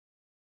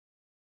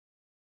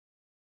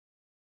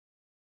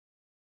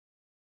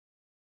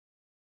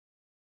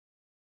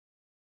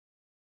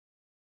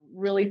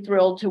really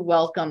thrilled to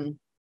welcome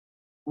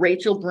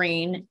Rachel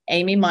Breen,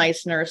 Amy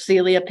Meissner,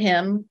 Celia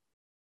Pym,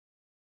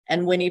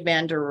 and Winnie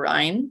van der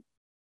Rijn.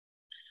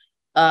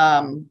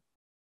 I'm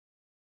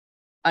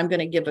going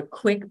to give a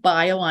quick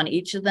bio on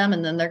each of them,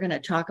 and then they're going to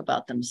talk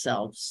about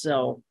themselves.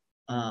 So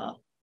hold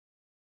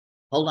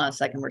on a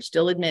second. We're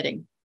still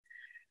admitting.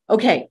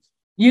 Okay.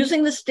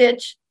 Using the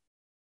stitch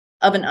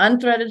of an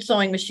unthreaded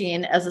sewing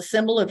machine as a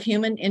symbol of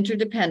human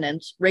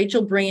interdependence,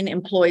 Rachel Breen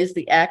employs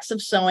the acts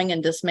of sewing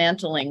and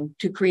dismantling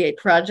to create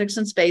projects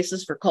and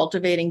spaces for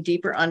cultivating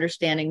deeper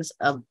understandings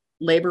of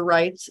labor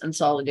rights and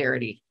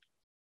solidarity.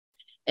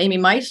 Amy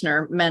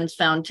Meissner mends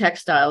found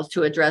textiles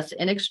to address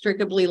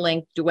inextricably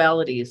linked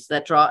dualities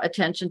that draw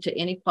attention to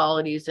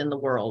inequalities in the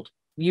world,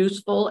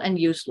 useful and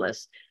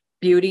useless,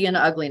 beauty and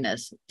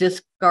ugliness,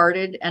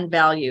 discarded and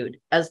valued,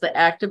 as the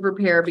act of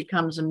repair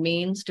becomes a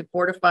means to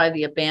fortify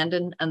the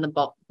abandoned and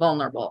the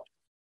vulnerable.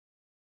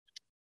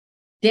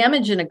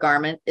 Damage in a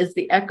garment is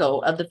the echo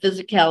of the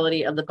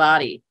physicality of the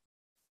body.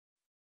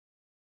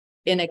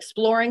 In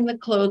exploring the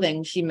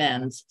clothing she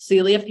mends,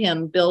 Celia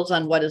Pym builds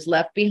on what is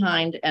left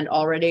behind and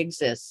already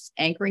exists,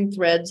 anchoring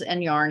threads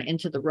and yarn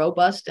into the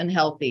robust and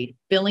healthy,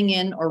 filling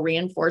in or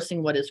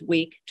reinforcing what is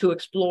weak to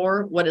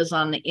explore what is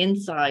on the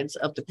insides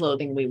of the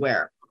clothing we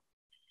wear.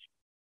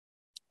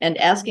 And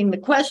asking the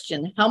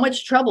question, how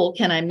much trouble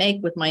can I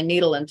make with my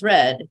needle and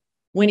thread?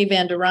 Winnie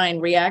van der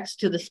Rijn reacts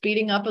to the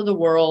speeding up of the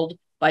world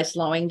by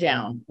slowing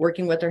down,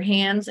 working with her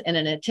hands in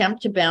an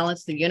attempt to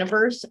balance the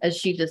universe as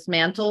she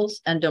dismantles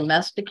and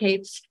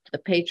domesticates the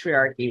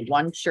patriarchy,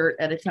 one shirt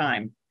at a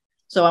time.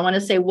 So I want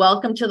to say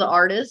welcome to the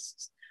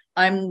artists.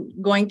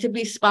 I'm going to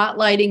be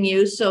spotlighting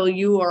you, so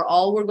you are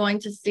all we're going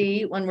to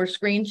see when we're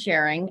screen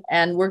sharing.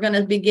 And we're going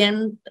to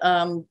begin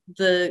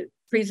the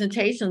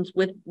presentations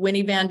with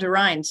Winnie van der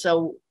Rijn.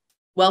 So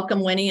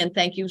welcome, Winnie, and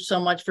thank you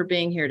so much for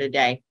being here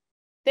today.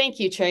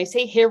 Thank you,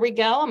 Tracy. Here we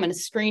go. I'm going to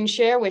screen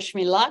share. Wish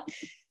me luck.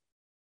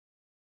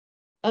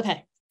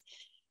 Okay,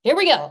 here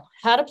we go.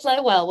 How to play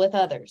well with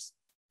others.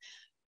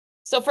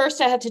 So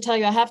first I have to tell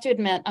you, I have to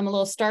admit, I'm a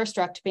little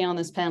starstruck to be on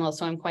this panel,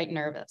 so I'm quite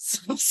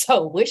nervous.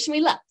 So wish me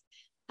luck.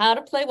 How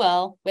to play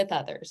well with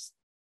others.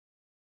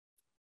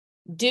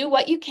 Do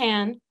what you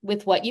can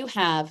with what you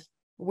have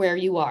where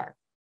you are.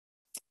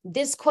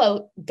 This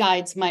quote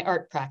guides my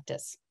art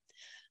practice.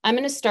 I'm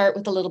going to start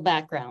with a little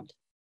background.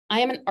 I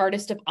am an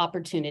artist of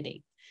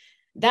opportunity.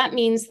 That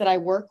means that I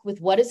work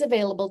with what is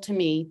available to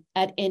me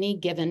at any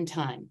given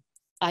time.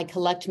 I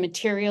collect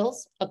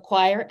materials,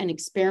 acquire and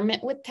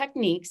experiment with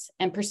techniques,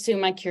 and pursue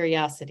my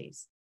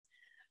curiosities.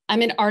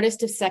 I'm an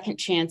artist of second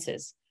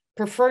chances,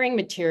 preferring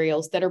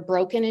materials that are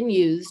broken and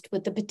used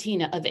with the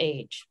patina of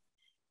age.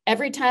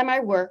 Every time I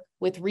work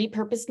with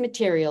repurposed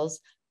materials,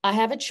 I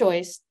have a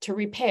choice to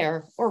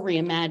repair or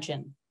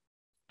reimagine.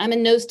 I'm a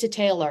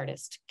nose-to-tail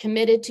artist,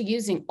 committed to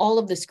using all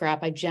of the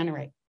scrap I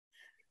generate.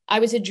 I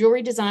was a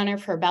jewelry designer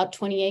for about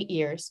 28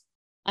 years.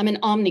 I'm an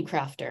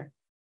omni-crafter,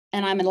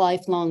 and I'm a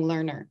lifelong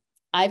learner.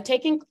 I've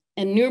taken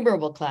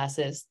innumerable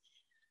classes,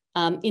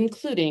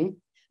 including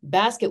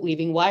basket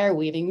weaving, wire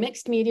weaving,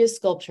 mixed media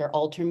sculpture,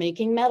 altar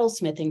making,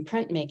 metalsmithing,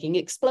 printmaking,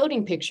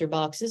 exploding picture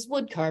boxes,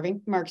 wood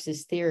carving,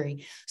 Marxist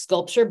theory,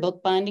 sculpture,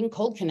 bookbinding,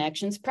 cold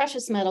connections,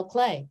 precious metal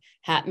clay,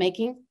 hat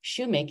making,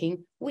 shoe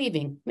making,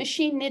 weaving,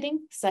 machine knitting,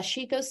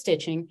 sashiko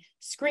stitching,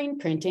 screen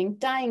printing,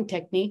 dyeing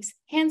techniques,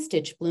 hand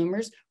stitch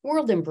bloomers,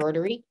 world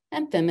embroidery,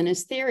 and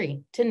feminist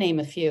theory, to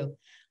name a few.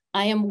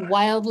 I am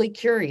wildly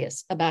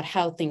curious about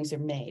how things are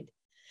made.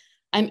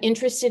 I'm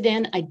interested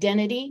in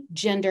identity,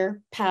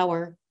 gender,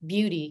 power,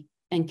 beauty,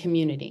 and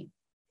community.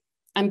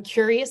 I'm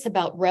curious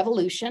about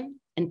revolution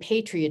and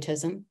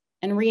patriotism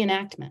and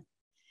reenactment.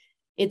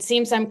 It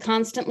seems I'm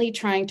constantly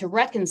trying to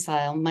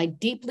reconcile my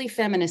deeply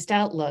feminist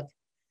outlook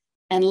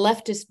and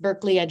leftist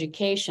Berkeley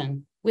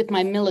education with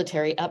my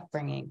military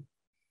upbringing.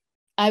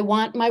 I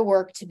want my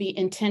work to be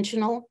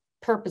intentional,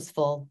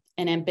 purposeful,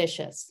 and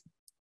ambitious.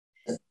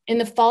 In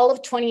the fall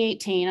of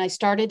 2018, I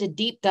started a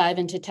deep dive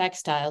into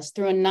textiles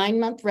through a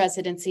 9-month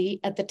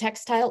residency at the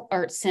Textile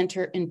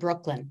Center in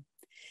Brooklyn.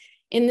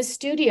 In the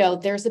studio,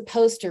 there's a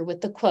poster with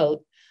the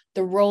quote,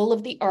 "The role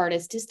of the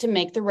artist is to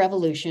make the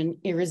revolution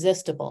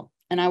irresistible."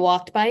 And I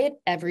walked by it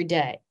every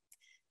day.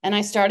 And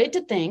I started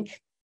to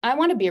think, I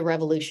want to be a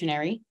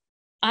revolutionary.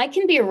 I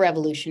can be a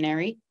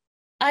revolutionary.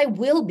 I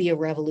will be a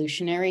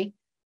revolutionary.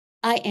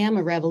 I am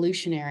a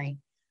revolutionary.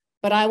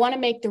 But I want to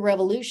make the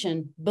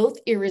revolution both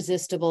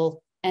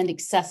irresistible and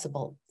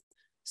accessible.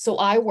 So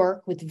I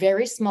work with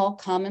very small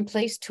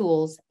commonplace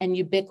tools and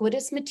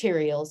ubiquitous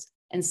materials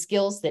and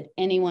skills that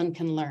anyone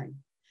can learn.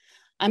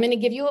 I'm going to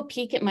give you a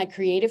peek at my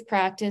creative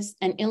practice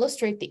and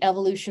illustrate the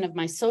evolution of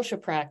my social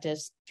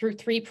practice through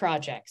 3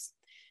 projects.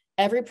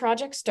 Every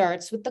project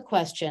starts with the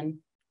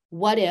question,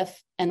 what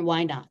if and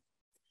why not?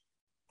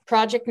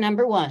 Project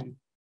number 1,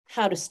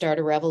 how to start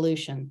a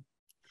revolution.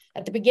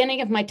 At the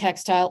beginning of my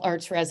textile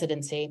arts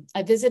residency,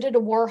 I visited a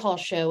Warhol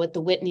show at the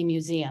Whitney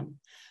Museum.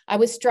 I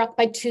was struck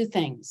by 2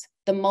 things,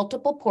 the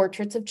multiple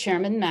portraits of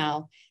Chairman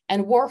Mao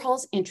and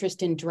Warhol's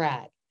interest in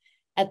drag.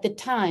 At the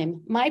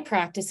time, my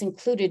practice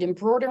included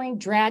embroidering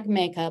drag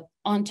makeup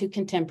onto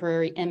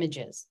contemporary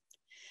images.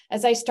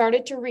 As I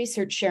started to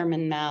research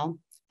Chairman Mao,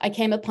 I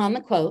came upon the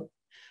quote,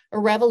 "A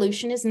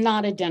revolution is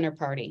not a dinner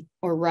party,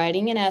 or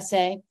writing an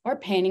essay, or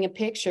painting a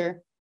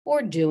picture,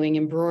 or doing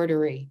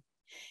embroidery.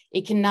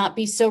 It cannot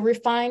be so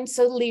refined,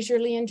 so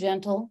leisurely and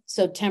gentle,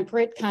 so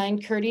temperate,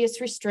 kind, courteous,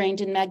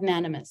 restrained, and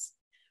magnanimous.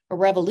 A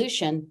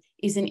revolution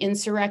is an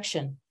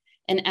insurrection,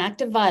 an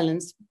act of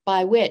violence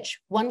by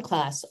which one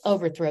class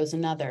overthrows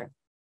another."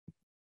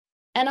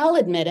 And I'll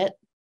admit it,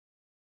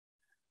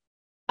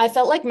 I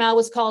felt like Mao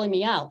was calling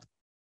me out.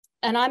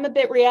 And I'm a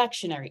bit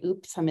reactionary.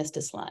 Oops, I missed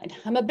a slide.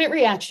 I'm a bit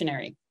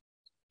reactionary.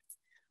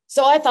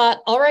 So I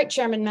thought, all right,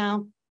 Chairman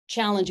Mao,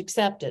 challenge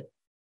accepted.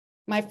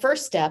 My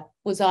first step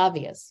was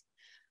obvious.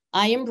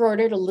 I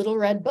embroidered a little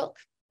red book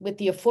with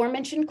the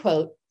aforementioned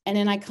quote and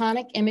an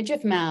iconic image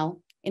of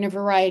Mao in a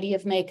variety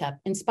of makeup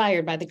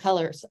inspired by the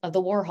colors of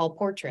the Warhol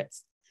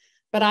portraits.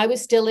 But I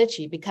was still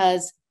itchy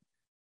because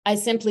I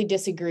simply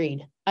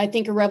disagreed. I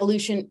think a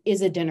revolution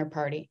is a dinner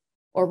party,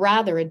 or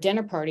rather a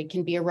dinner party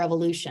can be a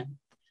revolution.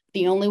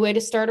 The only way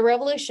to start a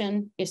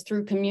revolution is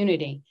through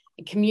community.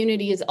 A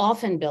community is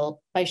often built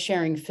by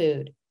sharing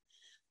food.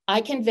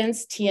 I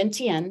convinced Tien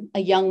Tien, a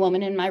young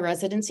woman in my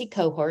residency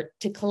cohort,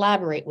 to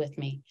collaborate with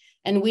me,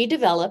 and we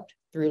developed,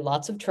 through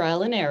lots of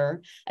trial and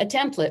error, a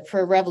template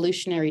for a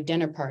revolutionary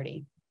dinner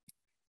party.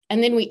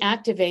 And then we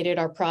activated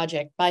our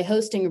project by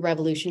hosting a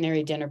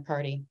revolutionary dinner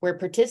party where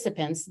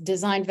participants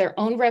designed their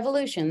own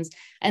revolutions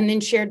and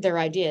then shared their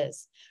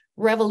ideas.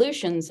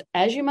 Revolutions,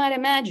 as you might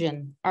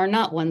imagine, are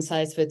not one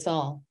size fits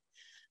all.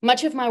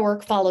 Much of my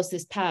work follows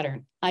this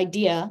pattern: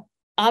 idea,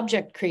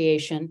 object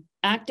creation,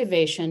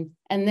 activation,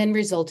 and then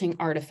resulting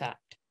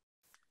artifact.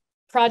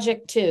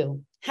 Project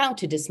 2, how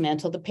to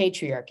dismantle the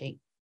patriarchy.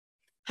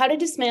 How to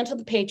dismantle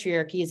the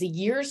patriarchy is a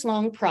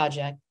years-long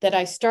project that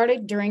I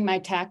started during my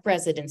TAC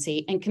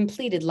residency and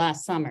completed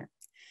last summer.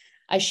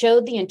 I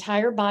showed the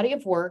entire body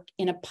of work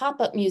in a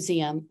pop-up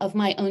museum of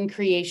my own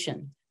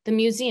creation, the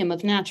Museum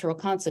of Natural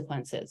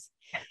Consequences.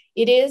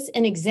 It is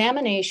an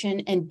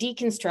examination and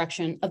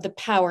deconstruction of the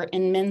power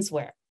in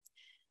menswear.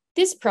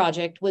 This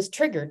project was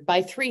triggered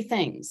by 3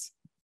 things.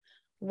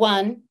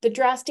 1, the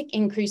drastic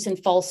increase in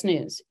false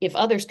news. If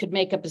others could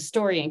make up a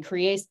story and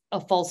create a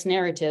false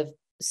narrative,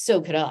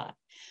 so could I.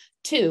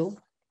 2,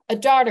 a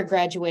daughter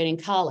graduating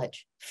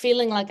college,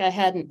 feeling like I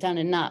hadn't done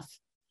enough,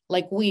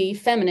 like we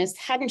feminists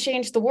hadn't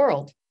changed the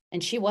world,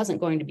 and she wasn't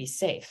going to be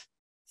safe.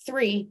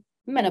 3,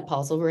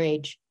 menopausal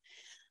rage.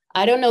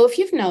 I don't know if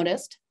you've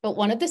noticed, but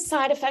one of the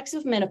side effects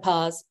of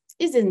menopause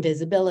is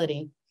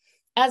invisibility.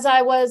 As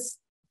I was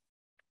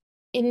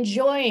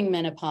enjoying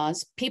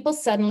menopause, people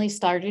suddenly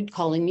started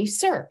calling me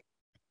sir.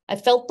 I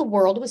felt the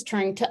world was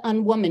trying to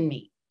unwoman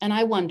me, and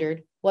I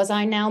wondered, was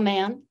I now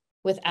man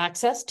with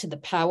access to the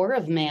power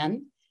of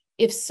man?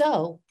 If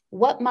so,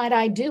 what might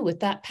I do with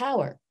that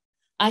power?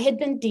 I had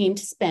been deemed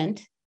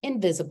spent,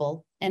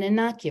 invisible, and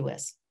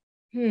innocuous.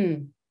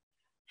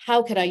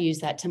 How could I use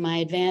that to my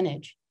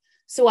advantage?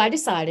 So I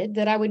decided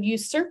that I would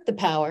usurp the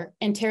power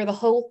and tear the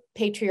whole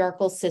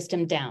patriarchal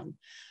system down.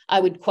 I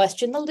would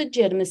question the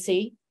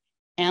legitimacy,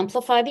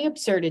 amplify the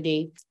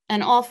absurdity,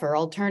 and offer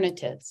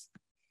alternatives.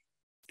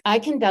 I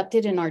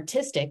conducted an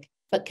artistic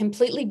but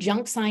completely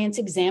junk science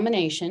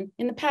examination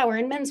in the power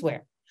in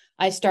menswear.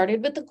 I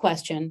started with the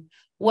question,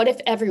 what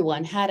if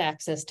everyone had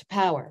access to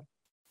power?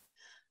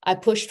 I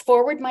pushed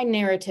forward my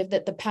narrative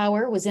that the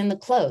power was in the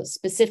clothes,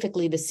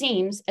 specifically the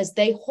seams, as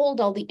they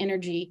hold all the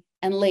energy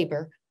and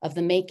labor of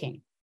the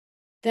making.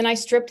 Then I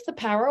stripped the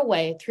power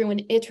away through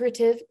an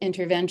iterative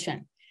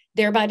intervention,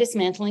 thereby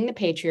dismantling the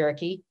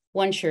patriarchy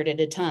one shirt at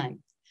a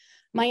time.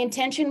 My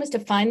intention was to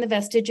find the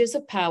vestiges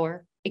of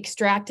power,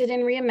 extract it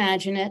and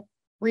reimagine it,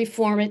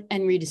 reform it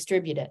and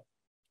redistribute it.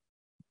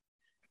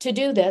 To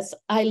do this,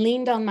 I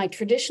leaned on my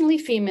traditionally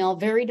female,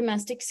 very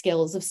domestic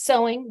skills of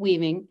sewing,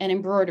 weaving, and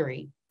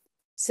embroidery,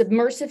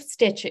 subversive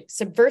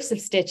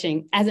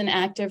stitching as an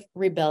act of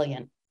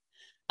rebellion.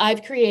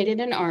 I've created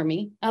an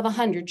army of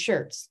 100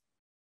 shirts.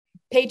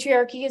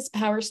 Patriarchy is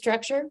power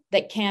structure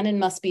that can and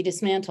must be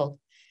dismantled.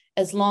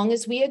 As long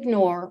as we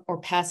ignore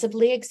or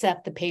passively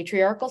accept the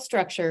patriarchal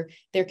structure,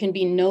 there can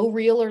be no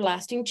real or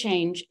lasting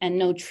change and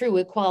no true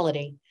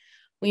equality.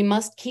 We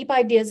must keep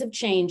ideas of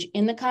change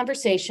in the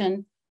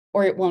conversation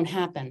or it won't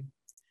happen.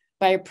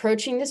 By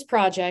approaching this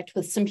project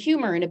with some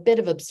humor and a bit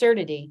of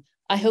absurdity,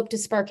 I hope to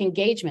spark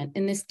engagement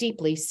in this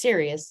deeply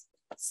serious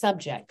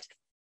subject.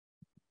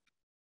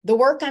 The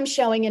work I'm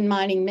showing in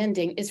Mining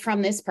Mending is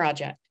from this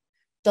project.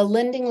 The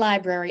lending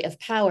library of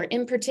power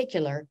in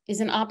particular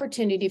is an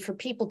opportunity for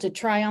people to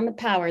try on the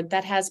power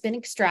that has been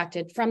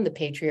extracted from the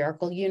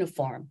patriarchal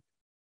uniform.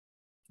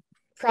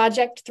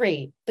 Project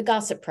 3, the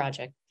Gossip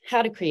Project,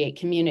 how to create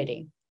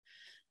community.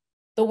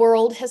 The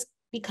world has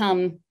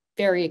become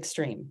very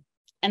extreme,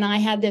 and I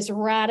had this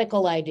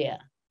radical idea.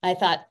 I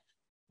thought,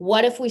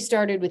 what if we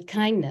started with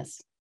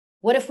kindness?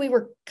 What if we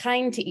were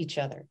kind to each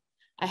other?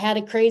 I had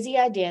a crazy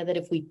idea that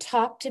if we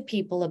talked to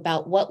people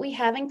about what we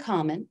have in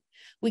common,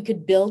 We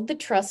could build the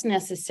trust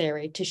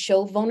necessary to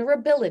show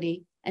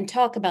vulnerability and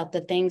talk about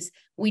the things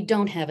we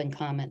don't have in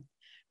common.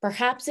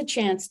 Perhaps a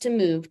chance to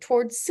move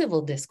towards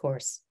civil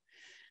discourse.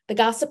 The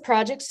Gossip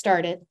Project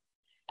started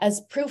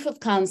as proof of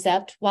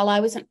concept while I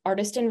was an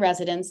artist in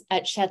residence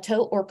at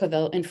Chateau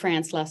Orcovaux in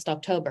France last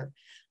October.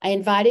 I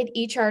invited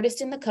each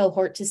artist in the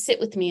cohort to sit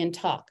with me and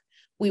talk.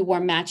 We wore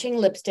matching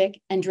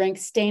lipstick and drank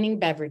staining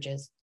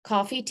beverages,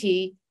 coffee,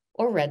 tea,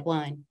 or red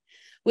wine,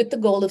 with the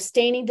goal of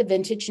staining the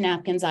vintage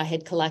napkins I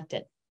had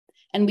collected.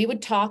 And we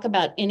would talk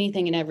about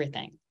anything and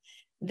everything.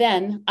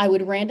 Then I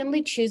would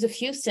randomly choose a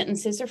few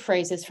sentences or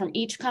phrases from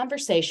each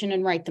conversation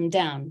and write them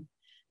down.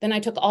 Then I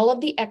took all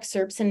of the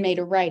excerpts and made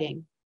a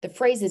writing. The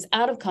phrases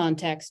out of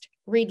context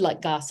read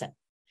like gossip.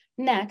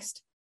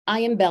 Next,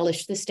 I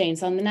embellished the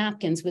stains on the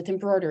napkins with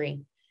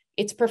embroidery.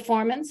 It's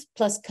performance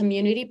plus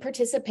community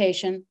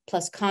participation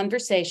plus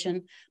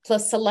conversation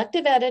plus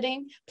selective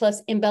editing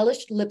plus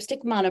embellished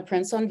lipstick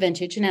monoprints on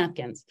vintage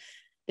napkins.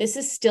 This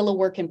is still a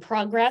work in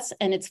progress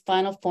and its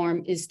final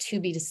form is to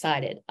be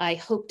decided. I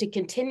hope to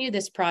continue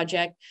this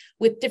project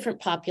with different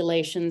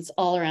populations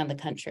all around the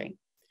country.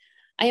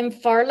 I am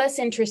far less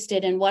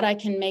interested in what I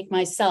can make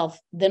myself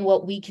than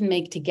what we can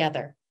make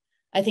together.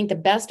 I think the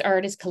best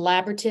art is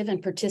collaborative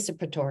and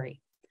participatory.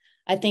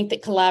 I think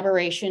that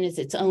collaboration is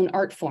its own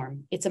art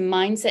form. It's a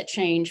mindset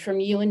change from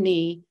you and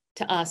me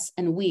to us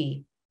and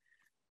we.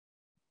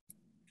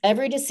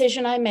 Every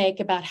decision I make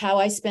about how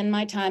I spend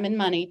my time and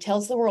money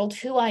tells the world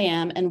who I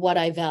am and what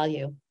I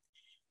value.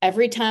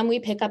 Every time we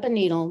pick up a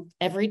needle,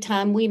 every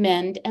time we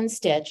mend and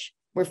stitch,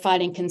 we're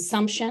fighting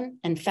consumption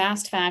and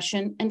fast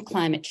fashion and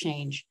climate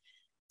change.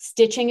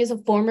 Stitching is a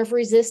form of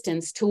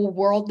resistance to a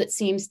world that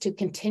seems to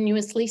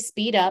continuously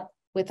speed up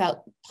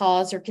without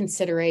pause or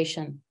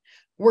consideration.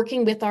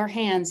 Working with our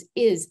hands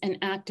is an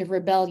act of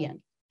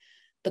rebellion.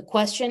 The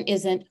question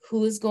isn't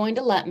who is going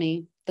to let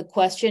me. The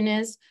question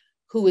is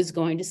who is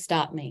going to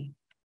stop me.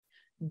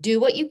 Do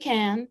what you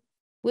can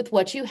with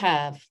what you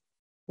have,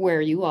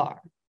 where you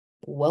are.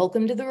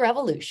 Welcome to the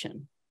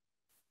revolution.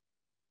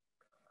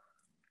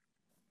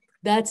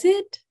 That's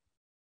it.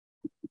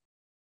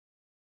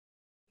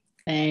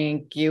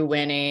 Thank you,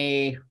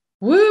 Winnie.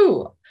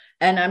 Woo!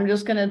 And I'm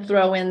just going to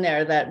throw in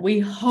there that we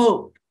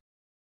hope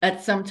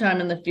at some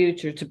time in the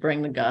future to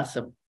bring the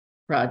Gossip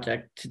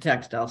Project to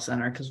Textile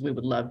Center because we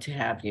would love to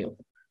have you.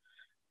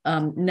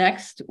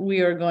 Next, we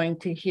are going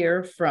to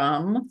hear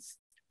from,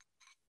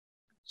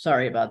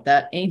 sorry about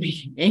that,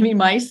 Amy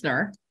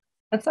Meissner.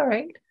 That's all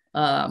right.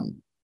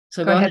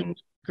 So go ahead.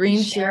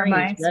 Green share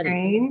my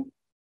screen.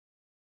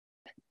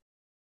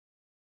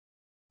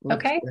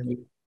 Okay,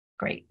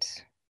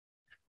 great.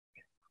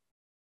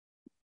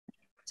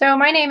 So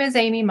my name is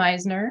Amy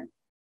Meissner.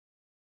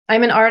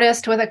 I'm an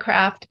artist with a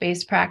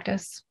craft-based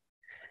practice.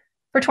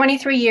 For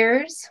 23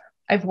 years,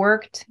 I've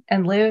worked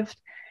and lived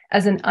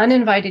as an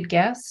uninvited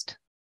guest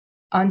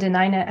on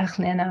Dena'ina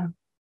Echnena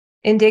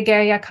in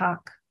Degayakak,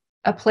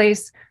 a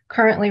place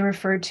currently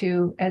referred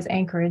to as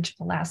Anchorage,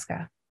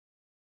 Alaska.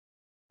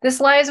 This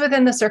lies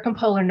within the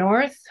circumpolar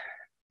north,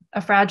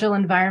 a fragile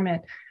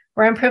environment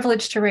where I'm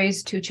privileged to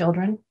raise 2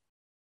 children,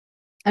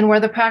 and where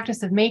the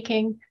practice of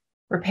making,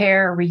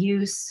 repair,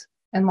 reuse,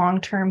 and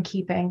long-term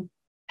keeping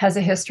has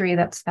a history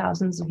that's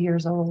thousands of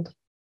years old.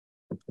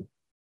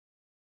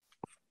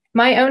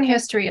 My own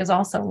history is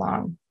also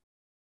long.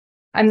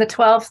 I'm the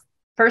 12th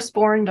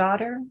firstborn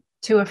daughter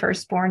to a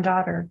firstborn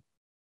daughter,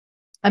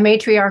 a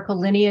matriarchal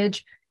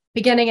lineage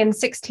beginning in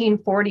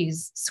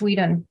 1640s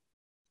Sweden.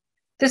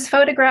 This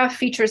photograph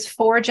features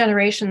 4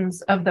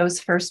 generations of those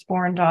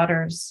firstborn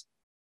daughters.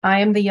 I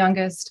am the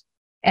youngest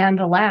and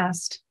the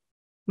last.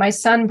 My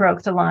son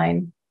broke the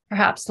line,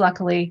 perhaps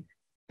luckily,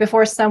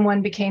 before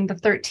someone became the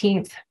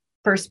 13th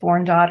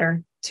firstborn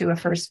daughter to a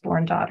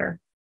firstborn daughter.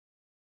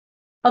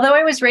 Although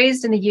I was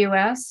raised in the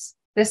US,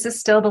 this is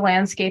still the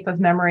landscape of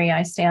memory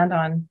I stand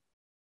on.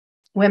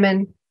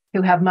 Women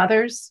who have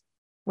mothers,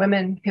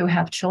 women who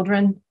have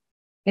children,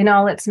 in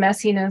all its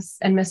messiness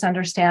and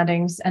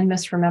misunderstandings and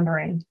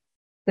misremembering.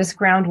 This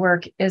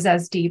groundwork is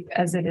as deep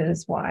as it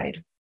is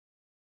wide.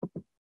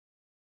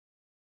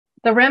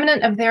 The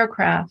remnant of their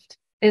craft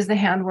is the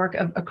handwork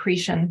of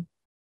accretion,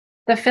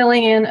 the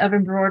filling in of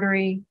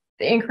embroidery,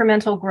 the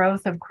incremental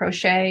growth of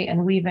crochet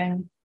and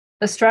weaving,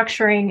 the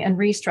structuring and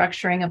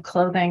restructuring of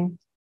clothing,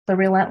 the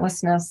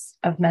relentlessness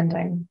of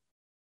mending.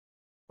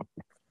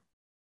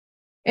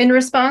 In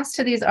response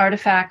to these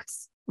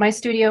artifacts, my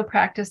studio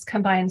practice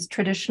combines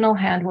traditional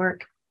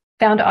handwork,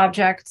 found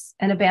objects,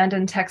 and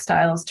abandoned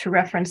textiles to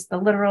reference the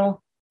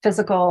literal,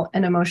 physical,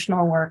 and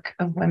emotional work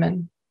of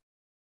women.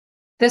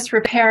 This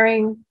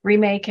repairing,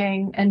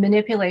 remaking, and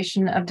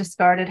manipulation of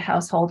discarded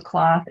household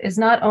cloth is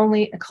not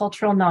only a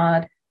cultural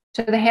nod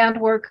to the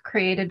handwork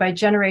created by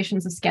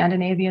generations of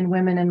Scandinavian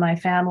women in my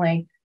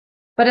family,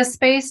 but a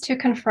space to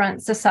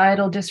confront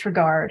societal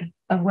disregard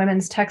of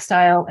women's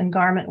textile and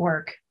garment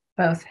work,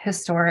 both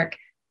historic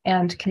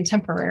and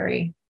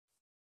contemporary.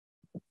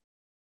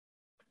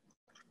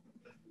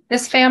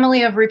 This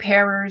family of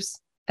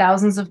repairers,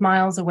 thousands of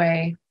miles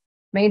away,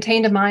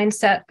 maintained a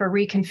mindset for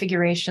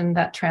reconfiguration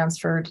that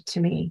transferred to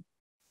me.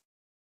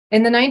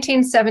 In the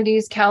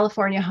 1970s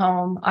California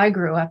home I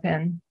grew up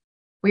in,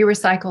 we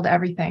recycled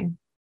everything.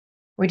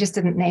 We just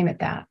didn't name it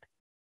that.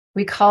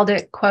 We called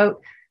it,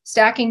 quote,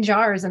 stacking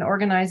jars and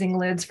organizing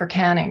lids for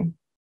canning,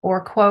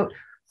 or, quote,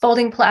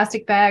 folding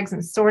plastic bags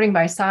and sorting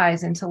by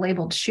size into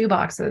labeled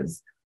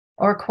shoeboxes,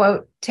 or,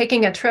 quote,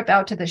 taking a trip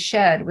out to the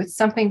shed with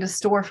something to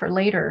store for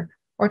later,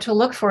 or to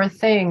look for a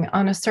thing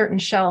on a certain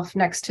shelf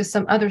next to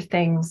some other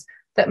things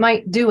that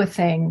might do a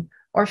thing,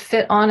 or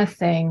fit on a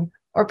thing,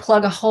 or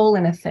plug a hole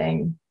in a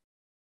thing.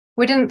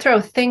 We didn't throw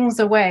things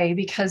away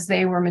because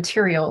they were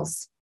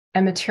materials,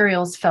 and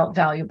materials felt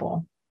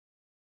valuable.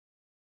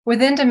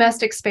 Within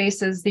domestic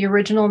spaces, the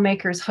original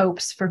maker's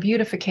hopes for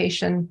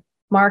beautification,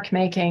 mark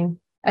making,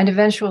 and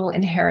eventual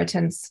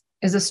inheritance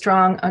is a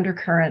strong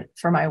undercurrent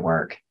for my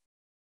work.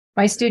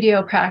 My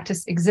studio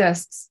practice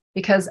exists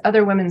because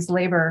other women's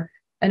labor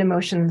and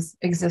emotions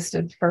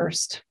existed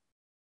first.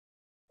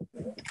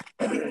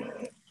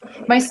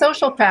 My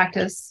social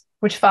practice,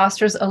 which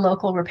fosters a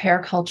local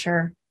repair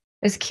culture,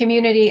 is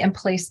community and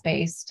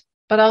place-based,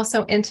 but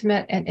also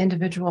intimate and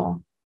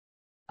individual.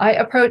 I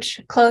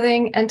approach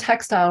clothing and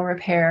textile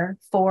repair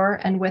for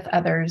and with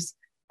others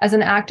as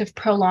an act of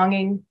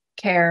prolonging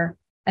care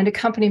and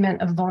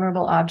accompaniment of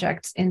vulnerable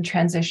objects in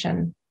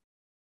transition.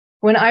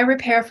 When I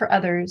repair for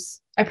others,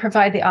 I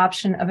provide the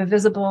option of a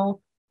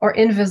visible or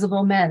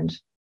invisible mend.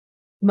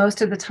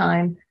 Most of the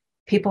time,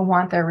 people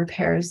want their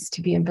repairs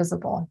to be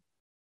invisible.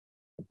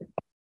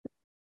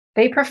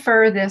 They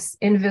prefer this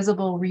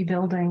invisible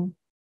rebuilding,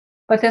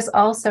 but this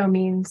also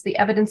means the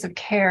evidence of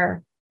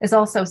care is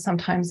also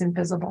sometimes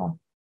invisible.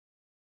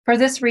 For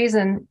this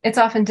reason, it's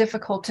often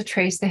difficult to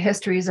trace the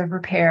histories of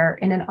repair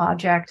in an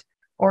object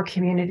or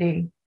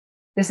community.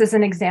 This is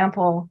an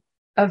example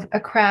of a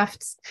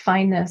craft's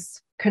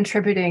fineness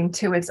contributing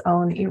to its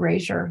own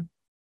erasure.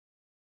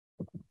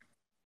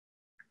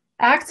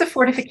 Acts of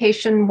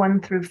Fortification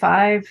 1 through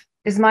 5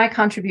 is my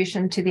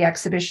contribution to the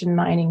exhibition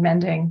Mining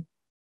Mending.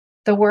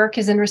 The work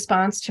is in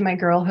response to my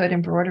girlhood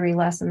embroidery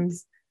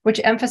lessons,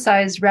 which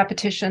emphasized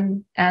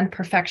repetition and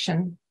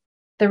perfection.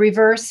 The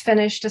reverse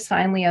finished as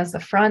finely as the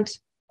front,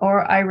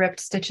 or I ripped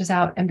stitches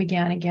out and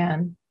began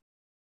again.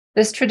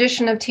 This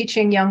tradition of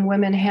teaching young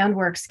women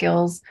handwork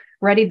skills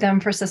readied them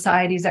for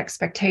society's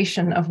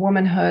expectation of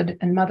womanhood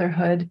and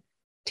motherhood,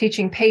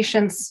 teaching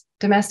patience,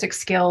 domestic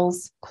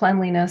skills,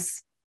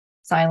 cleanliness,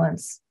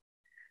 silence.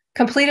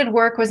 Completed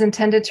work was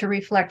intended to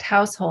reflect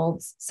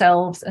households,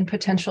 selves, and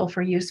potential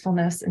for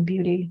usefulness and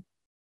beauty.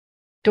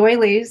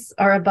 Doilies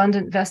are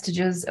abundant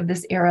vestiges of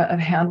this era of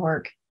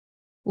handwork.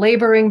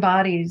 Laboring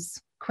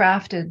bodies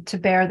crafted to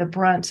bear the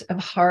brunt of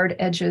hard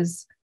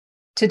edges,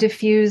 to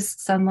diffuse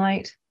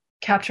sunlight,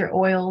 capture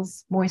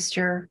oils,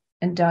 moisture,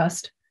 and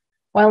dust,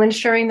 while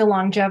ensuring the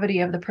longevity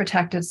of the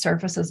protected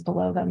surfaces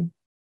below them.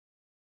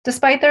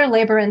 Despite their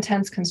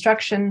labor-intense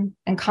construction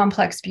and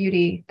complex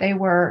beauty, they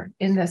were,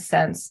 in this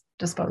sense,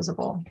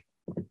 disposable.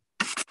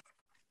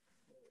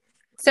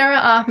 Sarah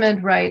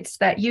Ahmed writes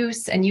that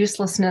use and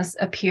uselessness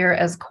appear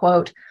as,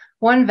 quote,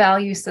 one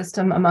value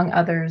system among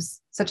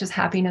others, such as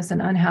happiness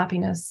and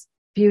unhappiness,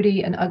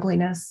 beauty and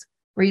ugliness,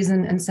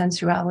 reason and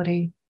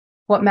sensuality.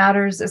 What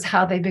matters is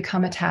how they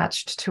become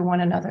attached to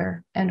one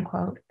another, end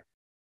quote.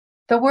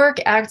 The work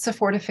Acts of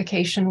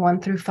Fortification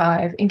 1 through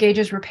 5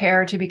 engages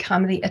repair to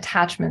become the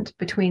attachment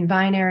between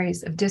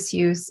binaries of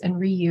disuse and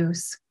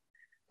reuse.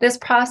 This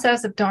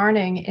process of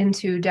darning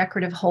into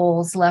decorative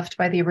holes left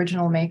by the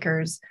original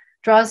makers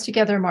draws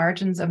together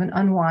margins of an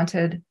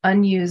unwanted,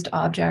 unused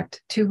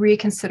object to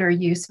reconsider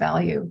use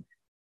value,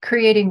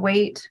 creating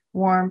weight,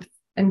 warmth,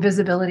 and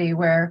visibility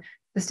where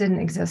this didn't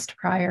exist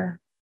prior.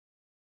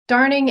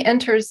 Darning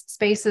enters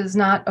spaces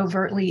not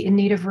overtly in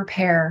need of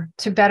repair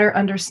to better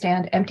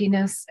understand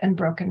emptiness and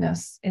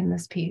brokenness in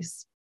this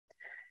piece.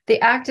 The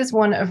act is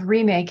one of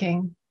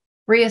remaking,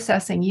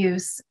 reassessing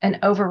use, and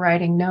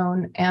overriding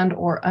known and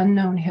or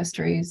unknown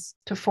histories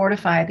to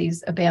fortify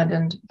these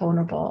abandoned,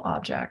 vulnerable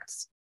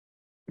objects.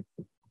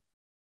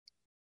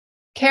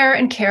 Care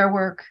and care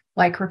work,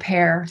 like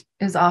repair,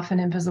 is often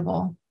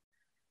invisible.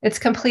 It's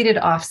completed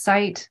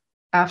off-site,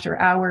 after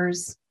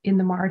hours, in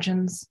the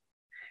margins.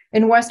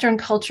 In Western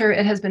culture,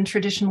 it has been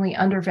traditionally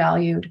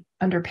undervalued,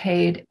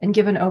 underpaid, and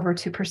given over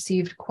to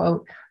perceived,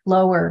 quote,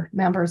 lower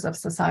members of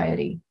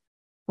society: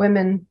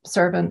 women,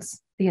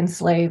 servants, the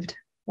enslaved,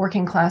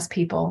 working class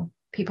people,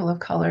 people of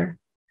color.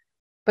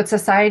 But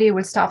society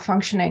would stop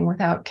functioning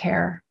without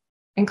care,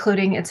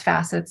 including its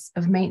facets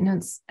of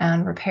maintenance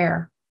and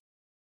repair.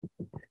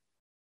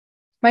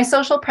 My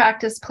social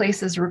practice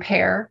places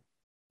repair,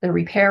 the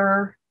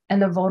repairer,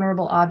 and the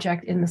vulnerable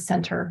object in the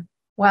center,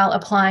 while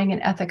applying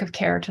an ethic of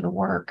care to the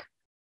work.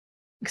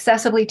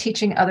 Accessibly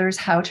teaching others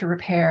how to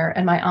repair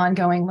and my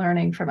ongoing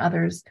learning from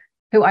others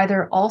who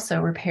either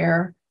also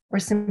repair or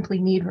simply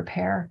need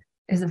repair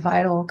is a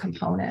vital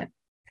component.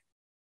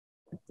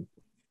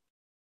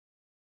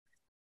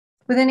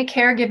 Within a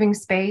caregiving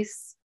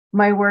space,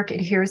 my work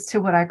adheres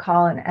to what I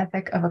call an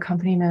ethic of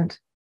accompaniment.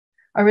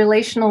 a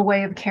relational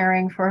way of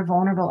caring for a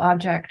vulnerable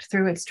object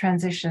through its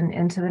transition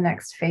into the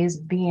next phase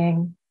of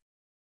being.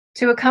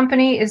 To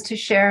accompany is to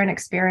share an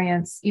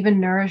experience, even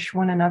nourish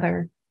one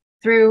another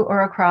through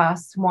or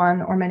across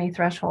one or many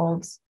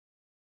thresholds.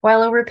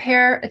 While a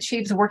repair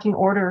achieves working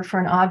order for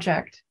an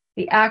object,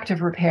 the act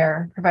of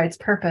repair provides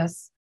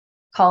purpose,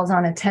 calls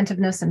on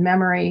attentiveness and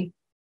memory,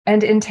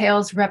 and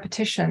entails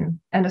repetition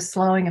and a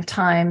slowing of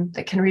time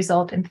that can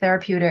result in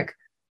therapeutic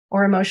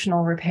or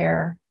emotional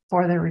repair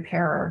for the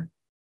repairer.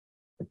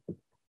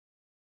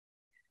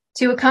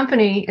 To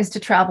accompany is to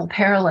travel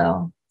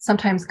parallel,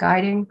 sometimes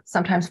guiding,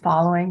 sometimes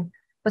following,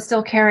 but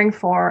still caring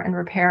for and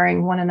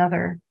repairing one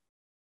another.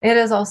 It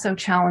is also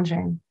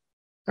challenging.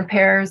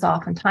 Repair is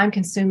often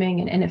time-consuming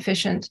and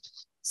inefficient,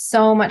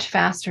 so much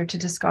faster to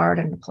discard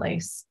and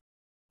replace.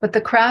 But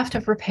the craft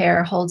of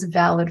repair holds a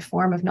valid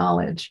form of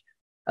knowledge,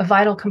 a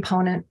vital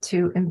component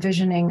to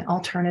envisioning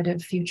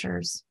alternative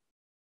futures.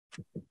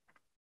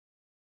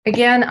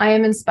 Again, I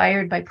am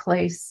inspired by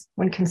place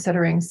when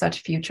considering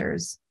such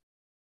futures.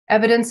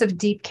 Evidence of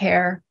deep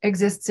care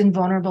exists in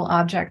vulnerable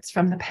objects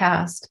from the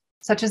past,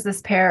 such as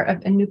this pair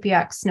of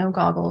Inupiaq snow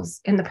goggles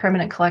in the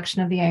permanent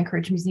collection of the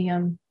Anchorage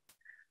Museum.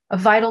 A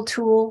vital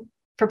tool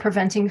for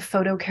preventing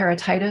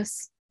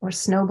photokeratitis or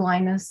snow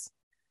blindness,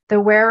 the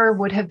wearer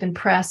would have been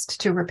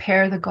pressed to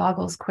repair the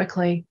goggles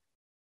quickly.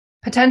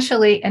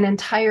 Potentially, an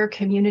entire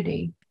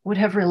community would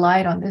have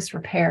relied on this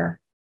repair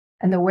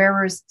and the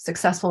wearer's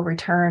successful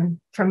return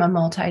from a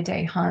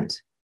multi-day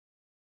hunt.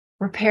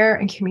 Repair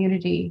and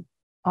community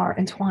are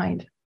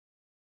entwined.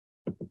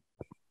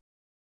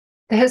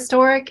 The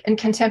historic and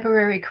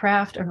contemporary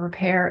craft of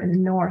repair in the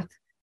North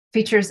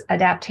features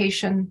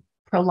adaptation,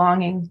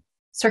 prolonging,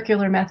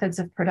 circular methods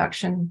of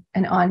production,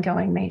 and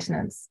ongoing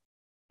maintenance.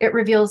 It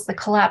reveals the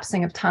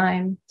collapsing of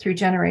time through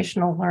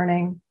generational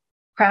learning,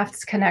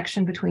 crafts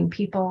connection between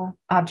people,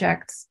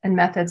 objects, and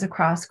methods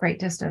across great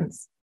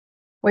distance,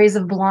 ways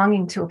of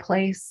belonging to a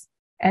place,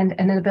 and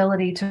an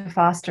ability to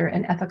foster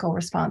an ethical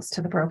response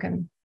to the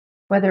broken,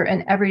 whether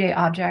an everyday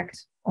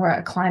object or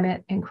a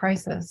climate in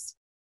crisis.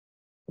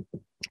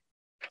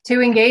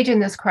 To engage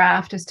in this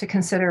craft is to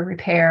consider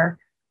repair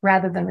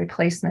rather than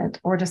replacement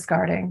or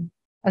discarding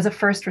as a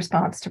first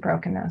response to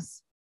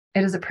brokenness.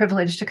 It is a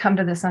privilege to come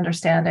to this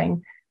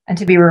understanding and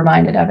to be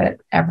reminded of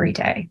it every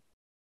day.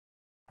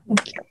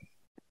 Thank you.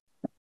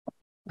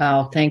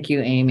 Wow, thank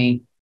you,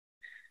 Amy.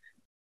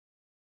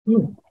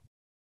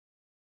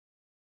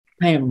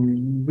 I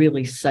am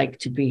really psyched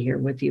to be here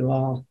with you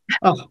all.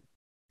 Oh,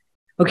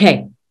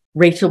 okay.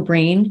 Rachel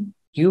Breen,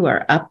 you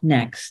are up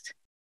next.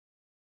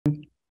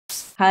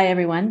 Hi,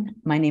 everyone.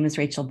 My name is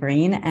Rachel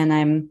Breen, and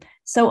I'm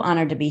so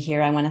honored to be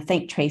here. I want to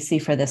thank Tracy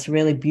for this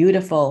really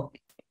beautiful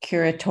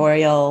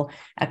curatorial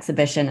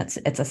exhibition.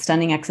 It's a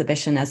stunning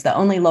exhibition. As the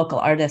only local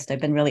artist, I've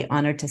been really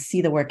honored to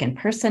see the work in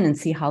person and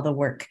see how the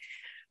work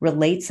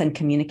relates and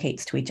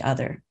communicates to each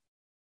other.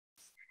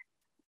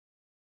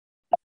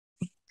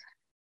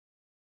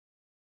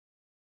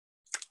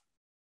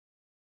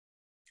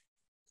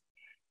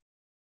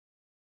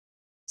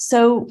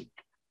 So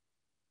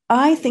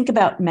I think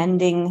about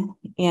mending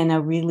in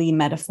a really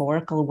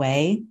metaphorical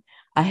way.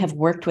 I have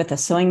worked with a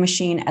sewing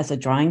machine as a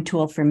drawing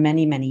tool for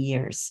many, many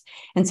years.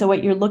 And so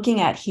what you're looking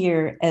at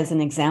here is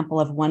an example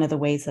of one of the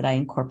ways that I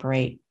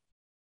incorporate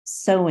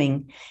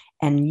sewing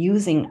and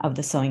using of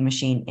the sewing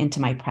machine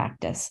into my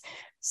practice.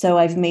 So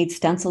I've made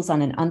stencils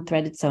on an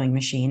unthreaded sewing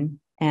machine,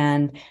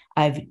 and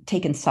I've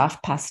taken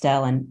soft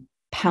pastel and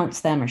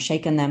pounced them or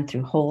shaken them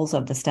through holes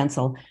of the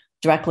stencil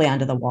directly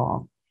onto the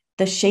wall.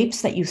 The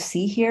shapes that you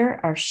see here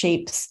are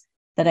shapes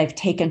that I've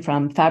taken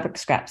from fabric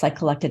scraps I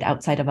collected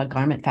outside of a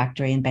garment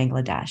factory in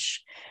Bangladesh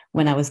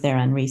when I was there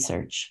on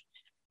research.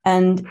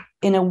 And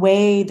in a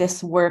way,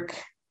 this work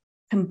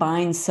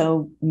combines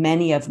so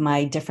many of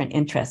my different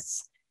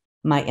interests.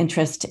 My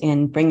interest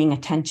in bringing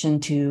attention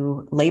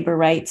to labor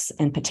rights,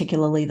 and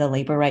particularly the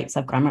labor rights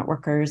of garment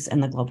workers in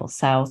the global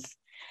South.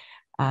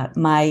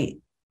 My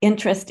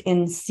interest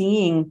in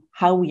seeing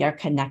how we are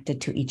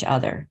connected to each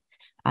other.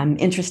 I'm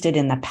interested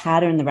in the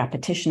pattern, the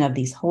repetition of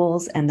these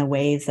holes, and the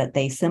ways that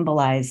they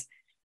symbolize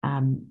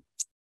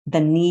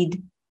the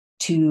need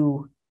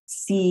to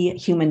see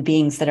human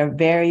beings that are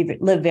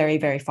live very,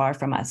 very far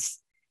from us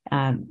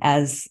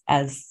as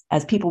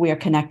people we are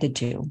connected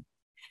to.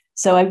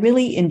 So I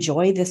really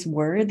enjoy this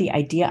word, the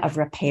idea of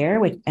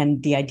repair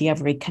and the idea of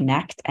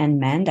reconnect and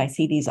mend. I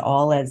see these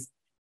all as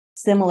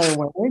similar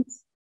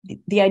words.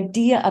 The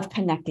idea of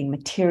connecting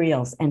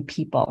materials and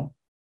people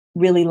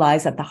really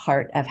lies at the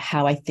heart of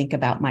how I think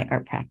about my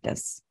art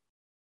practice.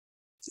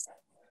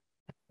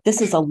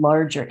 This is a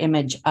larger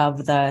image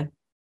of the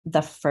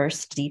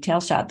first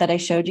detail shot that I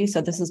showed you. So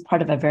this is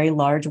part of a very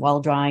large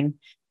wall drawing,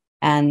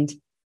 and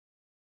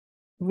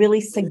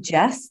really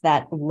suggests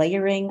that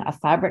layering of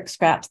fabric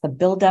scraps, the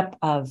buildup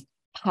of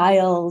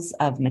piles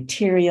of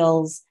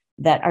materials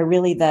that are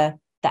really the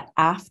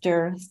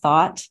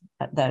afterthought,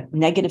 the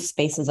negative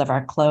spaces of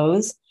our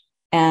clothes.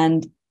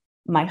 And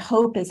my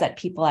hope is that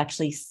people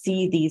actually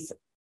see these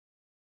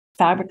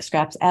fabric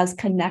scraps as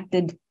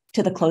connected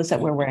to the clothes that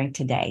we're wearing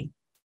today.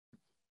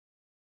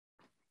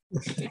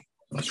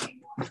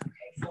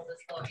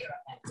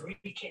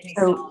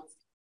 So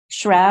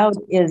shroud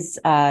is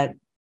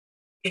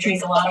You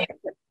drink a lot.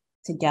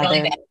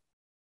 together.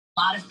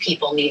 A lot of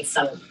people need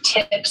some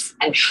tips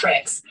and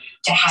tricks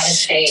to how to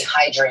stay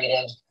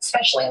hydrated,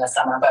 especially in the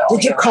summer. But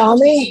Did you call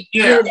me?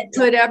 Yeah.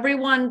 Could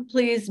everyone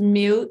please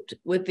mute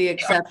with the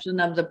exception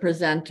of the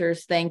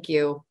presenters? Thank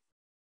you.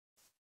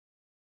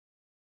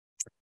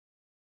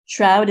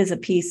 Shroud is a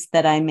piece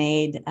that I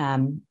made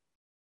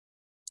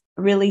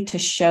really to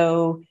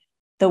show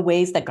the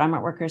ways that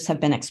garment workers have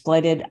been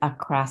exploited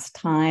across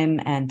time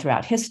and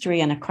throughout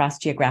history and across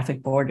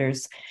geographic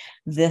borders.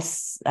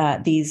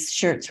 These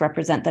shirts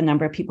represent the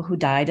number of people who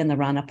died in the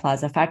Rana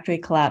Plaza factory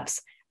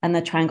collapse and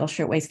the Triangle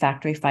Shirtwaist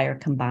factory fire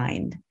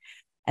combined.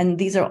 And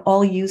these are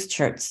all used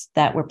shirts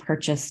that were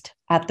purchased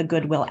at the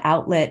Goodwill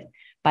outlet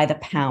by the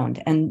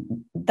pound.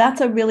 And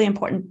that's a really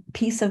important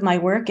piece of my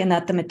work, in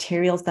that the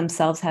materials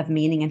themselves have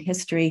meaning and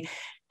history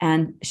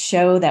and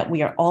show that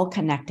we are all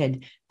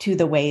connected to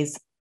the ways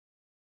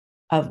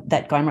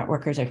that garment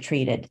workers are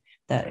treated,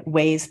 the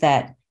ways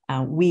that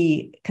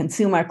we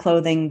consume our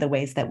clothing, the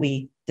ways that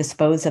we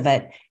dispose of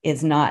it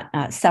is not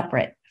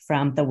separate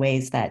from the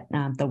ways that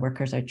the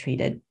workers are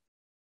treated.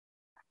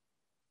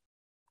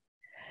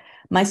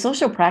 My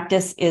social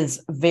practice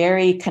is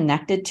very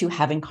connected to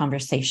having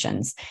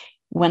conversations.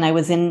 When I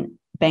was in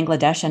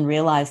Bangladesh and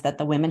realized that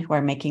the women who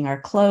are making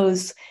our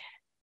clothes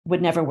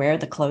would never wear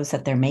the clothes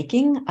that they're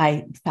making,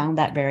 I found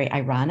that very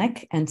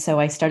ironic. And so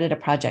I started a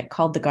project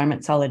called the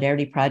Garment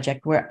Solidarity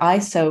Project, where I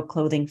sew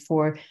clothing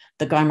for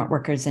the garment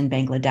workers in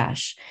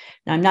Bangladesh.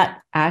 Now, I'm not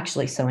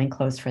actually sewing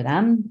clothes for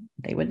them.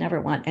 They would never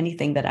want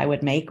anything that I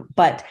would make,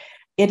 but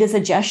it is a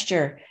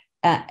gesture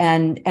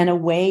and a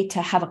way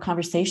to have a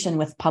conversation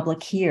with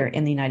public here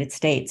in the United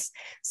States.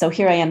 So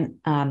here I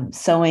am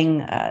sewing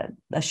a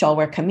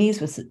shalwar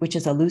kameez, which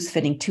is a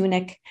loose-fitting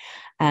tunic,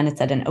 and it's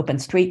at an open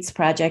streets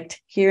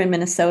project here in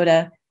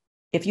Minnesota.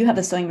 If you have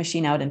a sewing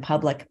machine out in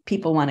public,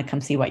 people want to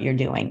come see what you're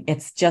doing.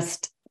 It's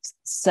just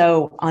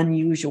so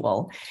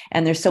unusual.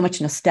 And there's so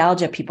much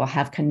nostalgia people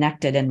have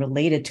connected and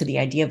related to the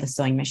idea of the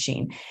sewing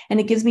machine. And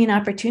it gives me an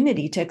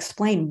opportunity to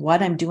explain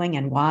what I'm doing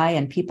and why,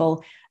 and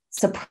people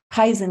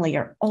surprisingly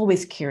are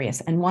always curious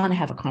and want to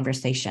have a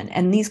conversation.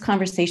 And these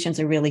conversations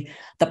are really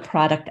the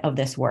product of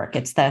this work.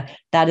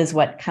 That is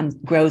what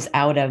grows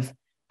out of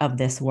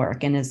this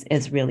work and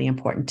is really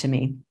important to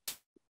me.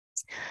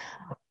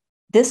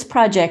 This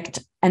project,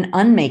 an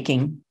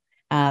unmaking,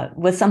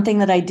 was something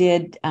that I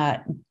did,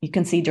 you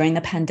can see during the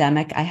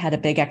pandemic. I had a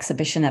big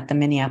exhibition at the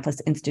Minneapolis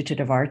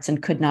Institute of Arts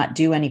and could not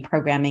do any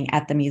programming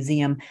at the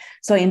museum.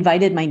 So I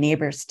invited my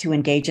neighbors to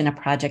engage in a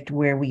project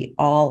where we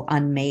all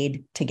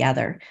unmade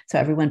together. So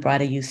everyone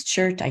brought a used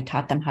shirt. I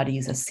taught them how to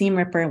use a seam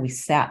ripper. We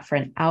sat for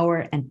an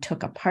hour and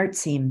took apart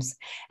seams.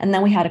 And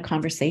then we had a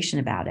conversation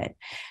about it.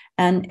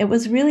 And it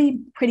was really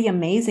pretty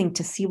amazing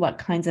to see what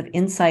kinds of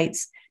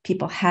insights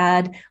people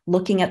had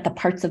looking at the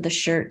parts of the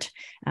shirt.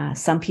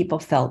 Some people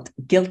felt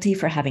guilty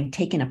for having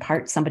taken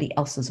apart somebody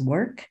else's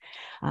work.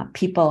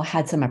 People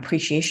had some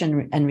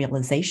appreciation and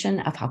realization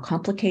of how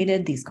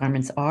complicated these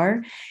garments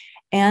are.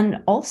 And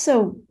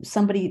also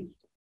somebody,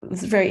 it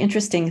was very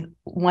interesting,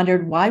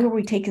 wondered, why were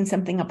we taking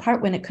something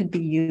apart when it could be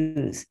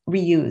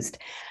reused?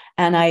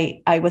 And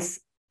I was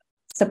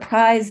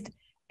surprised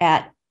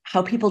at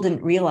how people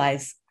didn't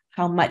realize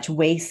how much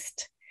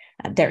waste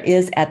there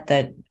is at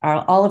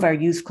all of our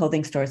used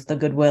clothing stores, the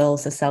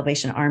Goodwills, the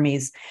Salvation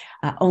Armies.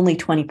 Only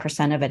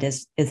 20% of it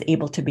is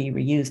able to be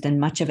reused, and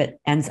much of it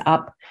ends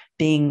up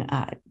being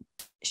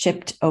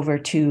shipped over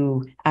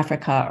to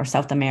Africa or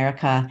South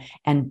America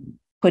and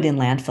put in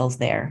landfills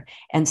there.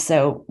 And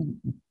so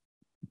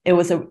it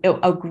was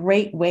a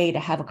great way to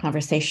have a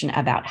conversation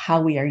about how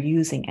we are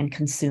using and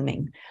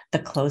consuming the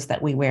clothes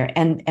that we wear,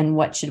 and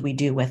what should we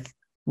do with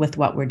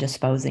what we're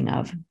disposing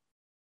of.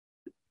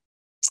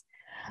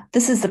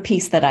 This is the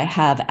piece that I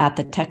have at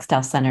the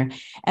Textile Center,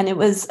 and it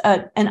was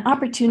an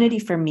opportunity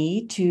for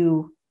me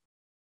to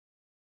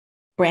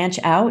branch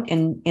out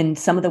in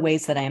some of the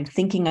ways that I am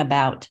thinking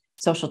about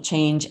social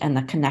change and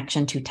the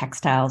connection to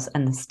textiles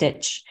and the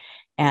stitch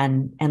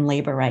and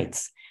labor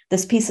rights.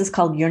 This piece is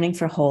called Yearning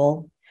for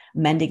Whole,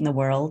 Mending the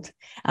World.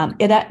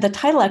 The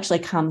title actually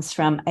comes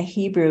from a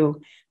Hebrew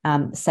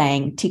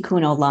saying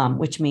Tikkun Olam,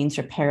 which means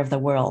repair of the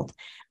world.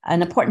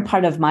 An important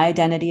part of my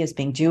identity is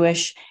being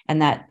Jewish,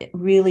 and that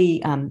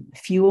really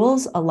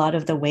fuels a lot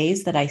of the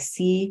ways that I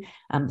see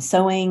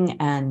sewing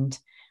and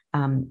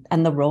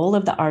the role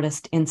of the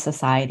artist in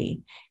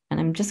society. And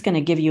I'm just going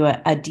to give you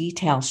a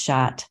detail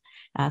shot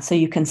so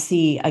you can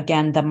see,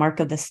 again, the mark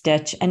of the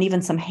stitch and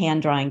even some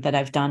hand drawing that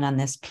I've done on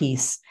this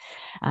piece.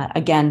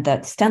 Again,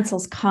 the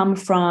stencils come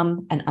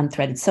from an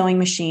unthreaded sewing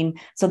machine.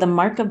 So the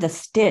mark of the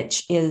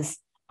stitch is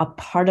a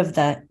part of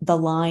the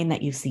line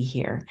that you see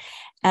here.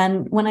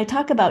 And when I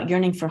talk about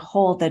yearning for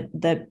whole,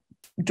 the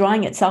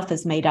drawing itself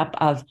is made up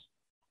of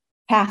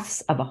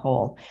paths of a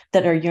whole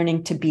that are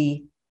yearning to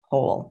be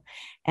whole.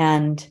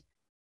 And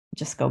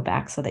just go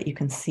back so that you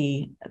can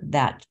see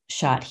that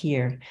shot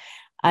here.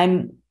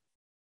 I'm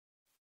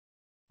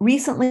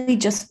recently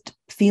just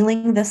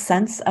feeling this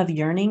sense of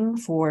yearning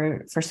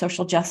for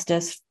social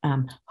justice,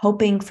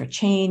 hoping for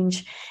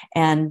change,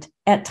 and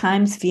at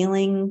times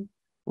feeling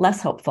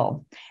less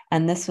hopeful.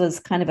 And this was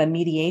kind of a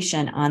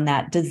mediation on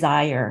that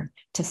desire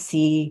to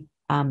see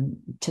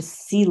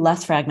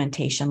less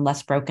fragmentation,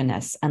 less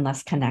brokenness, and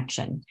less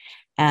connection,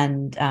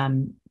 and a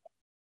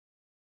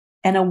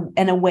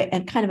way,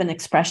 and kind of an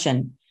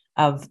expression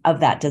of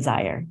that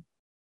desire.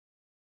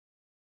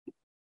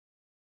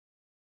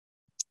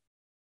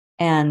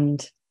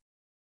 And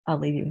I'll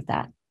leave you with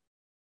that.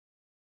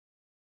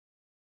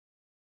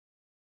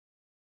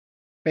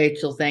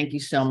 Rachel, thank you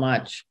so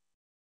much.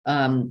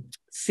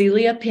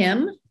 Celia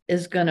Pym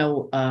is going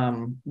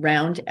to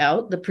round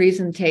out the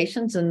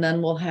presentations, and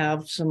then we'll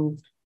have some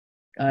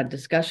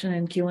discussion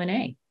and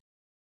Q&A.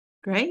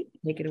 Great.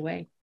 Take it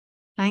away.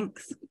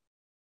 Thanks.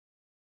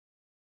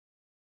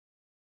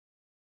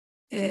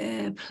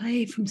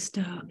 Play from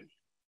start.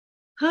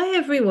 Hi,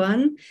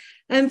 everyone.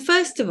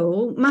 First of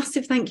all,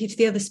 massive thank you to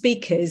the other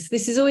speakers.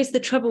 This is always the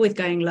trouble with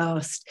going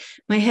last.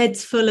 My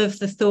head's full of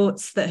the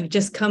thoughts that have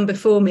just come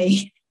before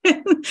me.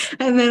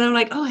 And then I'm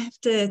like, oh, I have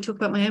to talk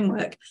about my own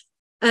work.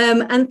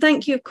 And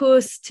thank you, of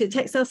course, to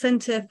Textile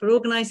Center for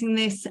organising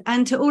this,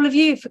 and to all of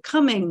you for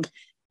coming.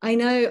 I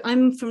know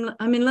I'm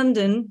in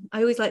London.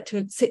 I always like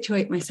to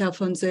situate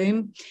myself on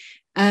Zoom.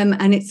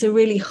 And it's a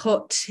really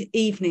hot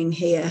evening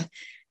here.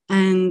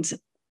 And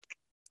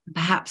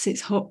perhaps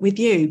it's hot with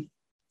you.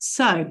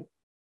 So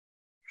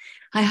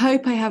I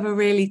hope I have a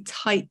really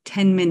tight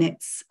 10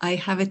 minutes. I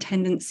have a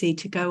tendency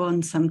to go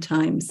on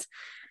sometimes.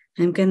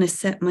 I'm going to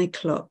set my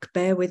clock.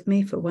 Bear with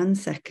me for 1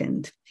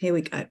 second. Here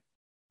we go.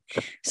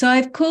 So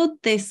I've called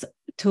this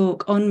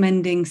talk On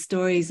Mending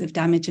Stories of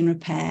Damage and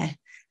Repair.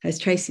 As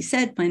Tracy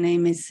said, my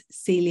name is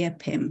Celia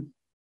Pym.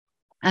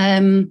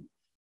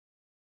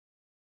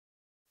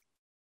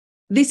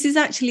 This is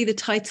actually the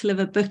title of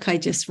a book I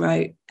just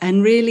wrote.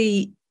 And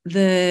really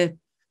the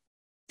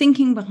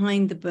thinking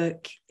behind the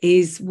book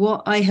is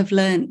what I have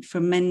learned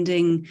from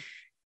mending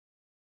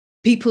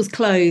people's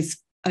clothes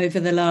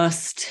over the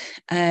last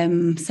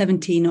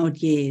 17 odd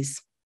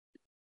years.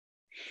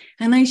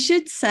 And I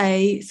should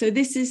say, so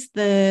this is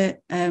the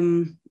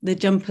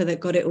jumper that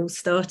got it all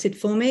started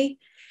for me.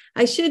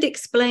 I should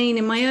explain,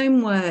 in my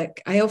own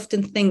work, I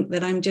often think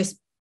that I'm just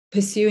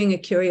pursuing a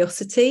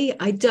curiosity.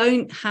 I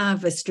don't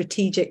have a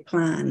strategic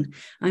plan.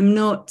 I'm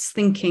not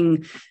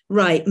thinking,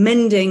 right,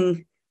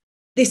 mending,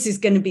 this is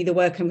going to be the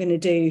work I'm going to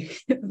do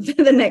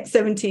for the next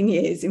 17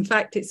 years. In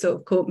fact, it sort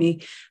of caught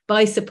me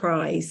by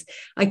surprise.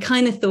 I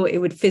kind of thought it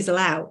would fizzle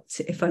out,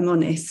 if I'm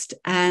honest.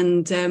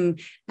 And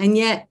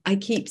yet I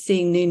keep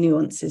seeing new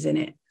nuances in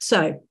it.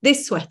 So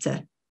this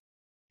sweater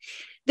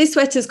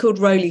is called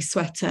Rolly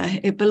Sweater.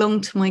 It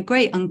belonged to my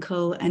great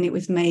uncle, and it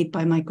was made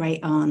by my great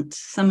aunt.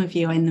 Some of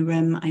you in the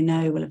room, I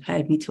know, will have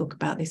heard me talk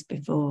about this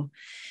before.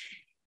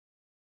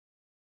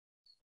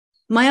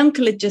 My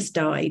uncle had just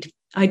died.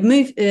 I'd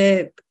moved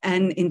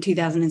and in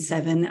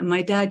 2007, and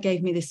my dad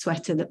gave me this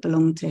sweater that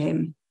belonged to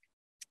him.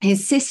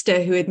 His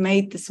sister, who had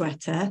made the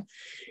sweater,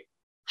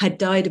 had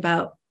died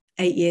about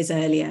 8 years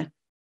earlier.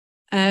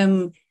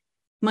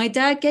 My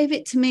dad gave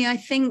it to me, I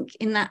think,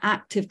 in that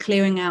act of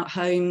clearing out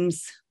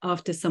homes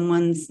after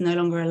someone's no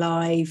longer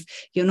alive.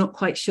 You're not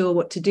quite sure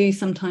what to do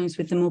sometimes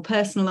with the more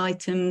personal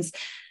items.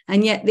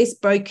 And yet this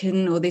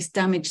broken or this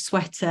damaged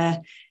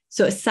sweater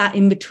sort of sat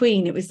in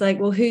between. It was like,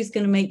 well, who's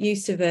going to make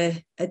use of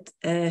a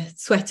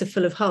sweater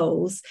full of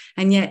holes?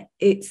 And yet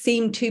it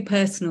seemed too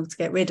personal to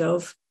get rid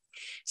of.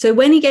 So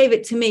when he gave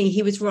it to me,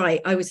 he was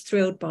right. I was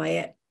thrilled by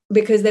it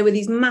because there were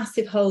these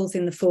massive holes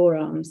in the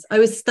forearms. I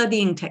was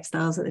studying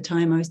textiles at the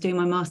time. I was doing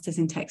my master's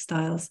in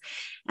textiles.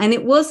 And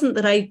it wasn't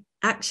that I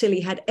actually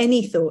had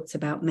any thoughts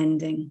about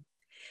mending,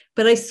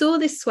 but I saw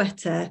this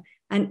sweater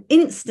and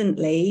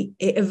instantly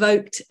it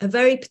evoked a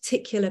very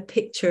particular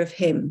picture of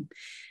him.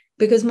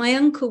 Because my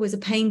uncle was a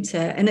painter,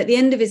 and at the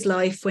end of his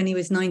life, when he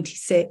was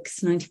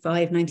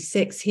 95,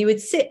 96, he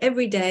would sit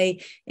every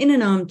day in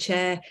an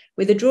armchair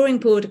with a drawing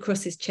board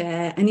across his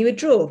chair, and he would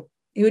draw.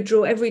 He would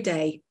draw every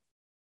day.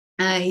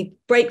 He'd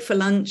break for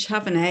lunch,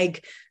 have an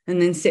egg, and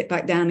then sit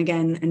back down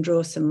again and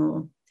draw some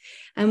more.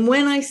 And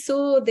when I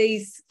saw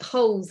these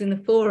holes in the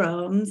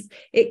forearms,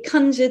 it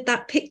conjured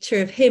that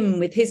picture of him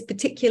with his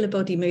particular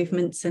body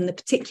movements and the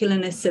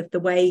particularness of the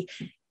way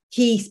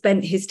he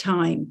spent his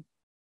time.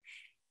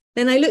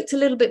 Then I looked a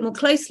little bit more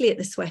closely at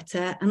the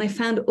sweater and I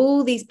found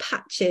all these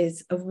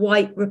patches of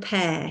white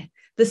repair.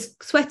 The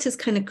sweater's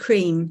kind of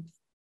cream,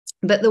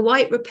 but the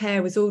white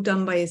repair was all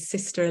done by his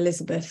sister,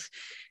 Elizabeth,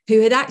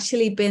 who had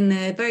actually been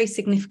a very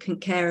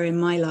significant carer in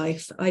my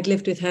life. I'd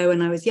lived with her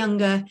when I was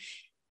younger.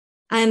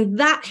 And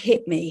that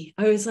hit me.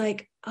 I was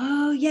like,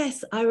 oh,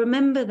 yes, I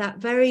remember that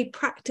very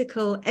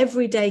practical,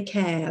 everyday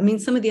care. I mean,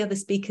 some of the other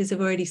speakers have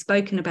already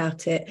spoken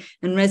about it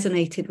and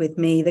resonated with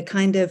me, the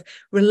kind of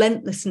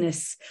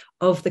relentlessness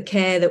of the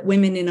care that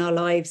women in our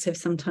lives have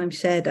sometimes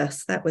shared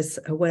us. That was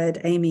a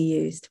word Amy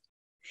used.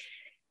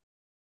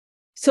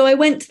 So I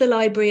went to the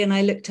library and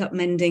I looked up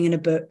mending in a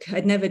book.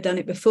 I'd never done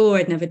it before.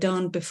 I'd never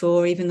darned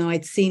before, even though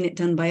I'd seen it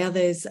done by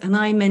others. And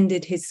I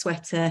mended his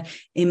sweater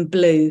in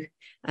blue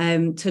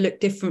to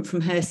look different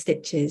from her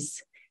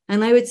stitches.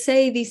 And I would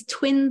say these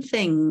twin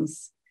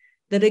things,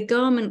 that a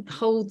garment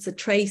holds a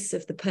trace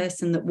of the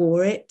person that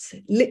wore it,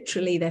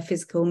 literally their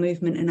physical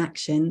movement and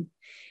action.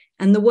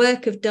 And the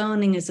work of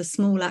darning as a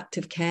small act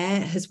of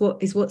care is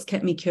what's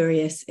kept me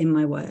curious in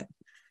my work.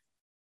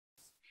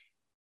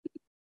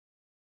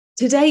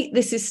 To date,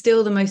 this is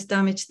still the most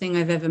damaged thing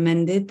I've ever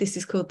mended. This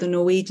is called the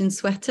Norwegian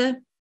sweater.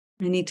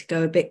 I need to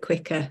go a bit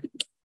quicker.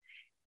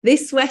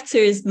 This sweater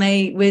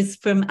was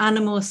from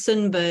Anamor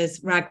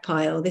Sundberg's rag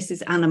pile. This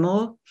is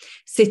Anamor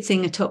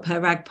sitting atop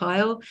her rag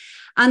pile.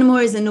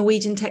 Anamor is a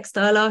Norwegian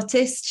textile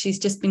artist. She's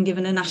just been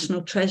given a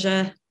National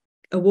Treasure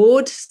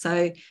Award,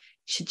 so you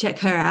should check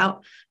her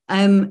out.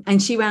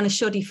 And she ran a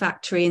shoddy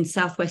factory in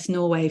southwest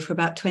Norway for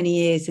about 20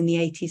 years in the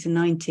 80s and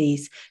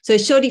 90s. So a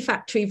shoddy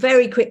factory,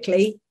 very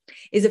quickly,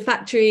 is a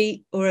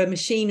factory or a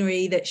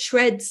machinery that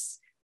shreds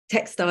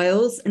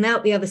textiles, and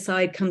out the other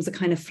side comes a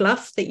kind of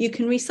fluff that you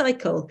can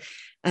recycle.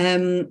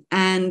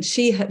 And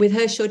she, with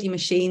her shoddy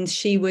machines,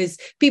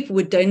 people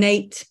would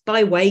donate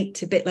by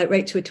weight, a bit like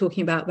Rachel were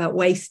talking about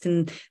waste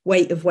and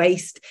weight of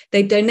waste.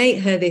 They'd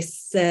donate her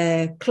this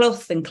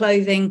cloth and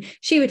clothing.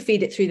 She would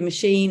feed it through the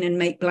machine and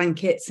make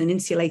blankets and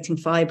insulating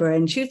fibre.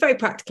 And she was very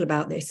practical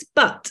about this.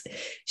 But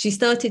she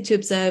started to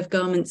observe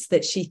garments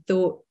that she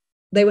thought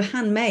they were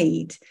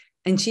handmade.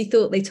 And she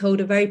thought they told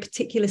a very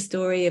particular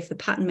story of the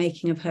pattern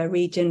making of her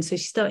region. So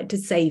she started to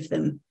save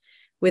them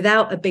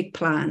without a big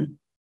plan.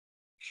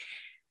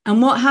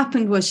 And what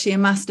happened was she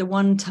amassed a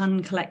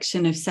 1-ton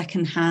collection of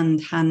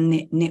second-hand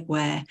hand-knit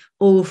knitwear,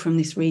 all from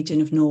this region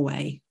of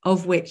Norway,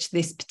 of which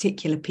this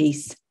particular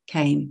piece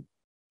came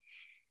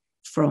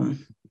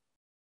from.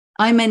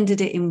 I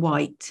mended it in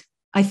white.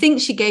 I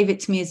think she gave it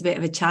to me as a bit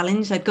of a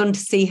challenge. I'd gone to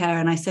see her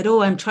and I said,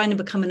 I'm trying to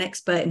become an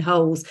expert in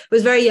holes. I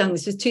was very young.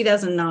 This was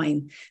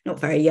 2009. Not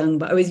very young,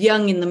 but I was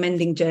young in the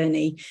mending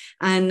journey.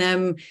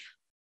 And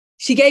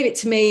she gave it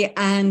to me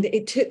and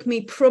it took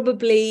me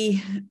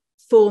probably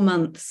 4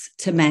 months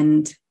to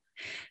mend.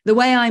 The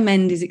way I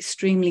mend is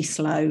extremely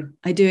slow.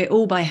 I do it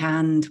all by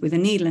hand with a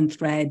needle and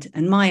thread,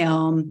 and my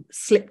arm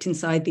slipped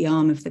inside the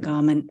arm of the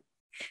garment.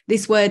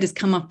 This word has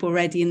come up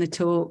already in the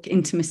talk,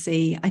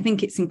 intimacy. I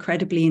think it's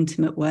incredibly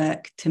intimate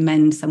work to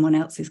mend someone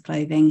else's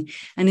clothing.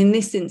 And in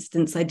this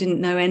instance, I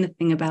didn't know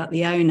anything about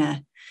the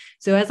owner.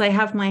 So as I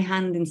have my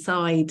hand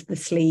inside the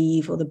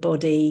sleeve or the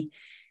body,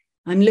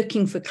 I'm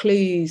looking for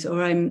clues, or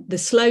the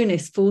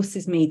slowness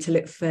forces me to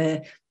look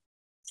for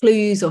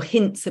clues or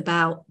hints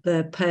about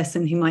the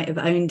person who might have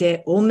owned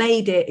it or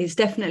made it. It's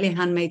definitely a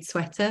handmade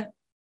sweater.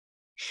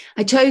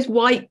 I chose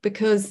white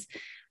because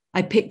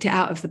I picked it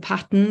out of the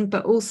pattern,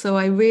 but also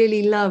I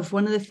really love,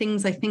 one of the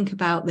things I think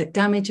about, that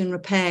damage and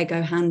repair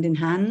go hand in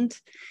hand.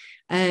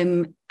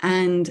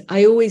 And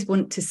I always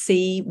want to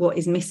see what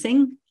is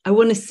missing. I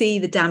want to see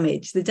the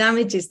damage. The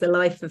damage is the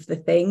life of the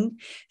thing.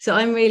 So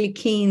I'm really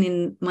keen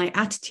in my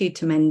attitude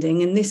to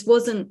mending. And this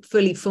wasn't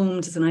fully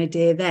formed as an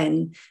idea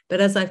then,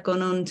 but as I've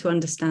gone on to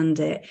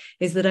understand it,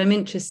 is that I'm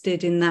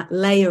interested in that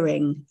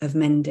layering of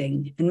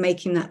mending and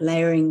making that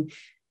layering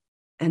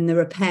and the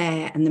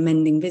repair and the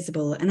mending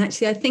visible. And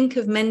actually, I think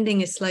of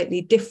mending as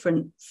slightly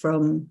different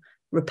from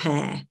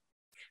repair,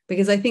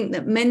 because I think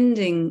that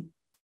mending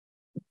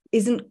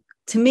isn't,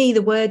 to me,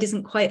 the word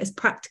isn't quite as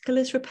practical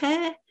as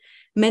repair.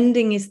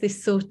 Mending is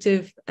this sort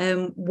of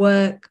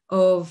work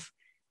of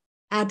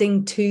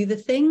adding to the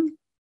thing.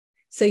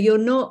 So you're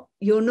not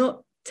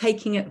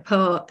taking it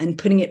apart and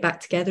putting it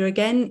back together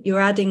again. You're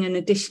adding an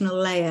additional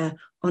layer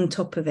on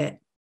top of it.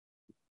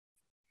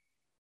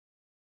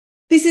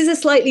 This is a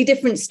slightly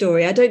different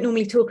story. I don't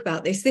normally talk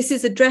about this. This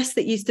is a dress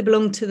that used to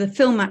belong to the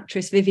film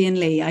actress Vivien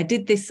Leigh. I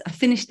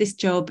finished this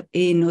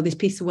this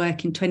piece of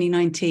work in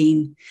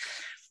 2019.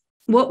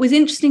 What was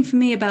interesting for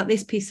me about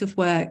this piece of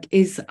work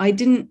is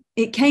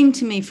it came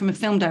to me from a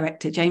film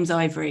director, James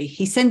Ivory.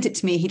 He sent it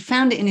to me. He'd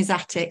found it in his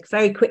attic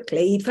very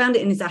quickly. He'd found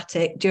it in his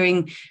attic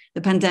during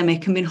the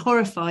pandemic and been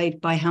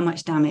horrified by how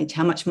much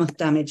moth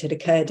damage had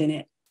occurred in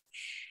it.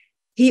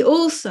 He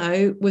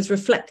also was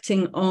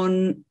reflecting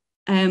on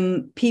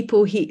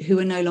people who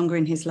were no longer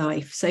in his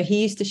life. So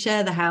he used to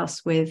share the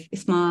house with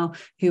Ismail,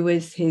 who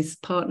was his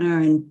partner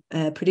and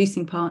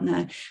producing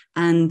partner,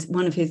 and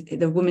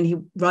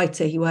the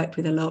writer he worked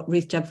with a lot,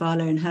 Ruth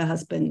Jabvala, and her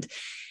husband.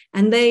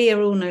 And they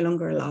are all no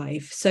longer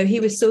alive. So he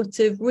was sort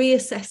of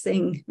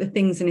reassessing the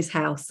things in his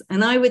house.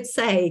 And I would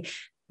say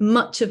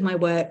much of my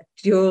work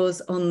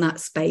draws on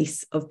that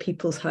space of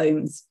people's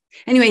homes.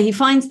 Anyway, he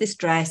finds this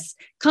dress,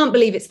 can't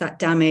believe it's that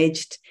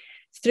damaged.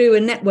 Through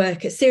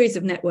a series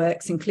of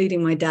networks,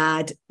 including my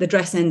dad, the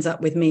dress ends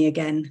up with me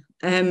again.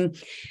 And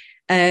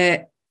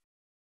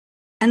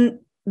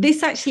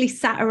this actually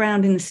sat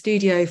around in the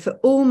studio for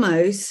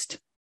almost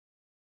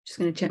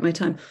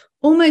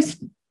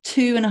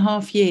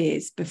 2.5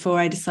 years before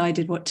I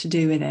decided what to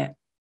do with it.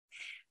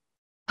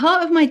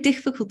 Part of my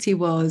difficulty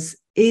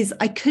is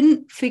I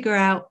couldn't figure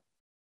out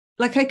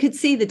like I could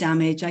see the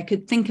damage. I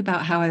could think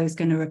about how I was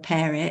going to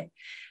repair it.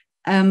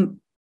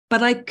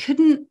 But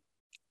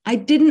I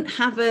didn't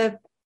have a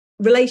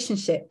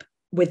relationship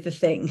with the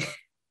thing.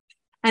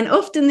 And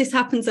often this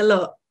happens a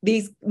lot.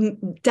 These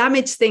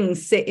damaged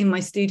things sit in my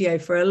studio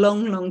for a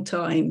long, long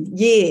time,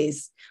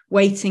 years,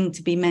 waiting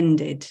to be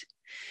mended.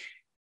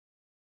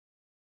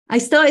 I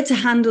started to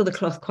handle the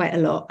cloth quite a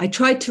lot. I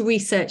tried to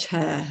research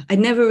her. I'd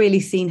never really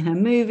seen her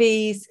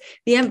movies.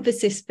 The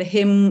emphasis for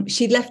him,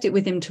 she'd left it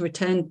with him to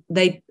return.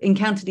 They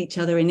encountered each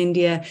other in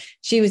India.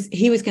 He was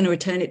going to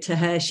return it to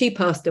her. She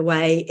passed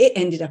away. It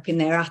ended up in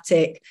their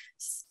attic.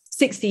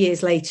 60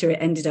 years later,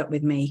 it ended up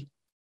with me.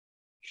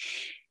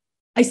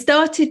 I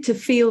started to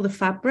feel the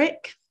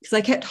fabric because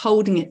I kept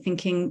holding it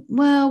thinking,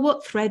 well,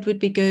 what thread would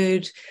be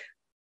good?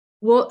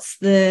 What's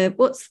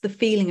the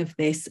feeling of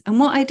this? And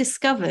what I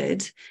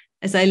discovered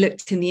as I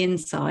looked in the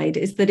inside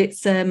is that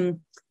it's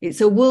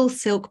a wool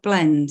silk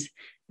blend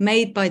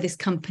made by this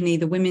company,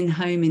 the Women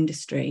Home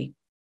Industry.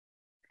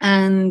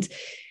 And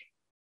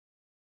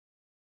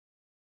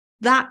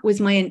that was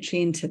my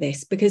entry into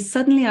this, because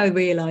suddenly I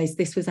realized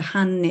this was a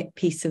hand knit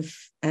piece of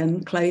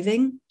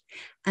clothing.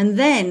 And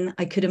then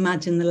I could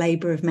imagine the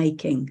labor of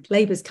making.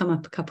 Labor's come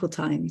up a couple of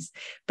times,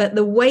 but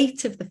the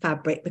weight of the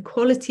fabric, the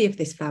quality of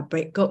this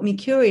fabric got me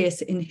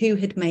curious in who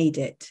had made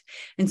it.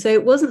 And so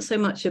it wasn't so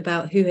much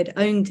about who had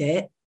owned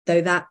it,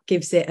 though that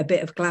gives it a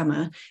bit of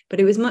glamour, but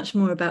it was much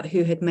more about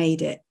who had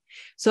made it.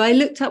 So I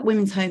looked up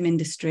Women's Home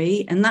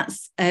Industry, and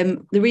that's the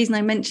reason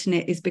I mention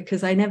it is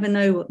because I never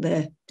know what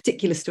the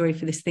particular story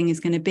for this thing is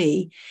going to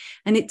be.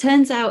 And it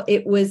turns out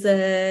it was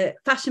a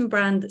fashion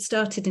brand that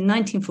started in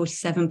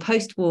 1947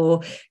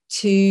 post-war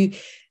to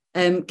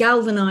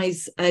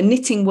galvanize a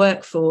knitting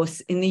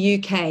workforce in the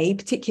UK,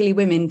 particularly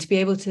women, to be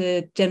able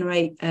to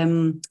generate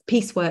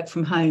piecework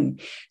from home.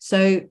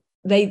 So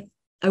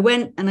I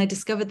went and I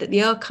discovered that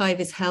the archive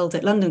is held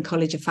at London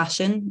College of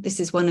Fashion. This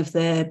is one of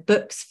the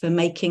books for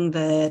making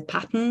the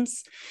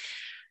patterns.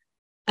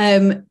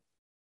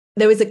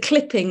 There was a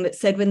clipping that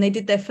said when they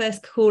did their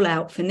first call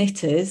out for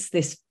knitters,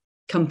 this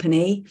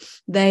company,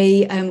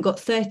 they got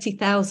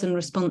 30,000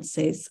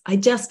 responses. I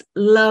just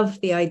love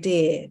the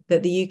idea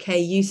that the UK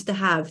used to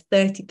have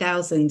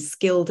 30,000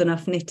 skilled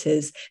enough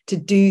knitters to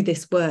do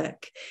this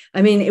work.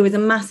 I mean, it was a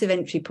massive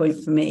entry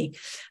point for me.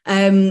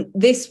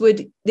 This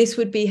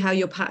would be how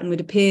your pattern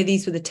would appear.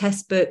 These were the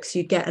test books.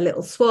 You'd get a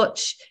little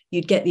swatch,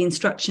 you'd get the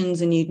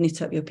instructions, and you'd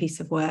knit up your piece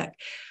of work.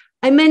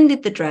 I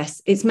mended the dress.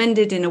 It's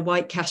mended in a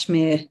white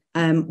cashmere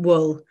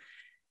wool.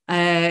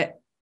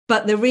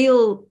 But the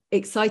real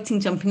exciting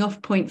jumping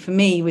off point for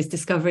me was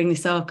discovering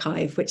this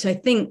archive, which I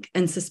think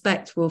and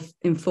suspect will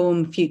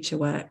inform future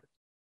work.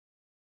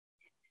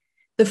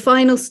 The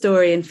final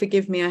story, and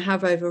forgive me, I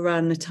have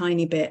overrun a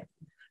tiny bit,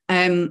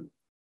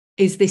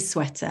 is this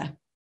sweater.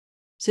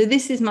 So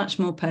this is much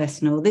more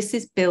personal. This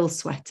is Bill's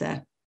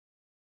sweater.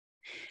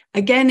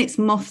 Again, it's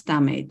moth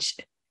damage.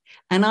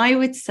 And I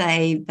would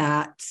say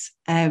that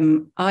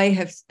am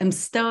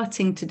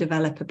starting to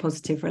develop a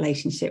positive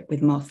relationship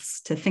with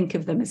moths, to think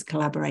of them as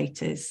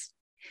collaborators.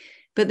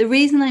 But the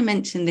reason I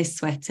mention this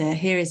sweater,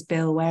 here is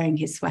Bill wearing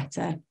his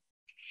sweater.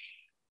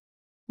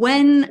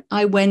 When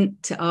I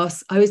went to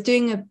ask, I'd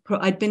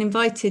been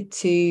invited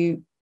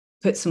to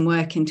put some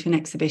work into an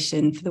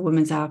exhibition for the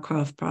Women's Hour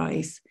Craft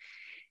Prize.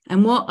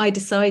 And what I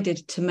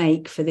decided to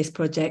make for this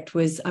project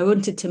was I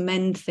wanted to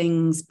mend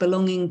things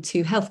belonging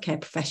to healthcare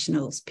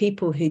professionals,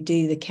 people who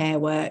do the care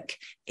work,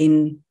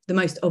 in the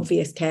most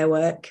obvious care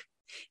work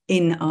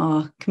in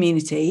our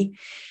community,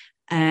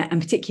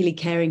 and particularly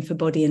caring for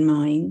body and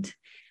mind.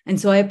 And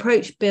so I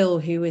approached Bill,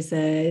 who was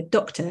a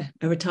doctor,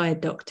 a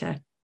retired doctor.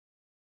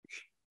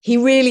 He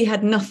really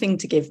had nothing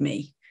to give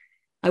me.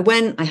 I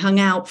hung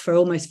out for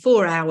almost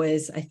 4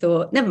 hours. I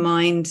thought, never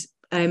mind.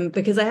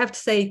 Because I have to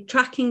say,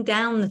 tracking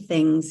down the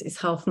things is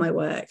half my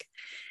work.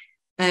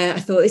 I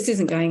thought, this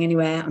isn't going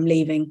anywhere. I'm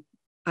leaving.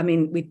 I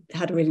mean, we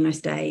had a really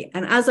nice day.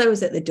 And as I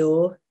was at the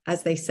door,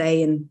 as they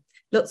say in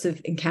lots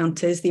of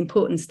encounters, the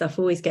important stuff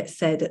always gets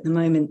said at the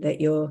moment that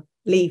you're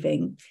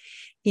leaving.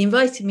 He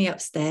invited me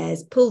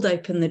upstairs, pulled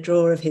open the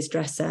drawer of his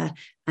dresser,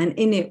 and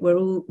in it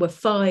were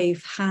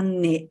 5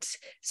 hand-knit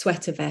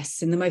sweater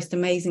vests in the most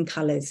amazing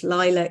colours: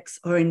 lilacs,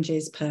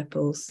 oranges,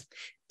 purples,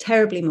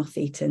 terribly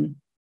moth-eaten.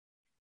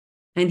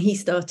 And he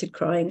started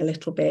crying a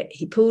little bit.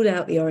 He pulled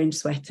out the orange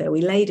sweater.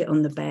 We laid it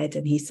on the bed,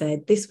 and he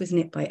said, this was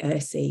knit by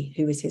Ursi,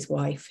 who was his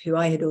wife, who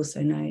I had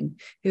also known,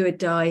 who had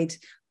died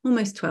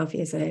almost 12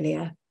 years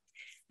earlier.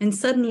 And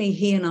suddenly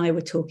he and I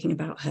were talking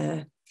about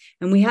her.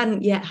 And we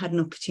hadn't yet had an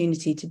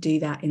opportunity to do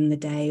that in the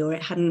day, or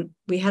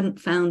we hadn't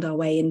found our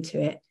way into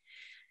it.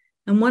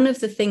 And one of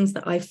the things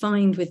that I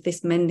find with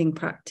this mending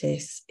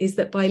practice is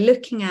that by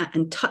looking at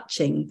and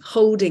touching,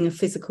 holding a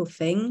physical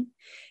thing,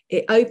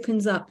 it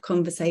opens up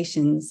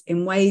conversations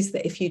in ways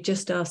that if you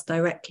just ask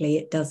directly,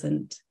 it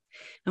doesn't.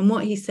 And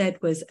what he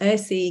said was,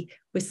 Ursi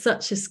was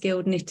such a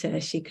skilled knitter,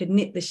 she could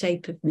knit the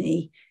shape of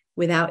me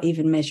without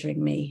even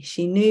measuring me.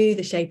 She knew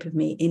the shape of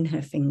me in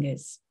her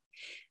fingers.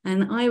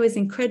 And I was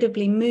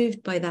incredibly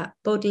moved by that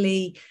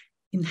bodily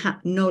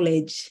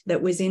knowledge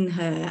that was in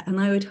her, and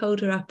I would hold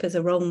her up as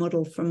a role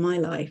model from my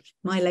life.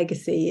 My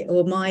legacy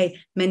or my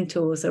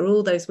mentors are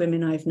all those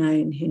women I've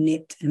known who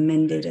knit and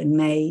mended and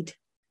made.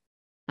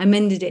 I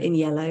mended it in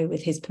yellow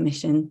with his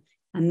permission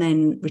and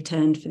then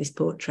returned for this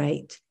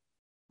portrait.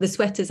 The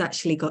sweaters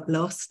actually got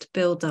lost.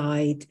 Bill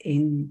died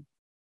in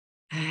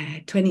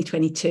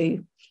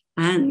 2022,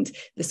 and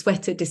the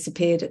sweater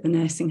disappeared at the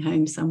nursing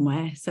home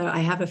somewhere. So I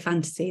have a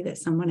fantasy that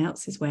someone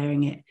else is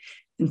wearing it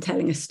and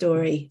telling a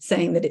story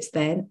saying that it's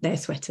their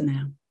sweater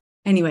now.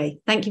 Anyway,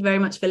 thank you very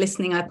much for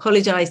listening. I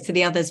apologize to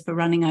the others for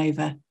running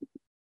over.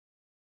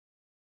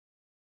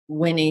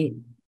 Winnie,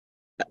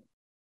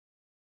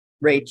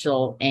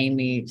 Rachel,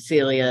 Amy,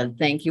 Celia,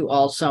 thank you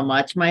all so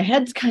much. My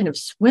head's kind of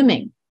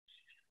swimming.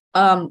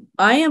 I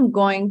am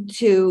going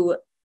to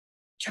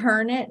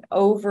turn it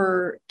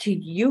over to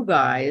you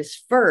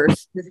guys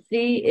first to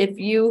see if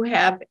you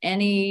have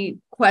any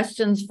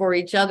questions for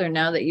each other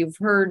now that you've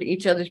heard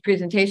each other's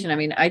presentation. I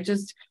mean, I'm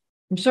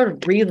sort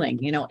of reeling,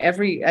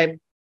 I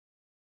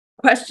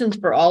questions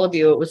for all of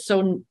you. It was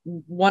so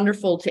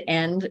wonderful to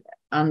end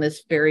on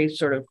this very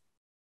sort of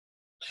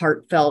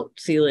heartfelt,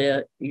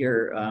 Celia,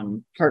 your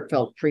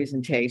heartfelt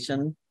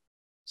presentation.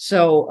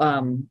 So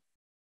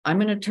I'm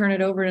going to turn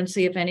it over and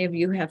see if any of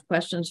you have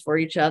questions for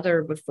each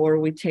other before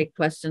we take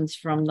questions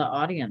from the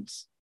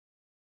audience.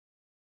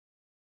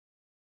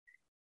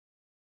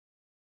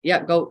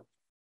 Yeah, go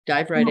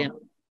dive right in.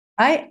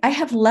 I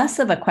have less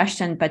of a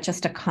question, but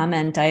just a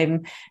comment.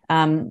 I'm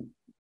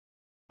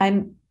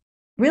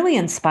really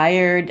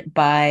inspired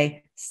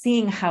by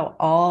seeing how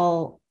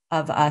all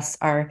of us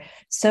are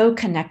so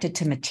connected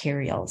to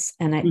materials.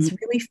 And it's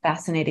really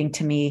fascinating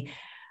to me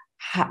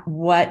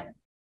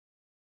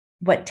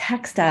what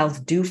textiles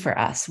do for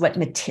us, what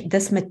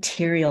this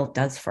material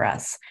does for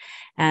us.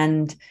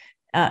 And,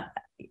 I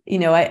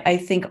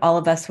think all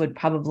of us would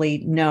probably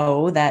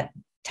know that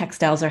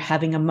textiles are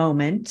having a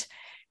moment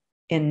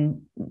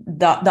in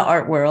the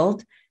art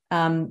world.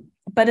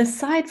 But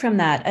aside from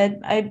that,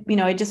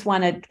 I just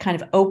want to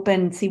kind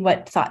of see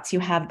what thoughts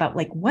you have about,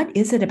 like, what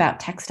is it about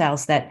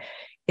textiles that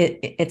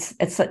it's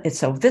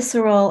so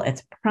visceral,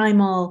 it's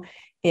primal,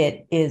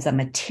 it is a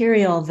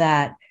material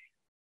that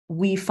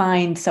we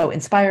find so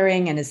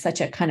inspiring and is such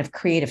a kind of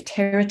creative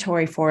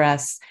territory for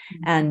us.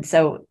 And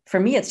so for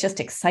me, it's just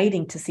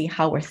exciting to see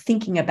how we're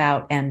thinking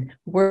about and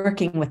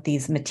working with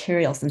these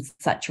materials in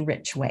such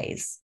rich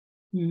ways.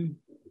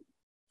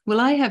 Well,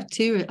 I have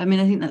two. I mean,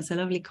 I think that's a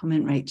lovely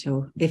comment,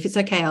 Rachel. If it's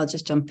okay, I'll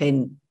just jump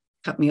in,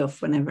 cut me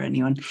off whenever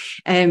anyone.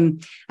 I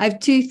have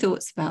two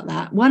thoughts about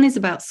that. One is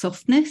about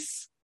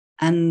softness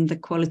and the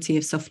quality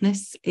of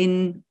softness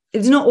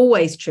it's not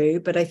always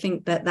true, but I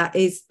think that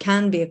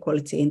can be a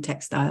quality in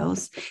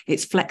textiles.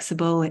 It's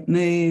flexible, it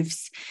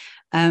moves.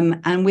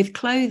 And with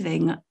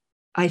clothing,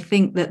 I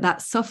think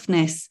that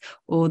softness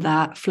or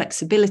that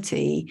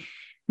flexibility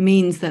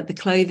means that the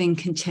clothing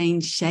can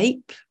change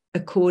shape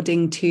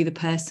according to the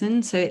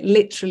person. So it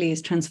literally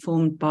is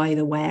transformed by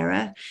the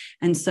wearer.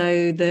 And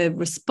so the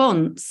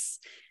response,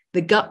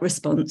 the gut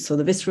response or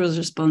the visceral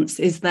response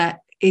is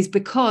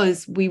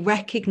because we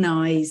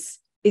recognize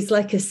it's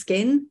like a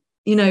skin.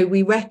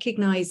 We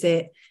recognize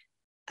it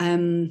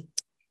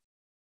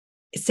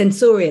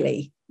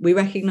sensorially. We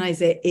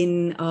recognize it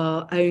in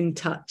our own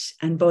touch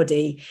and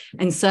body.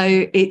 And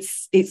so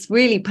it's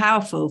really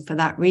powerful for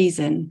that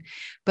reason.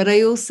 But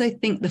I also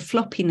think the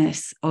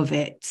floppiness of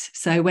it.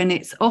 So when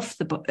it's off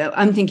the body,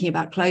 I'm thinking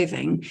about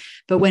clothing,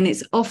 but when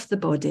it's off the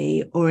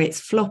body or it's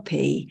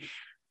floppy,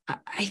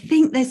 I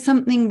think there's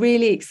something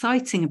really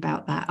exciting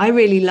about that. I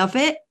really love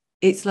it.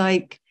 It's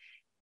like,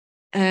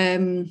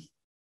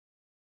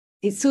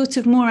 it's sort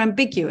of more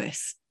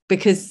ambiguous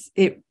because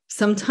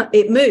sometimes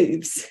it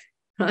moves,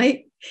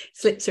 right?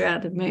 Slips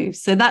around and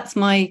moves. So that's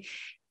my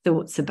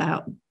thoughts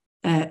about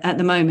at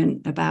the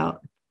moment about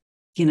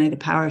the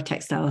power of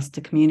textiles to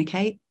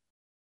communicate.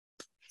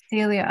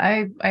 Celia,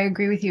 I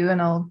agree with you,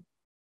 and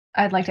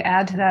I'd like to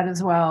add to that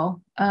as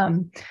well.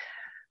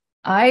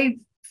 I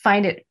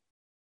find it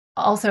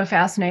also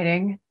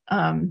fascinating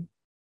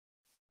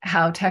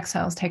how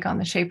textiles take on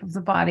the shape of the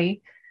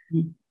body.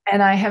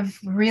 And I have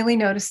really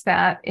noticed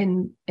that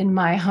in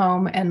my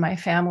home and my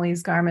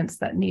family's garments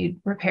that need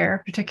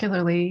repair,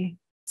 particularly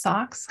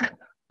socks.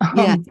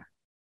 Yeah.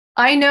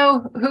 I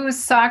know whose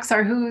socks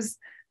are whose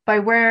by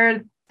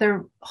where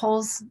the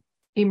holes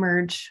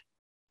emerge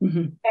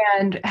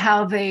and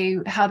how they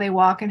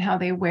walk and how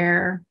they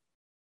wear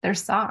their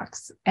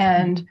socks.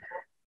 And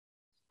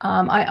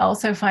I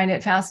also find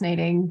it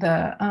fascinating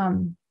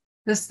the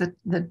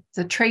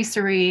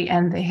tracery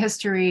and the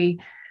history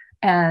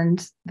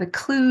and the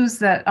clues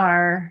that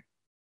are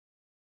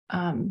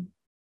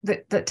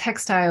that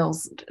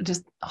textiles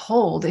just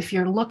hold if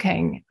you're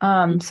looking.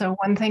 So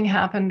one thing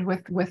happened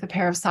with a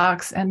pair of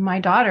socks, and my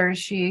daughter,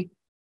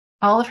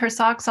 all of her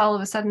socks, all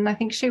of a sudden, I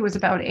think she was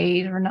about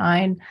 8 or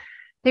 9,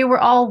 they were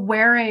all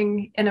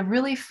wearing in a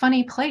really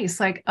funny place,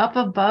 like up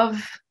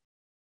above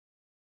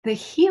the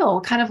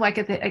heel, kind of like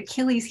at the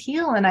Achilles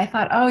heel. And I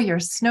thought, oh, your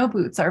snow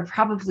boots are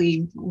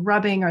probably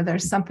rubbing or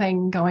there's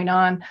something going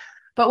on.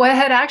 But what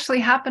had actually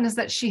happened is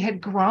that she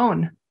had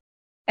grown,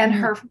 and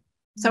her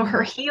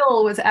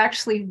heel was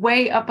actually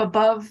way up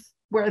above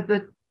where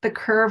the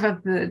curve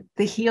of the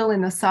heel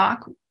in the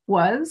sock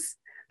was.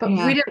 But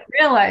we didn't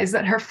realize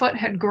that her foot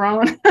had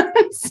grown.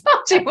 So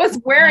she was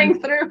wearing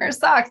through her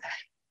socks.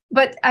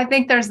 But I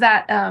think there's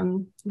that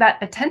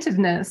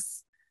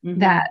attentiveness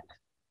that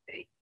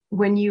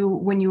when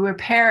you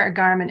repair a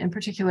garment in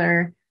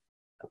particular,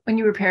 when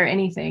you repair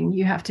anything,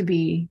 you have to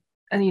be,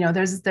 and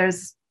there's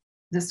this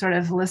sort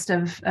of list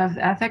of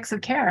ethics of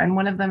care, and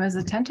one of them is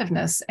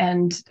attentiveness,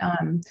 and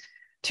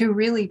to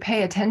really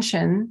pay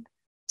attention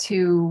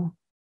to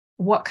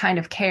what kind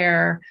of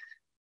care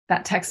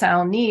that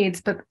textile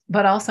needs,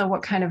 but also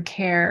what kind of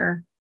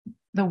care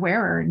the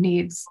wearer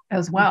needs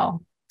as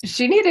well.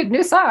 She needed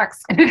new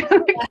socks.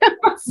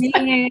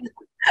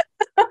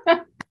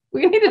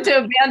 We needed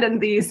to abandon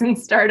these and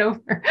start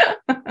over.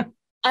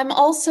 I'm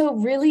also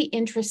really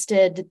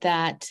interested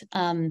that,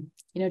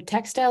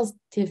 textiles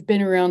have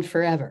been around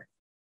forever.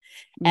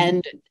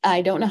 And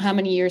I don't know how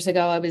many years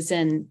ago I was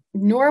in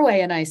Norway,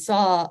 and I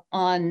saw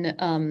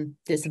on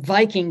this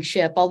Viking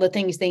ship all the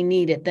things they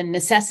needed, the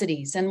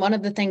necessities. And one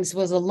of the things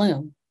was a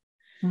loom.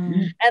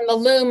 And the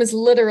loom is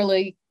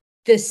literally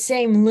the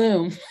same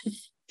loom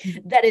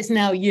that is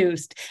now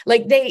used.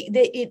 Like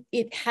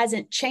it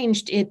hasn't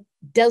changed. It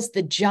does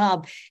the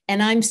job.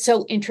 And I'm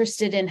so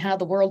interested in how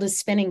the world is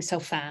spinning so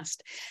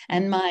fast.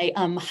 And my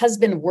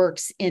husband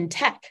works in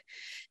tech.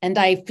 And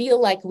I feel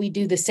like we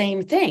do the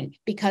same thing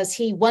because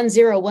he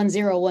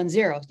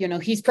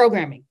 101010, he's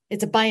programming.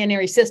 It's a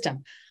binary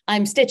system.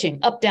 I'm stitching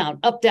up, down,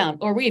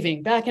 or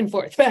weaving back and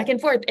forth.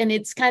 And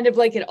it's kind of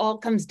like it all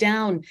comes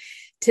down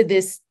to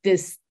this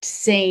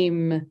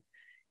same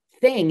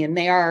thing. And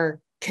they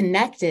are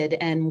connected,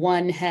 and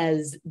one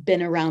has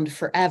been around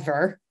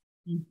forever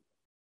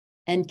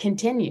and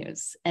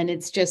continues. And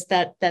it's just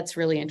that's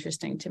really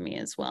interesting to me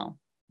as well.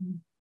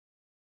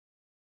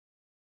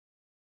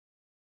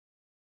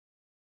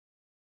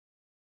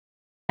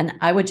 And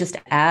I would just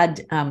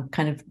add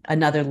kind of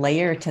another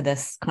layer to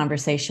this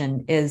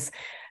conversation is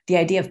the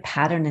idea of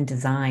pattern and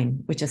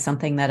design, which is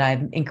something that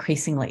I'm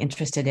increasingly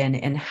interested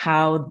in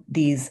how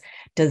these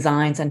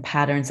designs and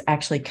patterns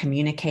actually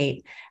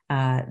communicate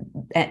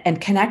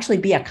and can actually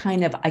be a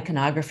kind of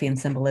iconography and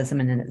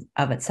symbolism in and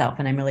of itself.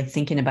 And I'm really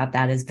thinking about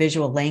that as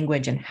visual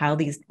language and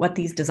what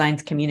these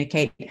designs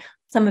communicate.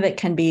 Some of it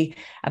can be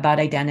about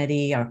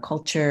identity or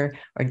culture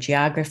or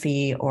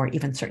geography or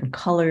even certain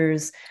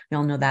colors. We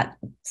all know that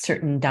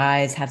certain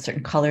dyes have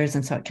certain colors,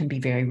 and so it can be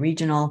very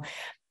regional.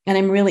 And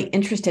I'm really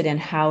interested in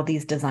how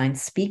these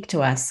designs speak to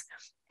us,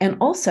 and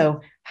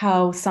also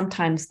how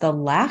sometimes the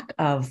lack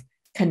of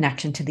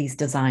connection to these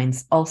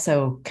designs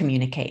also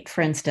communicate.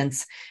 For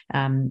instance,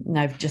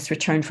 I've just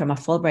returned from a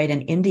Fulbright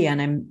in India,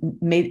 and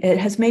it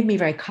has made me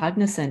very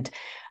cognizant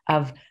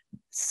of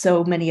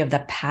so many of the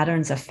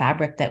patterns of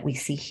fabric that we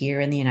see here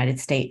in the United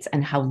States,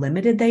 and how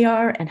limited they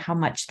are, and how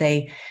much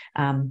they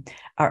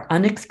are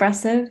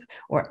unexpressive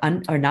or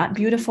not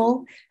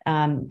beautiful,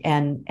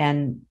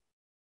 and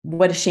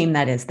what a shame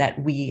that is, that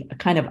we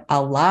kind of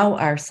allow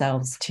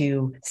ourselves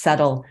to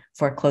settle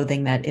for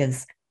clothing that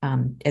is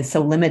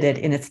so limited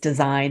in its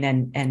design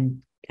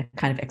and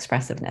kind of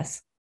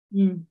expressive-ness.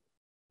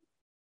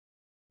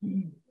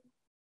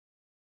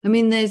 I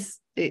mean,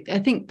 I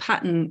think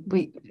pattern,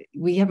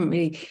 we haven't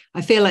really, I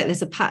feel like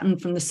there's a pattern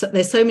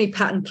there's so many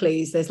pattern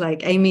clues. There's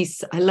like I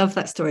love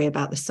that story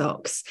about the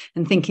socks,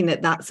 and thinking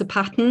that that's a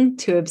pattern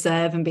to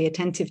observe and be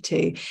attentive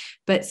to.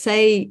 But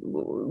say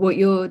what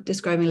you're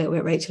describing a little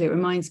bit, Rachel, it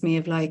reminds me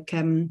of like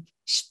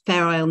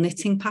Fair Isle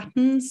knitting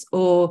patterns,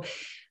 or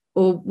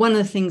one of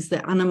the things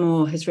that Anna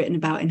Moore has written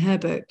about in her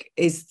book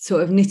is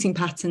sort of knitting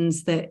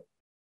patterns that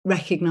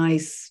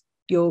recognize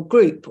your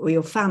group or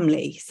your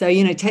family. So,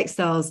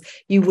 textiles,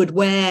 you would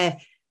wear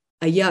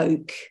a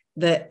yoke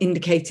that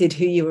indicated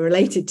who you were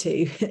related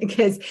to.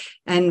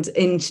 And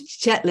in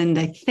Shetland,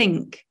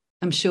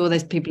 I'm sure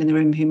there's people in the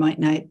room who might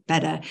know it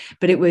better,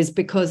 but it was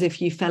because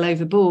if you fell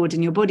overboard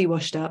and your body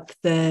washed up,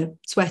 the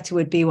sweater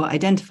would be what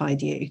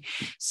identified you.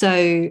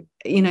 So,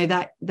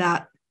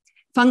 that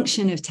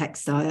function of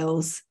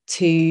textiles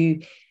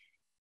to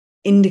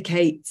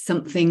indicate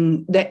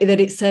something that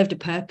it served a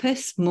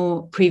purpose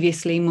more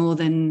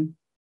than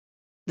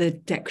the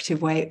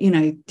decorative way,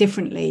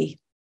 differently,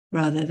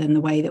 rather than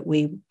the way that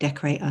we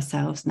decorate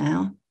ourselves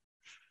now.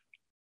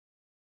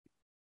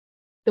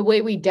 The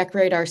way we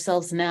decorate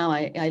ourselves now,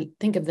 I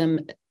think of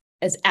them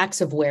as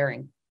acts of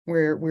wearing.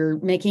 We're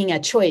making a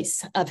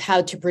choice of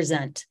how to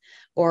present,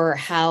 or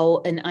how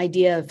an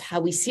idea of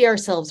how we see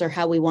ourselves or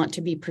how we want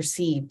to be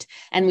perceived.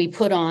 And we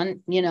put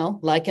on,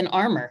 like an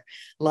armor,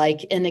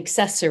 like an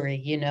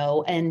accessory,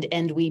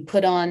 and we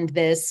put on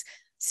this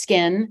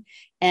skin,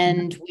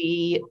 and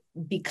we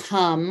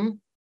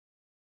become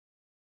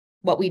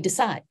what we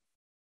decide.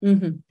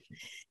 And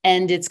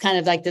it's kind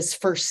of like this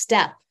first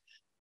step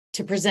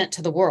to present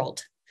to the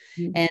world.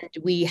 And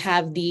we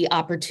have the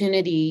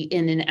opportunity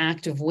in an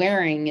act of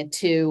wearing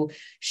to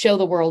show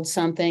the world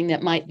something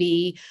that might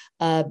be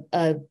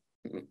a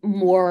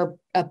more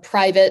a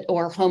private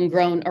or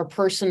homegrown or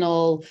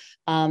personal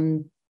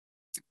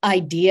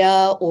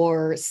idea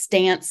or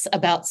stance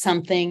about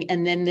something,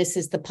 and then this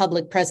is the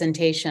public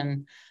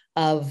presentation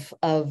of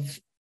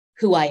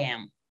who I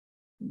am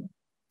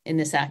in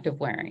this act of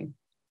wearing.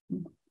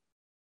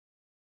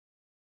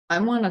 I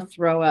want to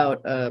throw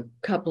out a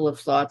couple of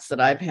thoughts that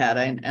I've had,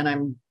 and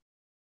I'm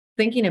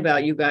thinking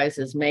about you guys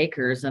as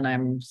makers, and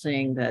I'm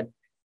saying that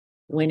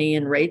Winnie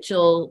and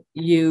Rachel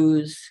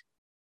use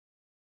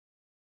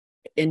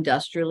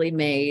industrially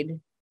made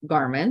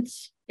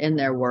garments in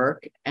their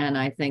work, and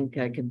I think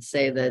I can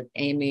say that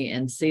Amy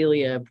and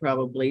Celia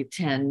probably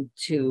tend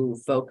to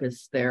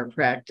focus their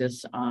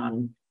practice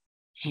on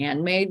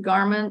handmade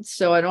garments.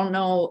 So I don't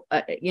know,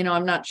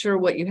 I'm not sure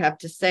what you have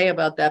to say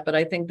about that, but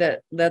I think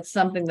that that's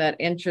something that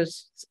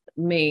interests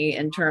me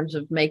in terms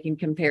of making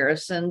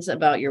comparisons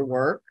about your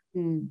work.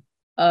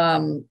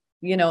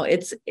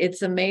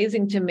 It's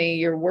amazing to me.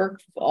 Your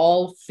work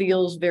all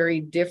feels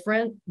very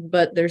different,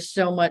 but there's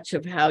so much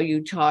of how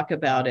you talk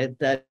about it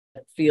that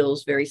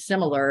feels very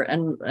similar.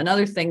 And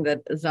another thing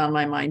that is on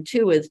my mind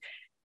too is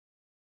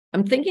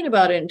I'm thinking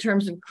about it in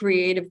terms of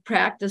creative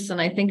practice. And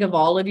I think of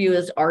all of you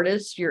as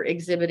artists. You're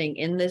exhibiting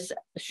in this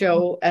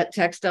show at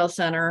Textile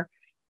Center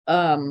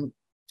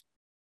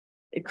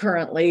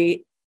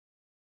currently.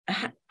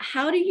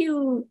 How do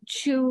you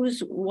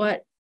choose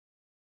what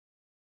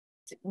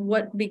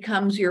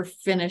becomes your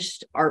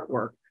finished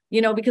artwork?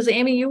 Because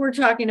Amy, you were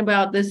talking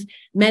about this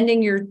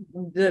mending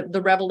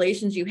the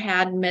revelations you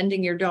had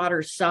mending your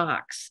daughter's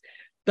socks,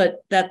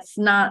 but that's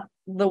not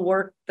the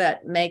work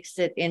that makes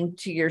it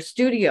into your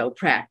studio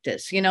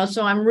practice,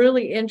 so I'm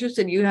really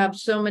interested.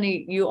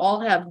 You all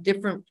have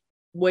different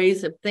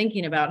ways of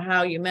thinking about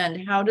how you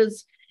mend. How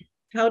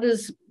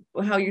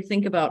you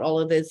think about all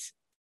of this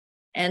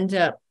end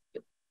up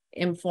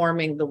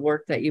informing the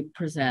work that you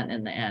present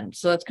in the end?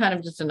 So that's kind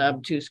of just an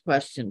obtuse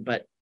question,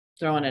 but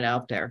throwing it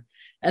out there.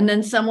 And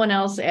then someone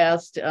else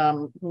asked,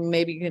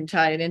 maybe you can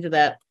tie it into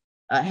that.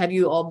 Have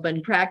you all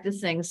been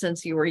practicing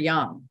since you were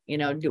young?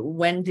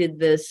 When did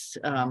this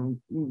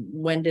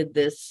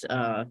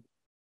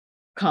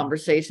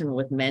conversation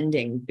with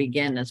mending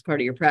begin as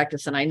part of your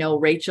practice? And I know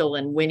Rachel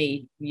and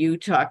Winnie, you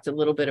talked a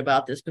little bit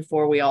about this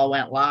before we all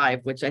went live,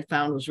 which I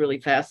found was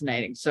really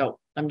fascinating. So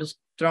I'm just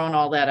throwing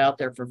all that out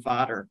there for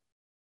fodder,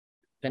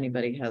 if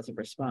anybody has a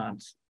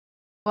response.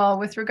 Well,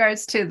 with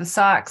regards to the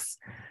socks,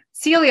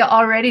 Celia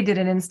already did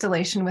an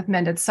installation with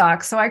mended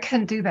socks, so I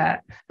couldn't do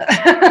that.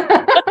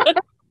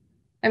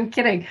 I'm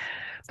kidding.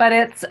 But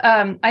it's,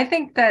 I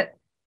think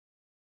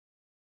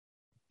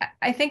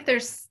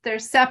they're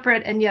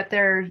separate, and yet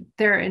they're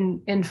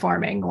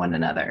informing one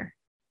another.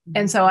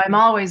 And so I'm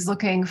always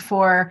looking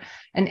for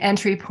an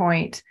entry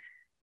point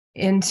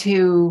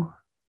into,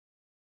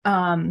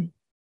 I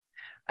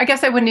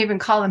guess I wouldn't even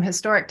call them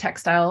historic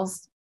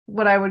textiles,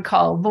 what I would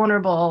call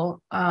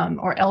vulnerable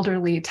or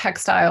elderly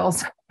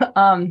textiles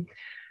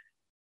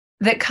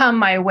that come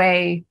my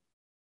way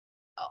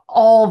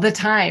all the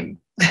time.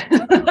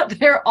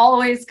 They're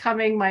always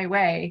coming my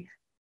way.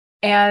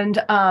 And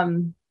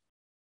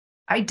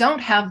I don't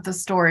have the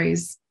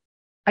stories.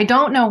 I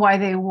don't know why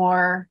they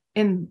wore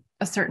in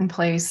a certain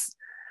place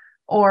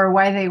or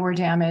why they were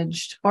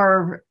damaged,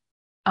 or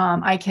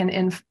I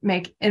can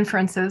make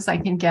inferences. I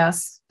can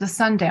guess the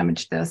sun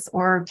damaged this,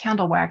 or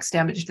candle wax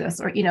damaged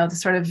this, or, the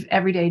sort of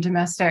everyday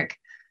domestic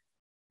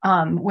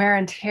wear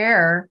and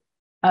tear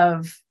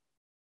of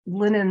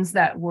linens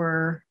that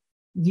were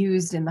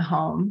used in the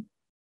home.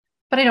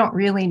 But I don't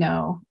really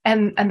know.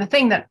 And the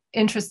thing that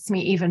interests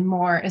me even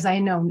more is I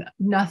know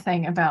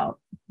nothing about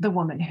the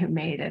woman who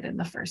made it in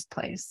the first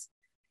place.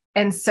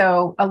 And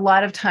so a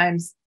lot of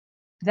times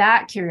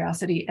that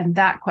curiosity and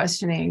that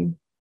questioning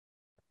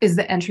is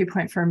the entry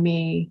point for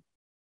me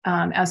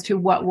as to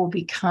what will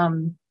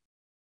become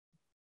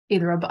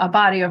either a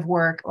body of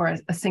work or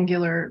a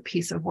singular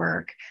piece of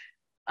work.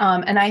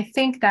 And I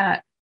think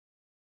that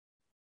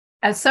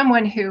as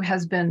someone who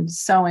has been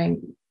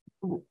sewing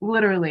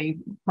literally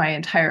my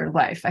entire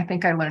life, I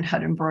think I learned how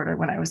to embroider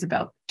when I was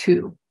about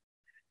 2.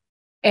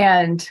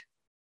 And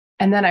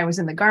then I was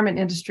in the garment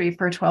industry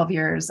for 12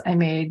 years. I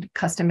made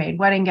custom-made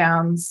wedding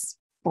gowns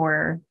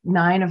for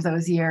 9 of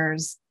those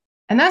years.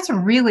 And that's a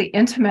really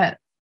intimate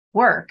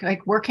work,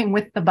 like working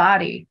with the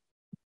body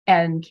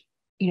and,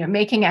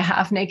 making a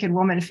half-naked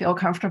woman feel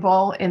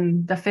comfortable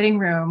in the fitting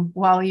room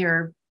while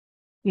you're,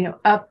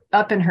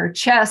 up in her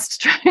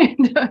chest trying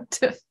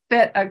to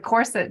fit a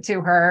corset to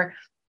her.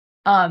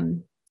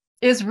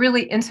 Is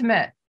really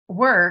intimate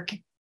work.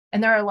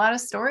 And there are a lot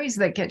of stories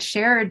that get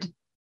shared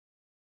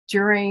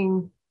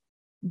during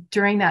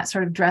that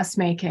sort of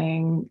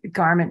dressmaking,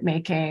 garment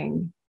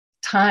making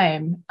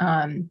time.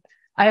 I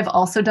have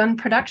also done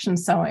production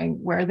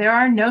sewing where there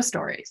are no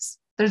stories.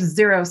 There's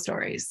 0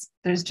 stories.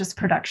 There's just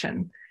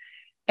production.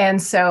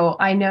 And so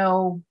I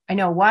know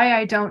why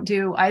I don't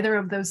do either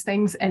of those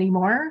things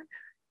anymore,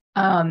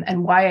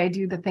 and why I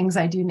do the things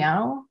I do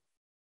now.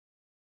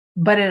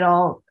 But it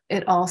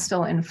all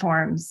still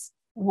informs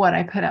what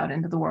I put out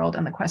into the world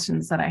and the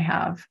questions that I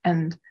have.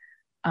 And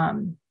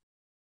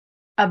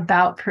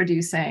about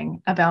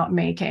producing, about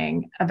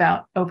making,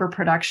 about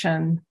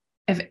overproduction.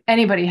 If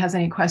anybody has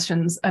any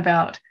questions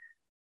about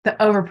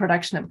the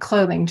overproduction of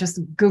clothing, just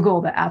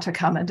Google the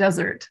Atacama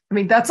Desert. I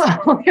mean, that's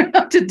all you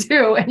have to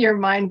do and your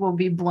mind will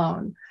be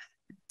blown.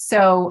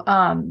 So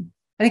I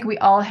think we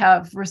all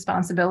have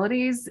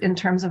responsibilities in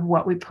terms of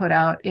what we put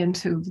out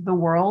into the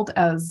world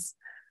as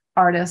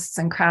artists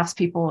and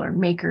craftspeople or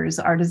makers,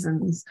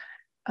 artisans,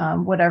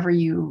 whatever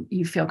you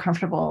feel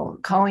comfortable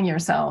calling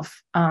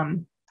yourself.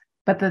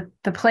 But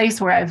the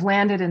place where I've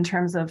landed in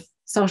terms of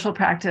social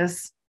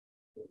practice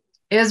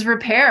is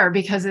repair,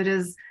 because it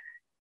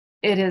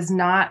is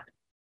not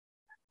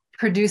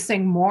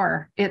producing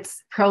more,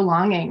 it's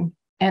prolonging,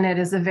 and it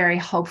is a very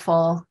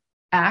hopeful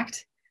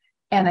act.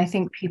 And I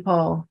think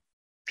people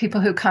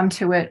who come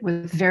to it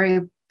with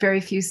very,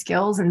 very few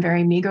skills and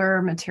very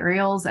meager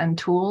materials and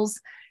tools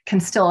can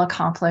still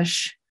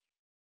accomplish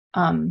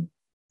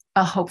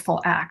a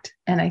hopeful act.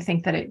 And I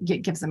think that it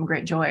gives them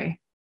great joy.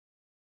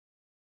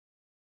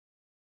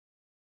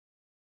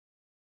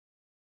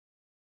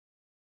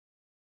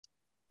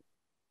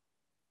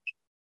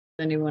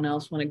 Anyone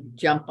else want to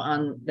jump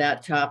on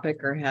that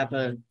topic or have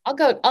a I'll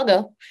go.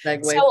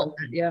 segue So, from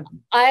that? Yeah.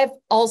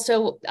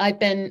 I've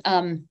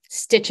been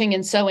stitching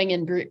and sewing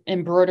and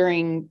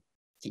embroidering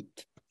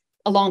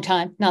a long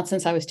time, not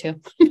since I was 2,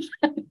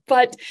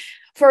 but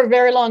for a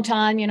very long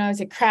time. I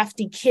was a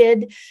crafty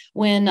kid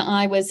when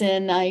I was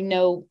in,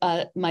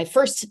 my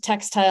first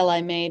textile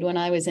I made when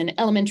I was in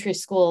elementary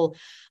school.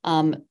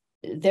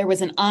 There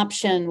was an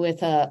option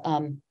with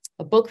a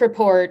book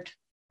report,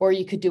 or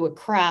you could do a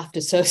craft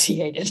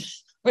associated. It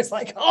was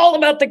like all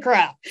about the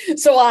craft.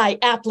 So I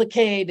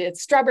appliqued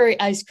strawberry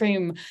ice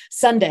cream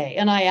sundae,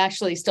 and I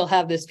actually still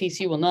have this piece.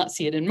 You will not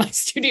see it in my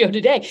studio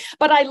today,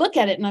 but I look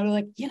at it and I was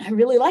like, I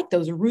really like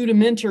those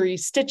rudimentary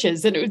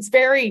stitches. And it was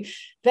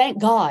thank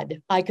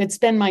God I could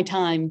spend my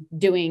time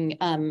doing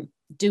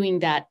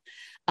that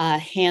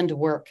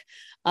handwork.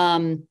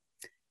 And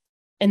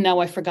now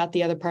I forgot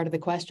the other part of the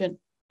question.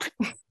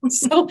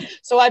 So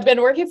I've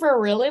been working for a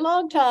really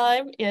long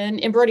time in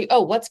embroidery.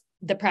 Oh, what's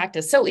the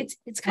practice? So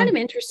it's kind of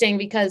interesting,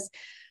 because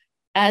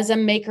as a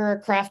maker,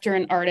 a crafter,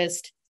 and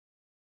artist,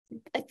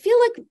 I feel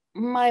like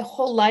my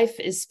whole life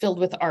is filled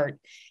with art.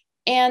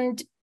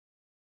 And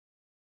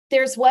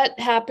there's what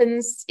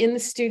happens in the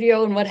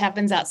studio and what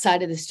happens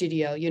outside of the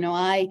studio.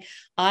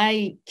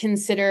 I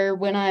consider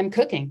when I'm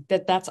cooking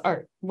that's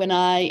art. When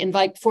I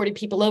invite 40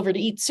 people over to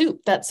eat soup,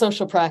 that's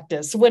social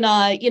practice. When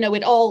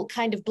it all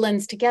kind of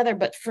blends together.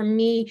 But for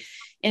me,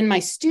 in my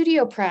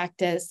studio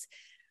practice,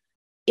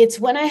 it's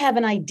when I have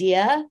an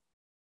idea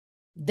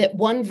that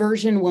one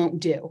version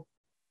won't do.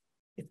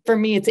 For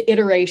me, it's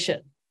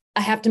iteration. I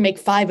have to make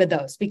 5 of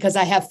those because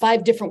I have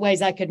 5 different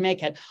ways I could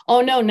make it.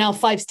 Oh no, now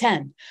 5's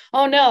 10.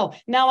 Oh no,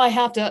 now I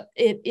have to,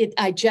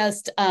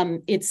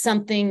 it's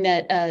something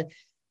that,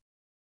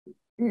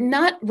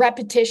 not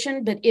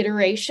repetition, but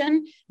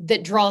iteration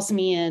that draws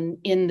me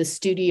in the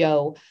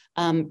studio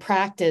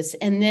practice.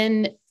 And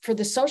then for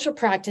the social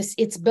practice,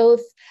 it's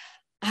both.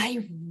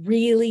 I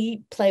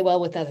really play well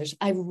with others.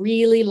 I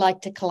really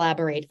like to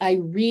collaborate. I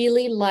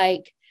really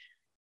like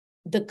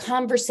the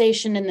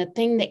conversation and the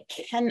thing that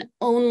can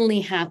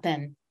only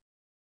happen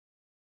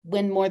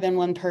when more than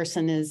one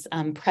person is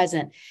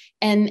present.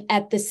 And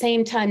at the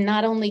same time,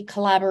 not only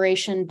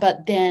collaboration,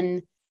 but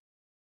then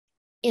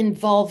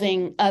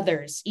involving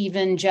others,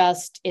 even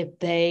just if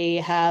they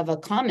have a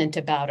comment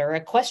about, or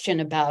a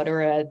question about,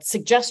 or a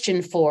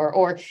suggestion for,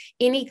 or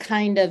any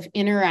kind of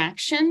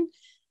interaction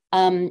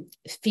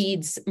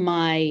feeds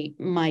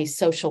my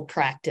social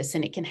practice.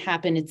 And it can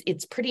happen.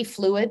 It's pretty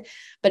fluid,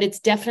 but it's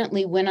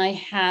definitely when I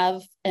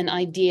have an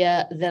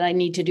idea that I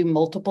need to do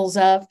multiples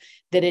of,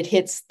 that it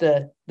hits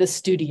the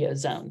studio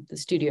zone, the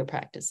studio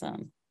practice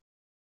zone.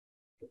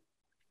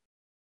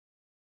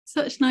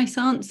 Such nice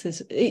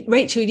answers.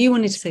 Rachel, you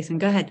wanted to say something.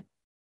 Go ahead.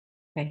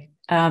 Okay.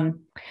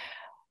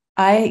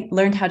 I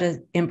learned how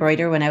to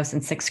embroider when I was in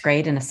 6th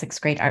grade in a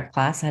 6th grade art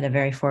class. I had a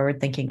very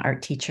forward-thinking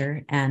art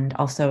teacher, and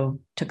also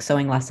took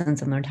sewing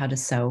lessons and learned how to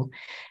sew.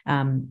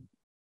 When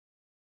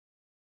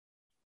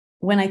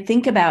I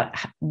think about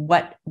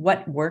what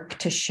work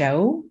to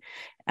show,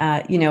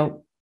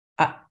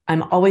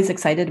 I'm always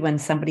excited when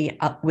somebody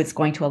was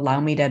going to allow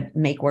me to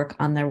make work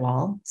on their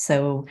wall.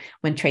 So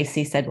when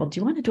Tracy said, well, do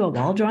you want to do a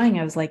wall drawing?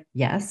 I was like,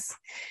 yes,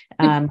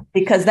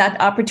 because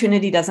that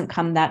opportunity doesn't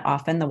come that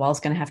often. The wall's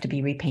going to have to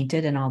be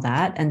repainted and all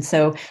that. And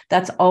so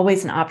that's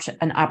always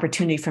an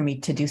opportunity for me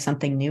to do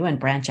something new and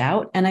branch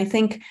out. And I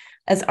think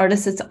as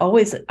artists, it's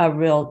always a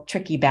real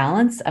tricky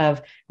balance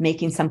of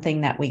making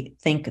something that we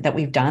think that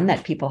we've done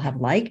that people have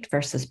liked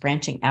versus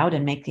branching out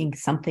and making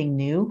something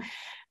new.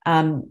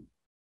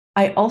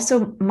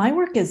 My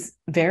work is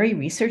very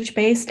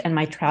research-based, and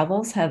my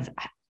travels have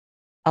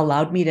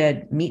allowed me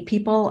to meet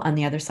people on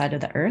the other side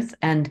of the earth.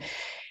 And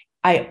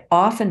I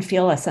often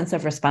feel a sense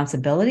of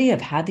responsibility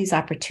of had these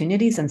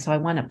opportunities. And so I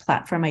want to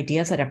platform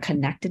ideas that are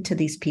connected to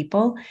these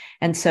people.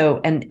 And so,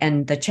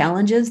 and the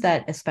challenges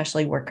that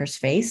especially workers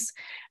face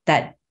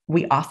that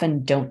we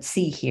often don't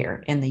see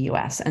here in the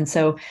US. And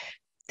so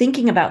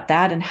thinking about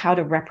that and how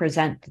to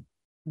represent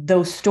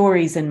those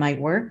stories in my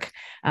work,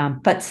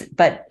 but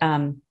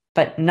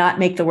not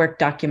make the work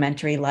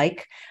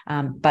documentary-like,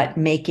 but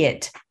make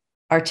it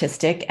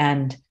artistic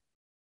and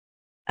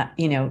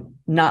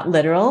not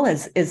literal.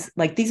 Is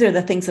like, these are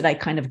the things that I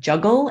kind of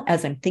juggle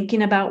as I'm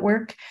thinking about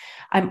work.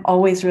 I'm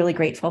always really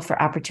grateful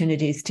for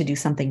opportunities to do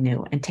something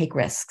new and take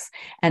risks.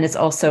 And it's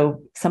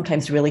also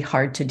sometimes really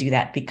hard to do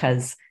that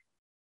because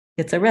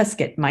it's a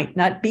risk. It might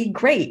not be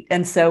great.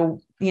 And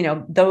so,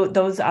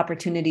 those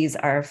opportunities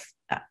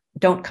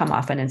don't come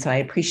often. And so I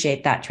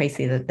appreciate that,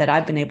 Tracy, that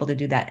I've been able to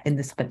do that in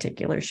this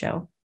particular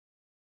show.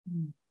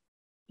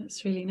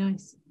 That's really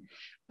nice.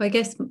 Well, I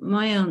guess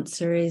my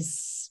answer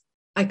is,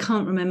 I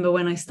can't remember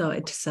when I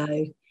started to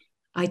sew.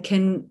 I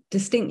can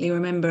distinctly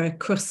remember a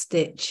cross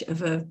stitch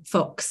of a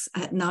fox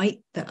at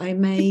night that I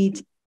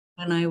made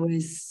when I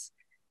was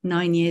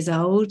 9 years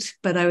old,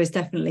 but I was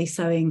definitely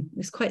sewing. It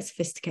was quite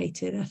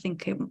sophisticated. I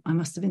think I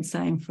must have been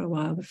sewing for a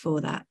while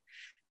before that.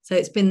 So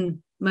it's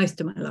been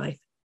most of my life.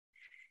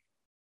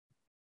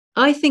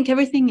 I think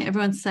everything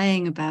everyone's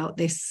saying about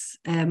this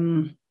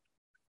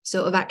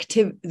sort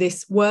of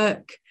this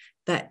work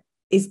that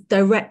is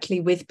directly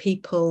with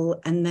people,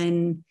 and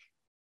then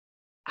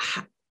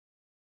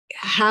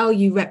how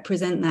you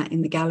represent that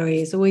in the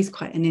gallery is always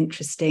quite an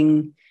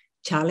interesting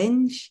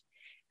challenge.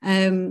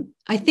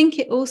 I think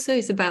it also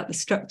is about the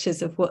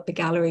structures of what the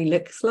gallery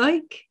looks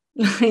like.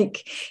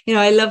 Like,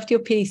 I loved your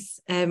piece,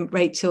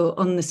 Rachel,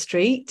 on the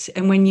street.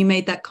 And when you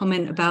made that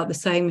comment about the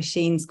sewing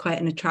machine's quite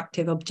an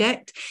attractive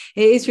object,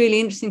 it is really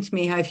interesting to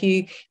me how if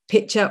you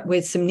pitch up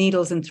with some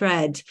needles and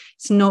thread,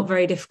 it's not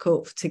very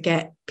difficult to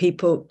get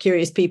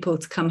curious people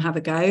to come have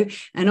a go.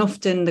 And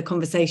often the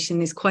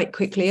conversation is quite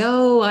quickly,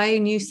 oh, I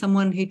knew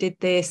someone who did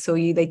this, or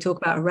they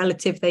talk about a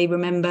relative they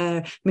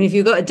remember. I mean, if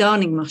you've got a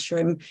darning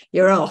mushroom,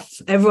 you're off.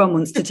 Everyone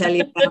wants to tell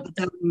you about the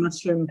darning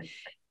mushroom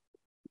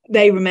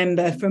they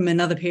remember from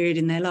another period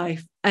in their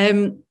life.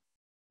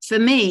 For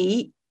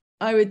me,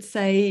 I would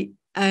say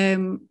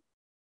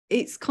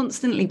it's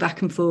constantly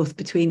back and forth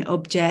between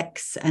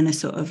objects and a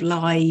sort of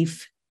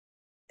live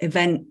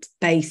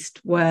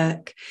event-based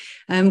work.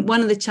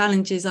 One of the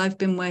challenges I've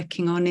been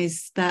working on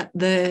is that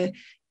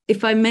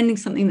if I'm mending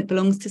something that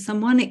belongs to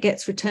someone, it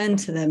gets returned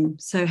to them.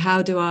 So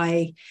how do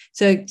I,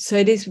 so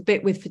it is a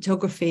bit with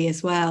photography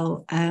as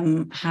well,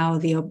 how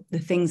the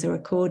things are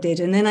recorded.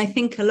 And then I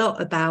think a lot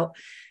about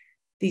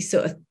these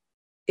sort of,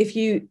 if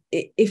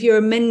you're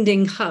a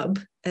mending hub,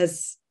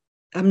 as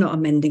I'm not a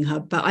mending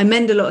hub, but I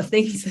mend a lot of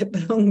things that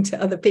belong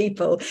to other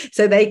people.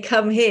 So they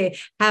come here.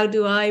 How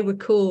do I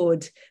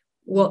record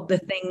what the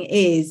thing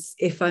is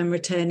if I'm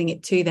returning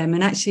it to them?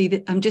 And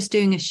actually, I'm just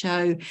doing a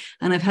show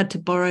and I've had to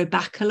borrow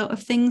back a lot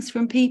of things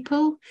from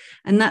people.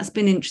 And that's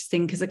been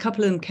interesting because a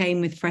couple of them came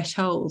with fresh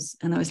holes.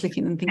 And I was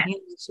looking at them thinking,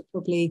 I should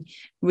probably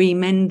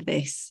re-mend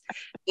this.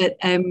 But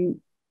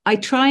I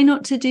try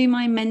not to do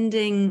my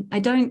mending.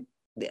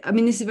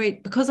 This is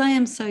because I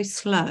am so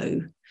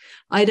slow,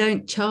 I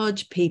don't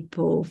charge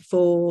people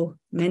for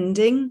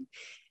mending.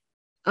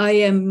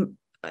 I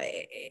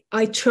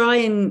try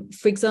and,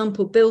 for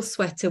example, Bill's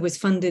sweater was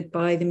funded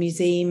by the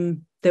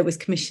museum that was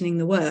commissioning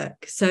the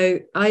work. So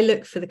I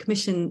look for the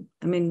commission.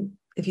 I mean,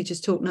 if you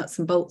just talk nuts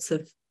and bolts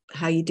of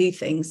how you do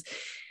things,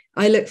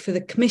 I look for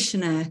the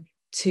commissioner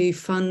to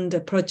fund a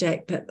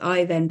project that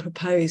I then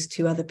propose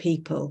to other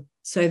people,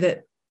 so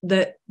that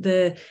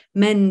the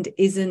mend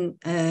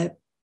isn't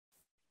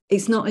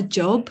it's not a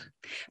job,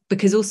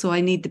 because also I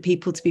need the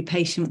people to be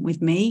patient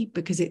with me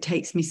because it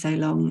takes me so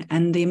long,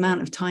 and the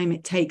amount of time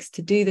it takes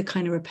to do the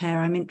kind of repair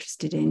I'm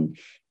interested in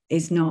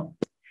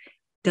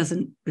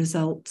doesn't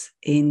result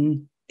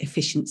in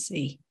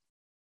efficiency.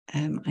 I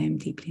am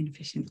deeply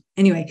inefficient.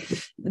 Anyway,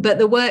 but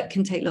the work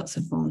can take lots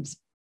of forms.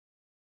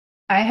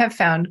 I have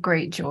found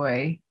great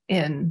joy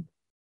in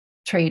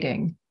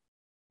trading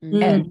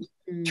and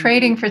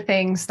trading for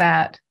things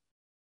that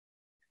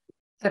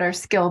are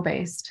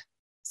skill-based.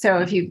 So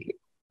if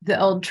the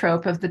old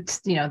trope of the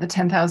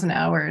 10,000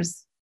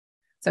 hours.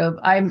 So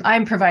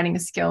I'm providing a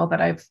skill that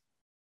I've,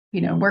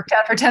 worked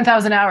at for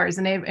 10,000 hours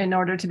in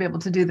order to be able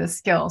to do this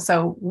skill.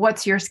 So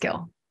what's your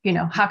skill?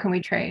 How can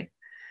we trade?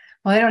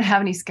 Well, I don't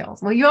have any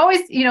skills. Well, you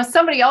always,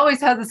 somebody always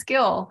has a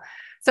skill.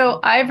 So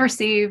I've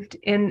received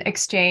in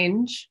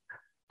exchange,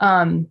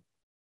 salmon,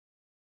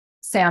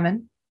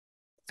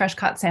 fresh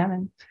caught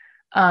salmon,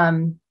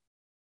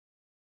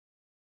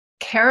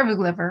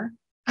 caribou liver.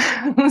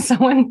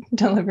 Someone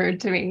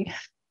delivered to me.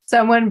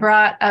 Someone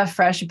brought a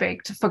fresh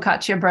baked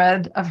focaccia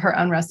bread of her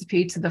own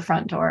recipe to the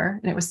front door,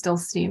 and it was still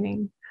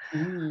steaming.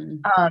 These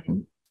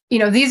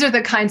are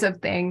the kinds of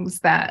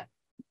things that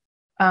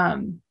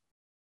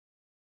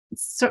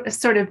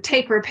sort of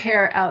take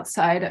repair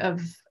outside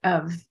of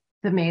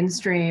the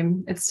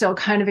mainstream. It's still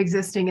kind of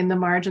existing in the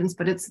margins,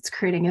 but it's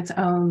creating its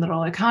own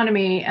little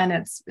economy, and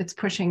it's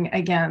pushing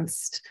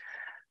against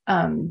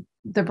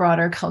the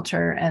broader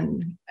culture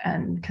and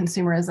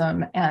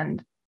consumerism,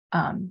 and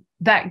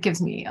that gives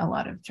me a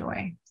lot of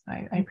joy.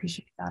 I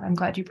appreciate that. I'm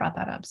glad you brought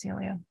that up,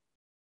 Celia.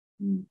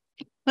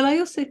 Well, I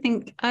also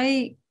think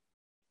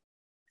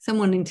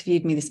someone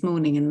interviewed me this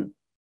morning, and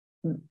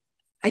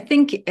I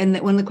think, and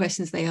that one of the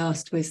questions they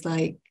asked was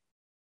like,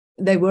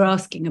 they were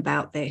asking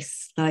about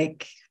this,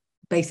 like,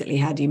 basically,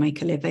 how do you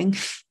make a living?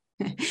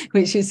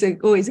 Which is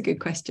always a good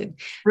question.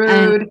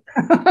 Rude.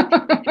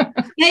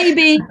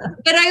 Maybe,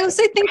 but I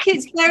also think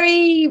it's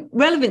very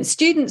relevant.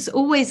 Students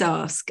always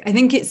ask. I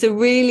think it's a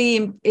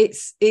really,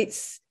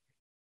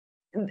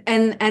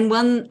 and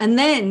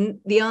then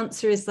the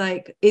answer is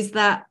like, is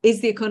the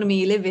economy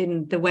you live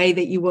in the way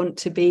that you want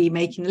to be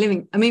making a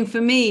living? I mean,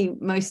 for me,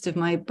 most of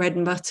my bread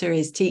and butter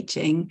is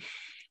teaching,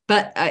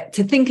 but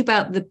to think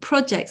about the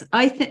projects,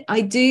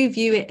 I do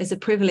view it as a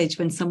privilege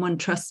when someone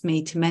trusts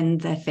me to mend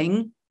their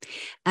thing.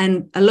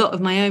 And a lot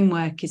of my own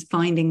work is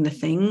finding the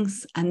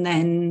things and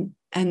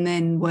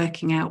then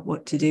working out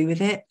what to do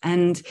with it.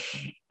 And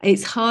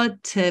it's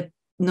hard to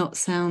not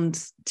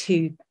sound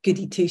too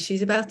goody two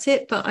shoes about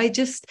it, but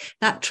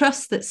that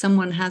trust that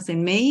someone has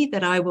in me,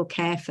 that I will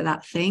care for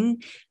that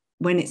thing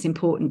when it's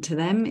important to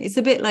them. It's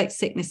a bit like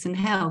sickness and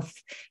health,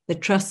 the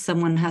trust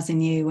someone has in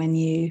you when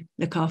you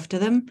look after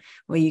them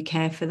or you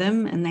care for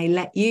them, and they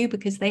let you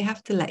because they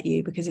have to let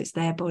you, because it's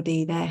their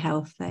body, their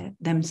health,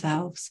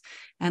 themselves.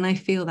 And I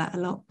feel that a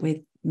lot with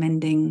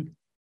mending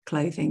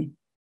clothing.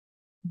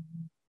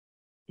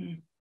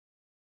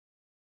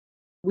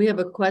 We have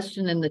a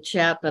question in the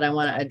chat that I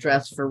want to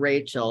address for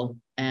Rachel,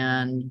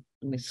 and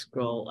let me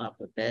scroll up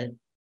a bit.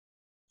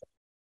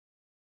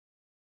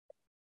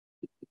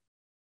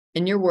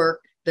 In your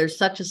work, there's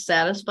such a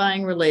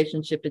satisfying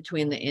relationship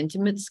between the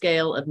intimate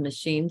scale of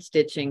machine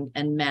stitching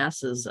and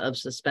masses of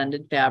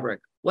suspended fabric.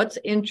 What's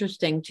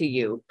interesting to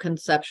you,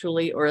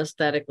 conceptually or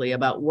aesthetically,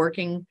 about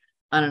working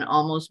on an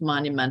almost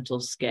monumental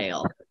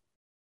scale?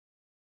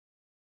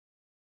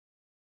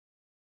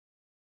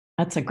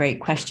 That's a great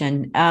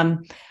question.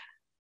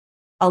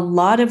 A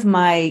lot of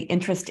my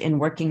interest in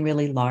working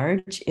really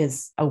large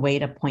is a way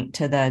to point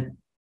to the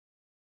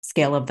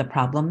scale of the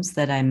problems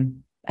that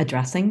I'm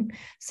addressing.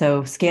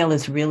 So scale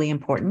is really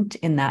important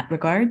in that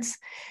regards.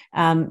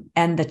 And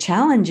the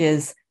challenge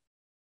is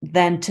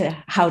then to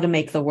how to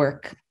make the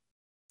work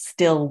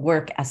still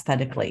work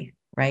aesthetically,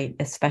 right?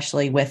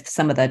 Especially with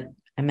some of I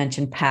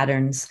mentioned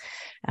patterns.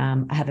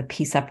 I have a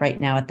piece up right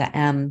now at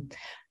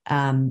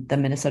the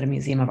Minnesota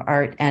Museum of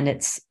Art, and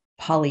it's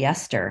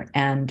polyester,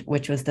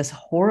 which was this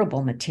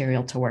horrible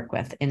material to work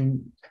with.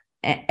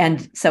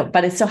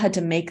 But I still had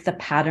to make the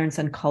patterns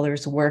and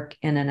colors work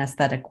in an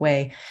aesthetic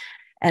way.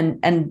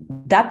 And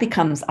that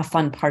becomes a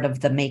fun part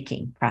of the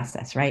making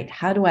process, right?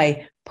 How do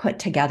I put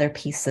together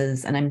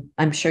pieces? And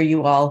I'm sure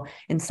you all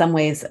in some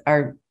ways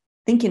are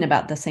thinking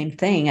about the same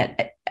thing.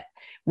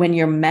 When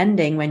you're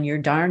mending, when you're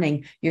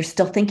darning, you're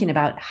still thinking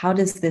about how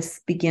does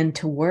this begin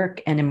to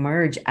work and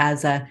emerge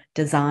as a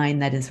design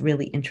that is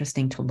really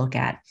interesting to look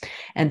at.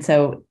 And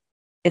so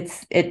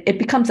it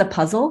becomes a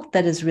puzzle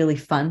that is really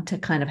fun to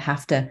kind of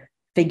have to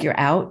figure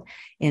out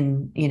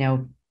in,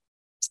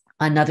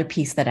 another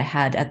piece that I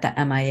had at the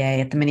MIA,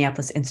 at the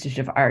Minneapolis Institute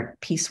of Art,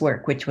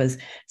 piecework, which was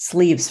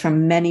sleeves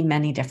from many,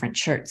 many different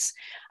shirts.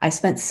 I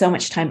spent so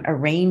much time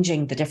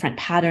arranging the different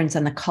patterns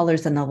and the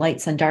colors and the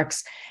lights and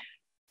darks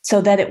so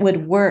that it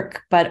would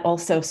work, but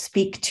also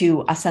speak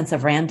to a sense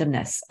of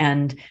randomness.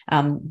 And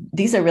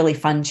these are really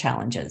fun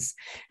challenges.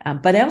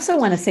 But I also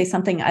want to say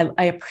something.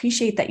 I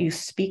appreciate that you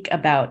speak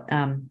about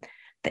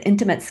the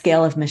intimate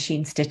scale of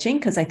machine stitching,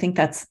 because I think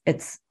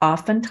it's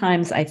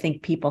oftentimes, I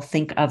think people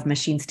think of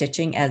machine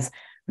stitching as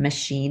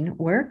machine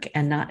work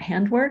and not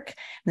handwork.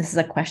 This is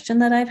a question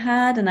that I've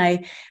had. And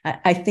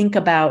I think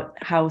about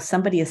how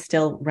somebody is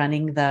still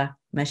running the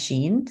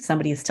machine,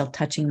 somebody is still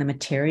touching the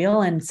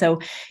material. And so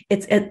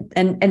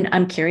and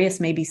I'm curious,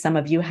 maybe some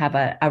of you have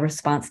a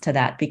response to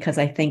that, because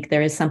I think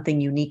there is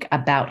something unique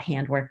about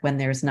handwork when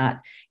there's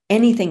not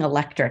anything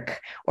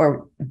electric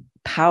or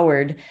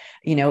powered,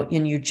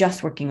 and you're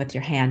just working with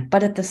your hand.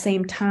 But at the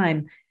same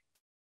time,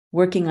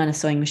 working on a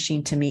sewing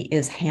machine to me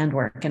is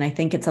handwork. And I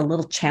think it's a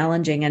little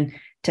challenging, and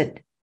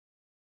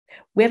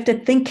we have to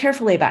think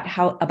carefully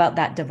about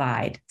that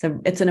divide.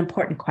 So it's an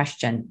important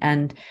question.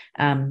 And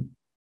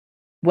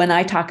when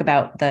I talk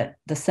about the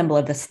symbol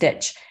of the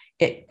stitch,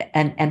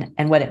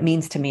 and what it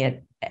means to me,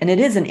 and it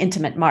is an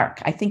intimate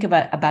mark. I think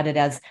about it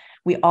as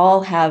we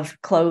all have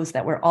clothes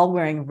that we're all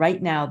wearing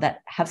right now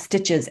that have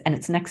stitches, and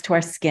it's next to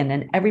our skin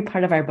and every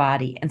part of our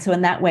body. And so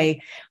in that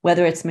way,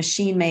 whether it's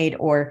machine made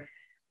or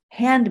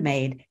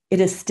handmade, it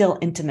is still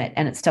intimate,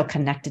 and it's still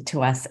connected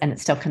to us, and it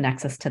still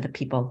connects us to the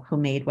people who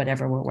made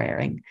whatever we're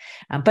wearing.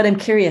 But I'm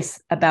curious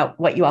about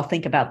what you all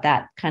think about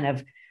that kind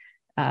of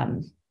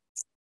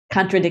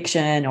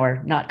contradiction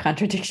or not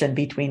contradiction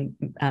between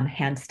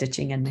hand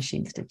stitching and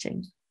machine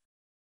stitching.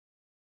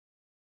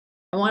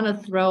 I want to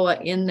throw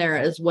in there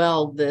as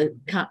well the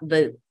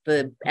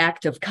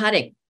act of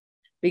cutting,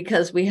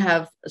 because we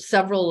have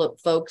several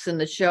folks in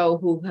the show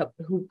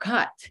who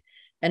cut.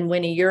 And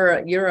Winnie, you're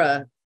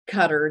a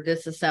cutter,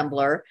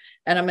 disassembler,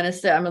 and I'm going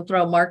to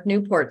throw Mark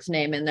Newport's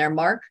name in there.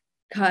 Mark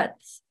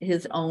cuts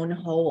his own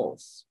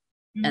holes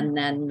and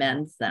then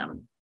mends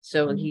them,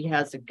 so he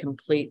has a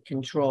complete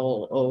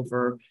control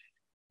over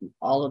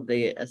all of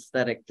the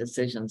aesthetic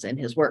decisions in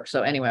his work.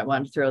 So anyway, I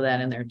wanted to throw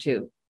that in there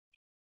too.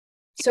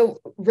 So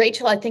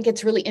Rachel, I think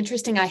it's really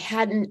interesting. I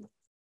hadn't,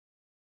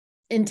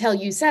 until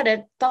you said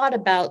it, thought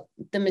about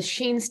the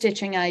machine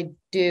stitching I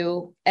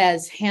do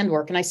as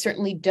handwork. And I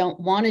certainly don't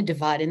want to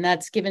divide. And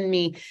that's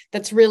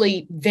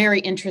really very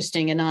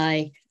interesting. And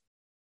I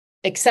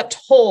accept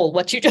whole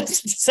what you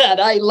just said.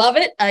 I love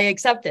it. I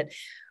accept it.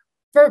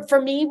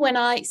 For me,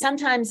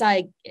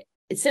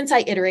 since I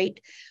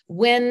iterate,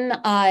 when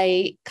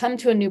I come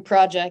to a new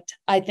project,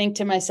 I think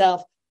to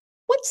myself,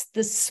 what's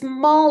the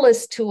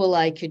smallest tool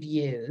I could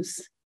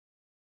use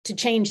to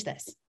change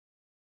this?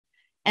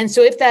 And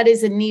so if that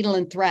is a needle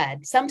and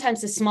thread,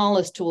 sometimes the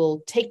smallest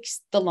tool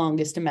takes the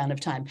longest amount of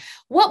time.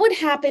 What would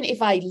happen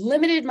if I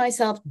limited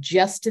myself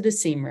just to the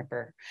seam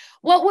ripper?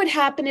 What would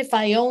happen if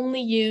I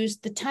only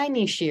used the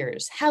tiny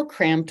shears? How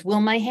cramped will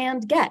my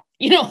hand get?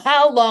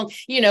 How long,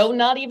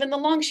 not even the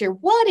long shear.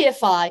 What if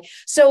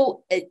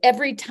so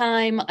every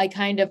time I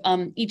kind of,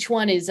 each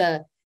one is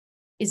a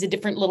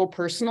different little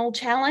personal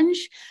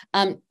challenge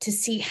to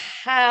see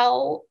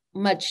how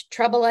much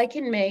trouble I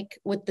can make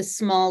with the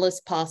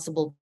smallest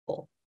possible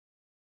tool.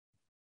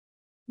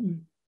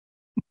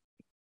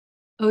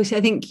 Oh, so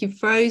I think you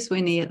froze,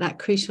 Winnie, at that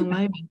crucial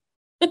moment.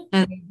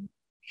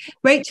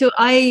 Rachel,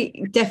 I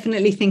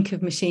definitely think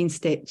of machine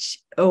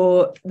stitch,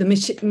 or the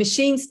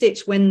machine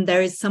stitch when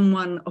there is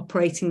someone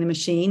operating the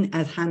machine,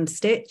 as hand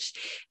stitch.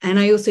 And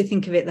I also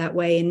think of it that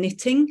way in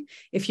knitting.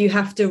 If you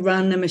have to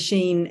run a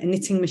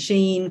knitting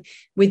machine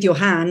with your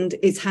hand,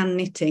 it's hand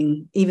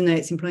knitting, even though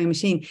it's employing a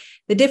machine.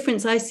 The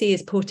difference I see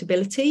is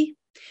portability,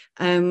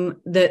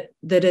 that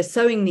a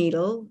sewing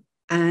needle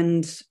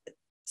and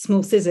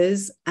small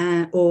scissors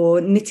or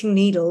knitting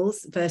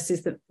needles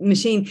versus the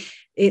machine,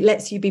 it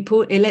lets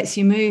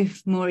you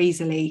move more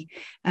easily.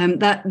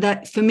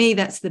 That for me,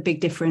 that's the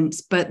big difference.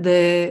 But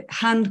the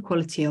hand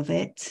quality of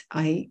it,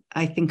 I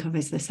think of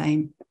as the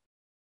same.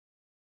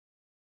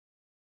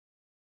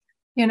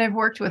 And I've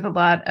worked with a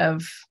lot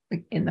of,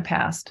 in the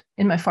past,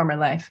 in my former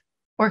life,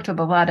 worked with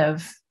a lot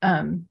of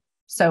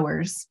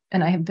sewers,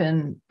 and I have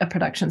been a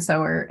production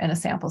sewer and a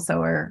sample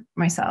sewer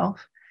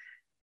myself.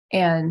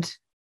 And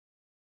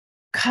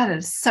God,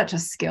 it's such a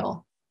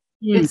skill.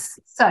 It's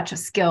such a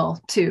skill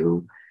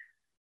to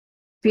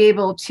be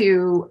able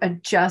to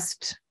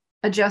adjust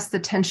the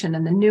tension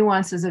and the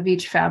nuances of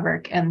each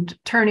fabric and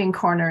turning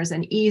corners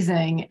and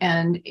easing.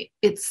 And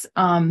it's,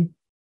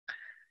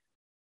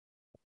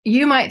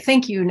 you might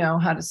think you know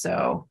how to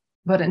sew,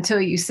 but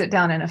until you sit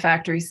down in a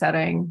factory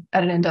setting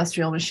at an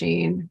industrial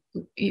machine,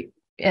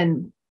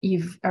 and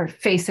you are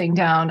facing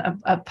down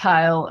a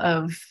pile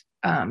of,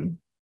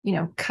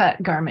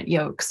 cut garment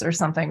yokes or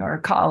something, or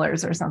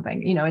collars or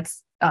something,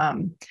 it's,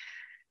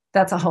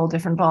 that's a whole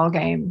different ball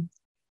game.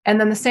 And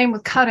then the same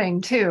with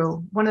cutting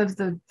too. One of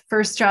the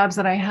first jobs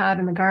that I had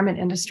in the garment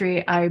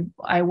industry, I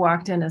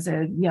walked in as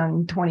a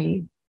young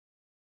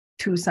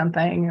 22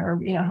 something, or,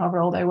 however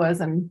old I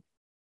was. And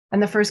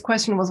the first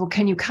question was, well,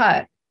 can you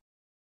cut?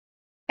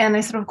 And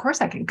I said, of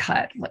course I can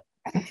cut.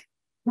 Like,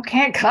 who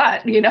can't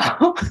cut? They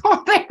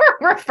were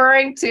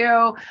referring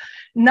to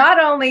not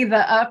only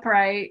the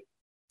upright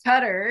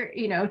cutter,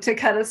 to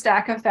cut a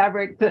stack of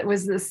fabric that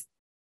was this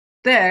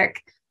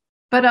thick,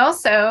 but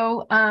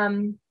also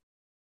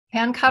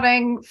hand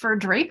cutting for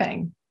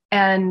draping,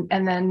 and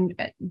then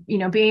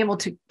being able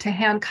to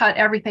hand cut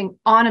everything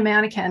on a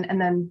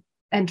mannequin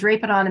and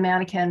drape it on a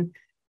mannequin,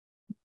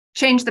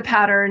 change the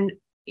pattern,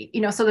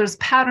 so there's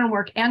pattern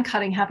work and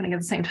cutting happening at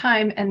the same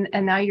time, and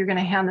now you're going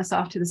to hand this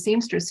off to the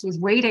seamstress who's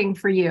waiting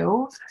for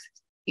you,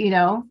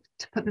 to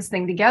put this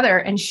thing together,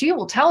 and she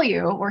will tell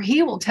you, or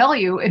he will tell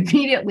you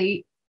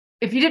immediately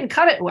if you didn't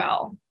cut it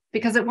well,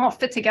 because it won't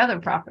fit together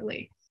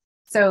properly.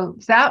 So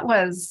that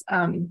was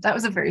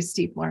a very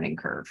steep learning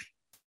curve.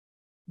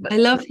 But I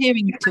love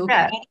hearing you talk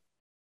about it.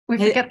 We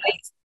forget that.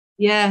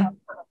 Yeah.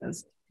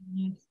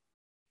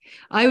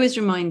 I was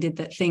reminded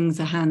that things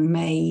are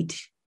handmade,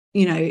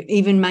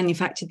 even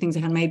manufactured things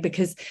are handmade,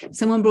 because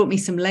someone brought me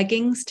some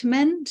leggings to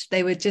mend.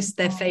 They were just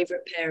their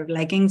favorite pair of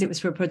leggings. It was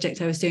for a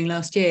project I was doing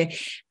last year.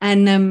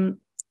 And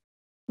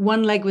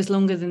one leg was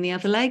longer than the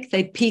other leg.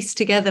 They'd pieced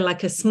together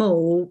like a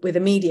small with a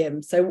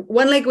medium. So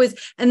one leg was,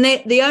 and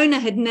the owner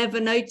had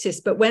never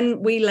noticed, but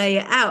when we lay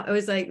it out, I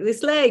was like,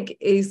 this leg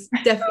is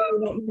definitely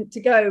not meant to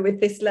go with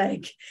this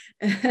leg.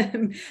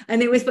 And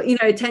it was,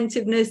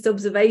 attentiveness,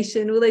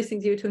 observation, all those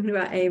things you were talking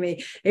about,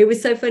 Amy. It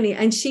was so funny.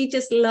 And she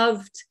just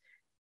loved,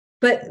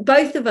 but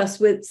both of us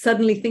were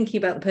suddenly thinking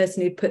about the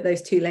person who'd put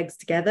those two legs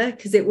together,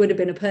 because it would have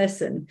been a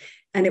person,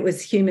 and it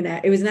was human.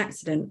 It was an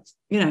accident,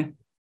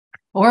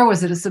 Or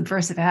was it a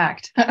subversive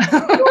act?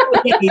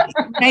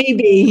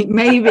 Maybe.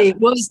 It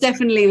was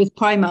definitely with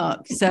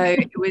Primark. So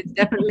it was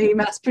definitely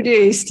mass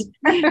produced.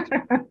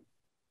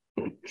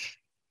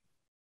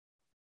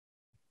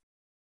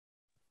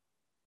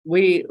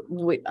 We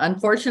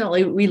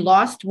unfortunately, we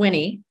lost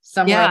Winnie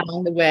somewhere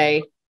along the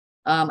way.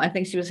 I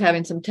think she was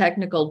having some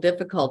technical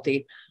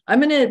difficulty. I'm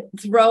going to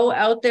throw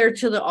out there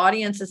to the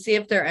audience to see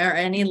if there are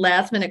any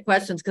last minute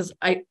questions, because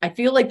I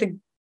feel like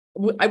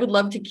I would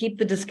love to keep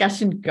the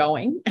discussion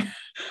going.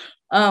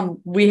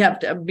 We have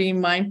to be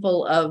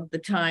mindful of the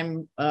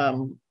time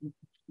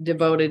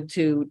devoted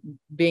to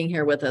being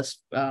here with us,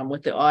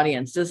 with the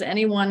audience. Does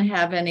anyone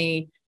have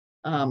any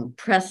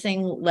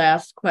pressing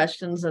last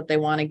questions that they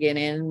want to get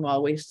in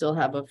while we still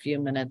have a few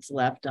minutes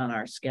left on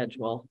our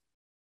schedule?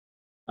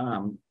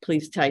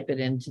 Please type it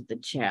into the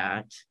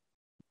chat.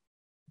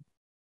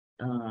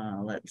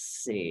 Let's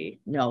see.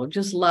 No,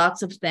 just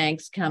lots of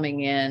thanks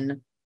coming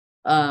in.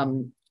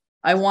 I'm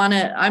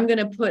going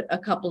to put a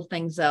couple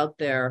things out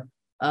there.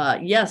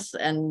 Yes,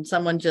 and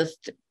someone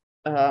just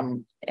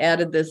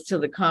added this to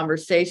the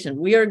conversation.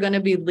 We are going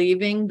to be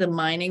leaving the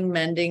Mining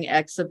Mending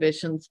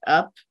exhibitions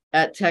up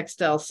at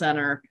Textile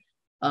Center,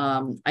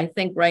 I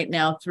think right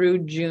now through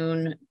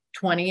June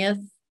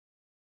 20th.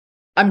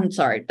 I'm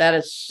sorry, that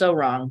is so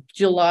wrong.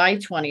 July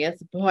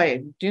 20th.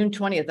 Boy, June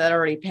 20th, that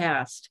already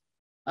passed.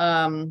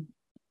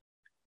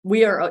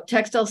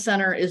 Textile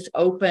Center is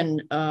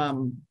open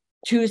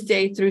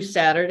Tuesday through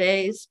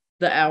Saturdays.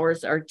 The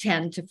hours are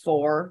 10 to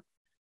 4.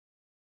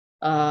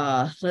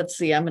 Let's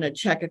see, I'm going to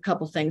check a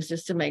couple things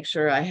just to make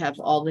sure I have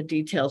all the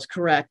details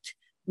correct.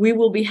 We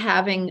will be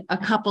having a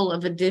couple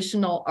of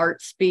additional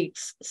Art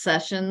Speaks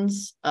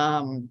sessions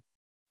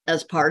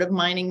as part of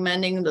Mining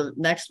Mending. The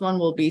next one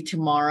will be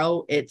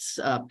tomorrow. It's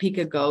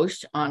Pika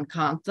Ghosh on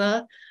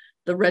Kantha.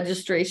 The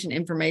registration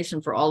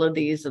information for all of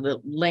these,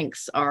 the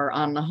links are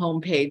on the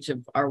homepage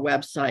of our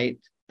website,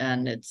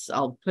 and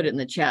I'll put it in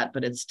the chat,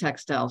 but it's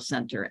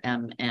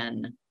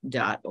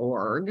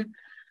textilecentermn.org.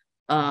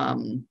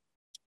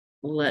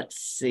 Let's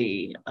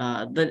see,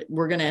 that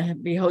we're going to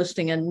be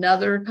hosting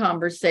another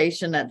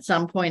conversation at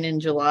some point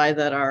in July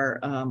that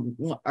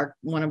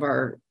one of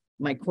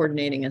my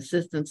coordinating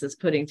assistants is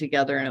putting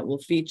together, and it will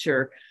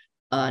feature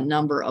a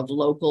number of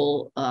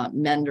local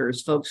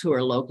menders, folks who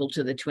are local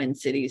to the Twin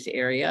Cities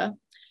area.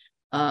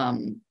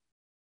 I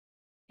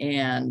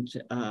think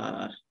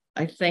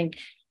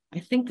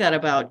that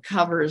about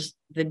covers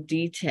the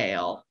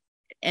detail.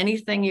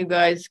 Anything you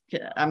guys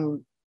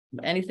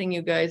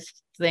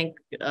think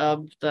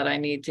of that I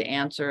need to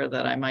answer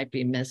that I might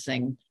be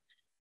missing,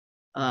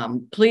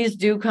 please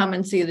do come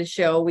and see the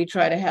show. We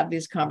try to have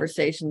these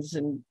conversations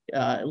in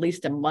at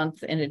least a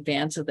month in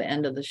advance of the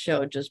end of the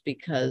show, just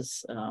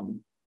because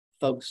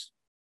folks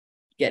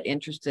get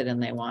interested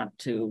and they want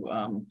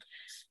to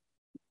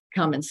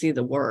come and see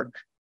the work.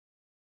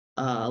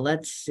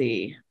 Let's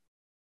see.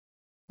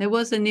 There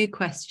was a new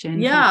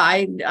question. Yeah,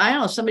 I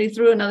know somebody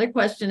threw another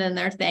question in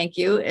there. Thank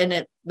you.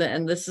 And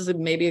this is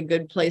maybe a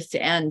good place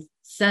to end.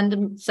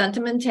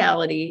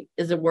 Sentimentality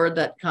is a word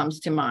that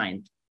comes to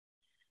mind.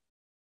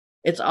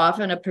 It's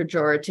often a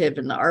pejorative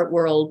in the art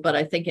world, but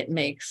I think it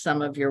makes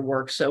some of your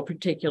work so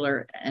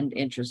particular and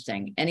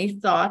interesting. Any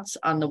thoughts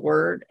on the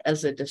word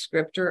as a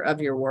descriptor of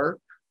your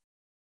work,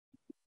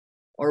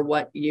 or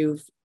what you're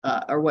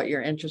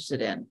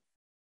interested in?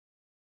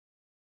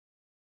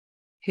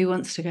 Who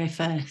wants to go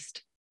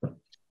first?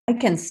 I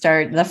can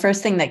start. The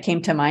first thing that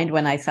came to mind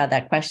when I saw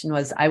that question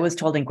was I was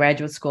told in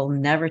graduate school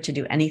never to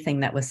do anything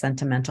that was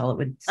sentimental. It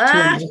was too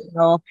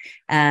emotional,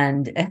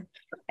 and can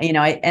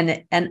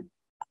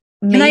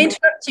I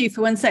interrupt you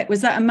for 1 sec?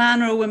 Was that a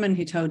man or a woman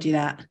who told you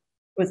that? It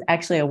was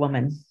actually a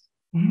woman.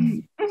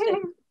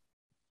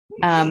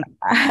 I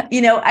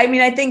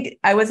think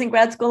I was in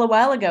grad school a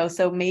while ago,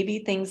 so maybe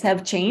things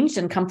have changed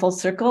and come full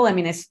circle. I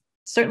mean,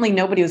 certainly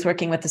nobody was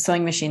working with the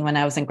sewing machine when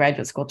I was in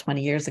graduate school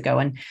 20 years ago.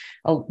 And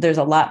there's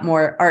a lot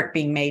more art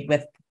being made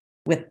with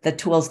the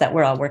tools that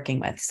we're all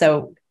working with.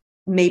 So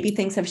maybe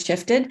things have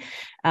shifted.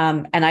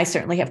 And I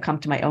certainly have come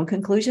to my own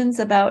conclusions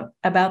about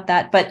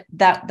that. But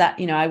that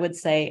I would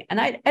say,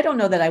 and I don't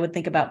know that I would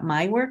think about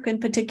my work in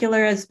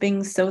particular as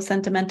being so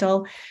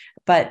sentimental,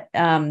 but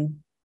I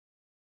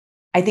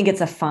think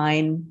it's a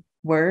fine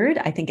word.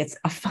 I think it's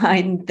a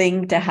fine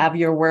thing to have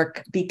your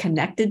work be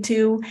connected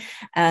to.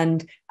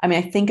 And I mean,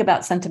 I think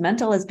about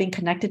sentimental as being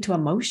connected to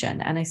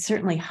emotion. And I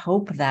certainly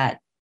hope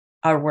that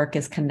our work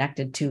is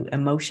connected to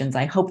emotions.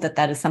 I hope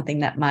that is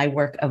something that my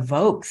work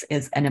evokes,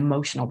 is an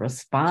emotional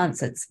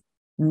response. It's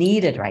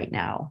needed right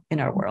now in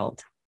our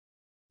world.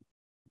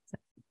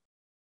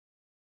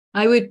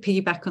 I would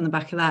piggyback on the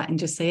back of that and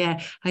just say,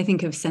 yeah, I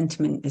think of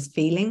sentiment as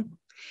feeling.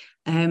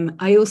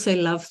 I also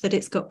love that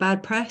it's got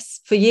bad press.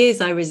 For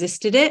years, I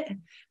resisted it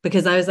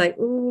because I was like,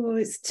 oh,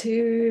 it's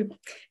too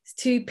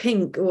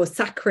pink or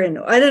saccharine.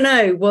 I don't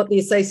know what the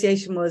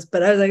association was,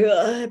 but I was like,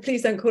 oh,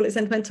 please don't call it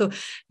sentimental.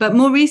 But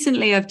more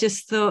recently, I've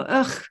just thought,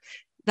 ugh,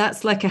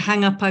 that's like a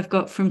hang up I've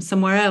got from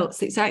somewhere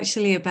else. It's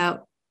actually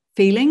about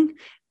feeling.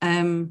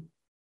 And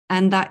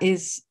that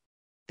is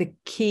the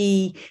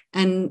key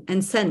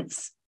and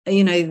sense,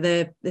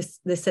 the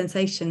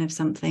sensation of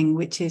something,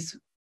 which is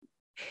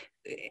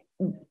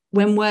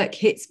when work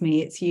hits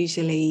me, it's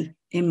usually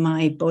in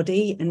my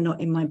body and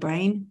not in my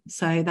brain.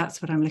 So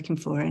that's what I'm looking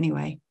for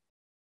anyway.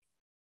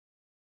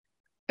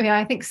 Yeah,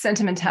 I think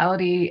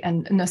sentimentality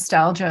and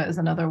nostalgia is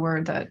another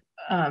word that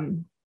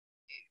kind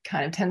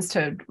of tends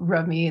to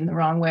rub me in the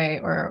wrong way,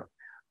 or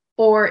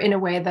in a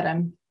way that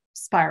I'm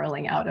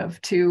spiraling out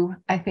of too.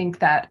 I think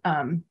that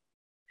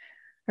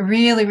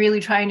really, really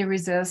trying to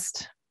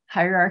resist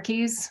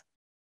hierarchies,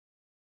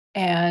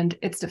 and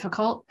it's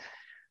difficult.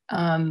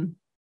 But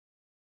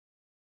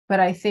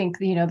I think,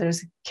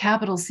 there's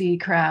capital C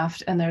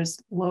craft and there's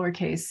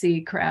lowercase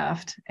c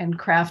craft, and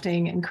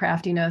crafting and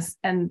craftiness.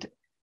 And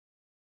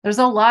there's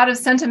a lot of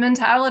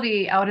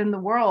sentimentality out in the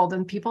world,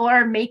 and people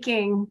are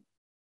making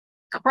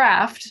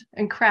craft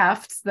and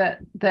crafts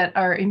that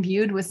are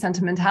imbued with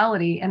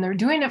sentimentality, and they're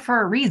doing it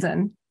for a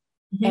reason.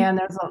 Mm-hmm.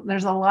 And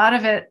there's a lot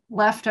of it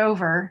left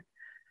over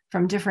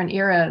from different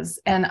eras.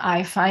 And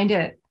I find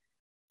it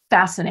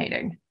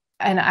fascinating.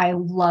 And I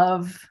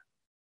love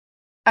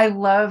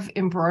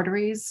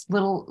embroideries,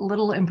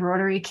 little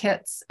embroidery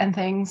kits and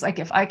things. Like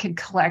if I could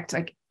collect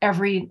like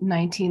every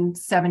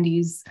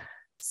 1970s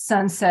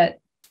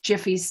sunset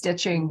Jiffy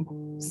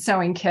stitching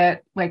sewing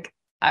kit, like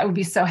I would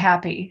be so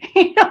happy.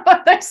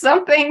 There's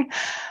something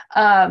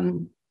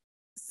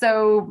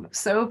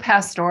so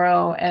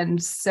pastoral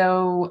and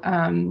so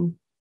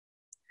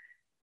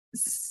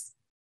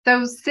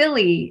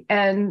silly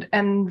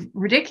and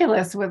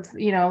ridiculous with,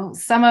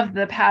 some of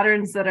the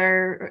patterns that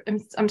are,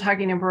 I'm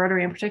talking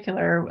embroidery in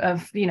particular,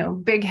 of,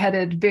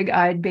 big-headed,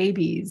 big-eyed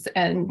babies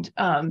and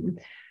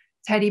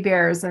teddy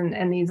bears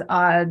and these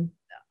odd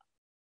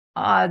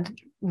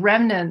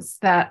remnants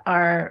that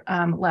are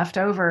left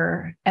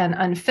over and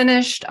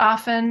unfinished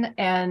often.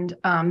 And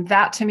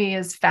that to me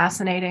is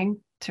fascinating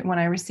when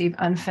I receive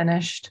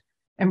unfinished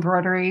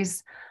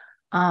embroideries.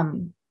 I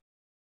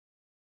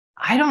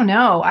don't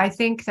know. I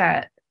think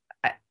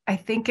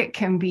it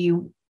can be,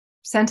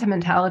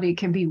 sentimentality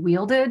can be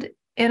wielded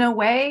in a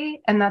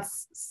way. And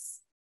that's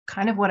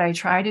kind of what I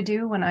try to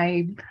do when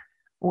I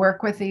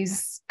work with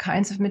these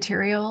kinds of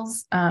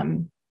materials.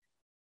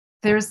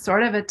 There's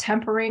sort of a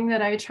tempering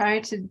that I try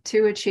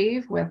to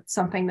achieve with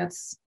something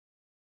that's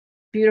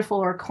beautiful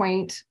or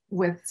quaint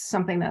with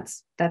something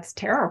that's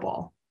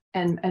terrible,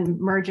 and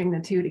merging the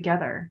two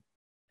together.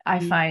 I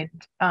find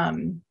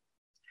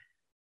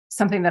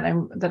something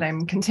that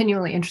I'm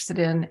continually interested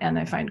in, and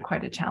I find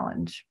quite a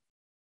challenge.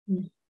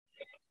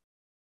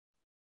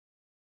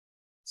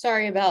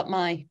 Sorry about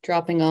my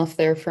dropping off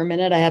there for a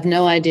minute. I have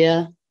no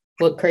idea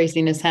what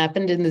craziness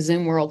happened in the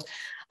Zoom world.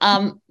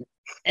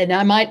 And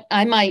I might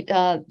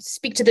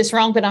speak to this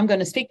wrong, but I'm going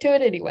to speak to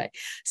it anyway.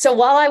 So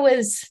while I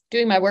was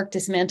doing my work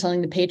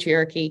dismantling the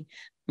patriarchy,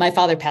 my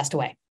father passed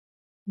away.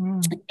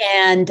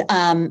 And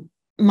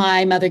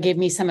my mother gave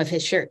me some of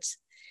his shirts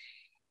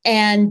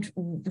and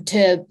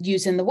to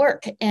use in the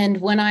work.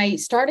 And when I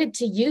started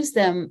to use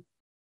them,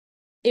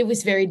 it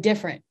was very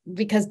different,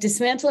 because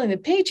dismantling the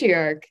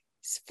patriarch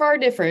is far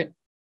different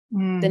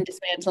than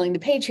dismantling the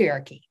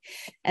patriarchy.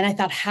 And I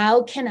thought,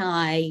 how can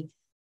I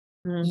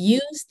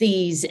use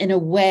these in a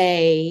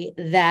way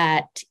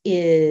that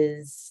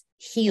is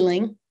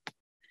healing,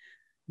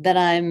 that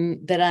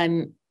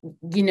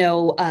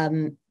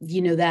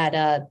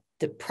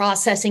the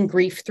processing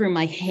grief through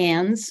my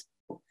hands.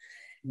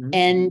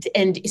 And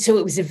so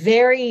it was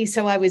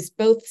so I was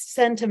both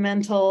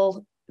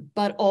sentimental,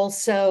 but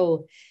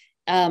also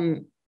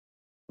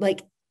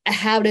like,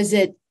 how does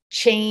it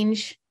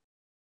change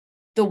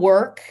the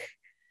work?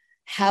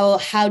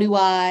 How do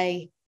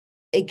I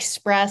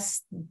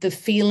express the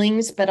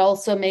feelings, but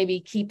also maybe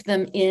keep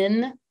them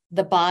in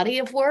the body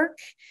of work?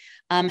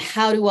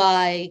 How do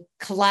I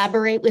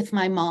collaborate with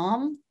my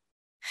mom?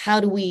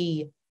 How do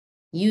we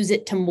use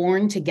it to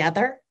mourn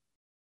together?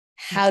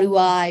 How do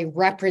I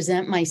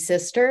represent my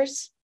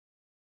sisters?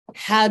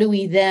 How do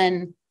we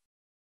then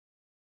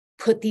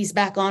put these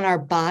back on our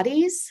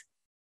bodies?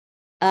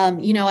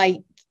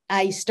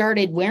 I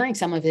started wearing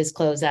some of his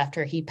clothes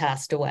after he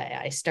passed away.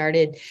 I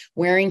started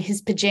wearing his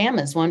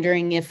pajamas,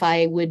 wondering if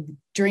I would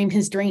dream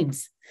his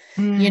dreams.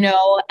 He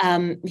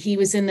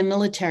was in the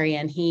military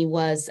and he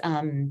was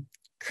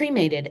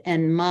cremated.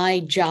 And my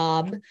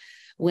job,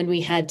 when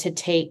we had to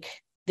take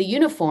the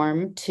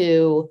uniform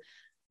to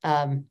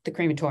the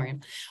crematorium,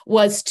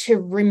 was to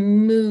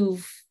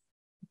remove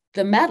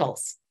the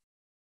metals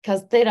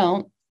because they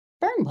don't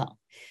burn well.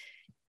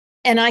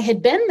 And I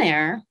had been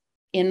there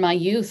in my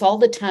youth all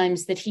the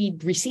times that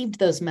he'd received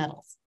those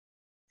medals.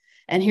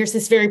 And here's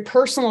this very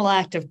personal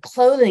act of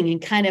clothing,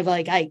 and kind of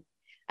like I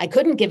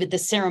couldn't give it the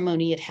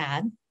ceremony it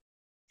had,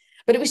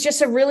 but it was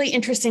just a really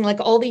interesting,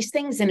 like all these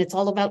things, and it's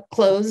all about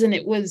clothes, and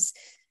it was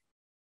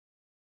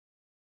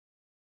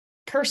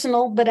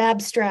personal but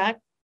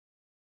abstract,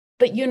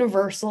 but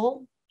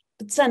universal,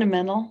 but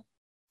sentimental.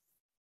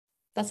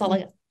 That's all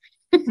I got.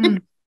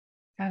 God,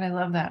 I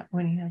love that,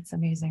 Winnie. That's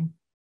amazing.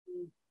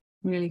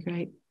 Really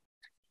great.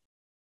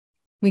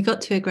 We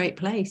got to a great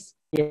place.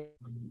 Yeah.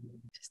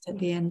 Just at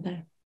the end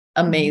there.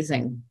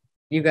 Amazing.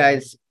 You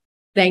guys,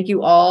 thank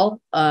you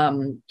all.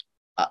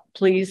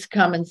 Please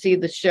come and see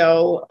the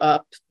show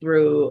up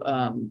through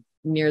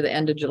near the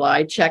end of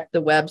July. Check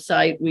the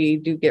website. We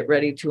do get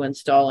ready to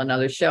install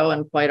another show,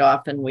 and quite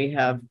often we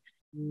have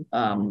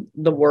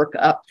the work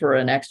up for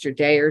an extra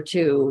day or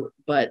two,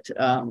 but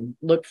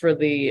look for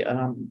the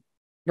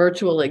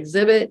virtual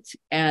exhibit,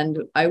 and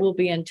I will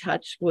be in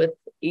touch with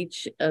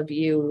each of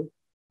you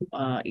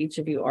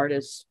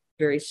artists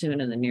very soon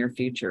in the near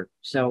future.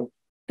 So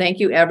thank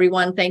you,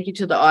 everyone. Thank you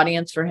to the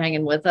audience for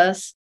hanging with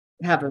us.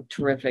 Have a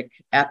terrific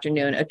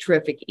afternoon, a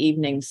terrific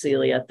evening,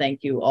 Celia.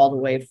 Thank you all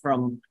the way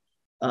from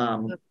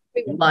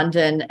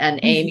London, and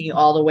Amy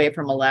all the way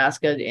from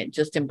Alaska,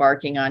 just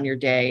embarking on your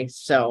day.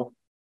 So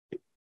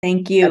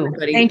thank you.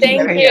 everybody, Thank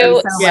Thank you.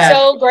 you. Yeah.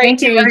 So great Thank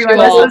to you, meet everyone.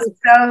 you all. This was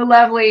so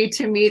lovely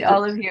to meet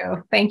all of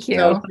you. Thank you.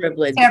 So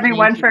privileged. To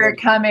everyone Thank you. for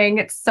coming.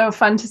 It's so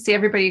fun to see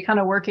everybody kind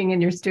of working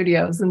in your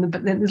studios in the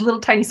little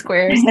tiny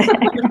squares.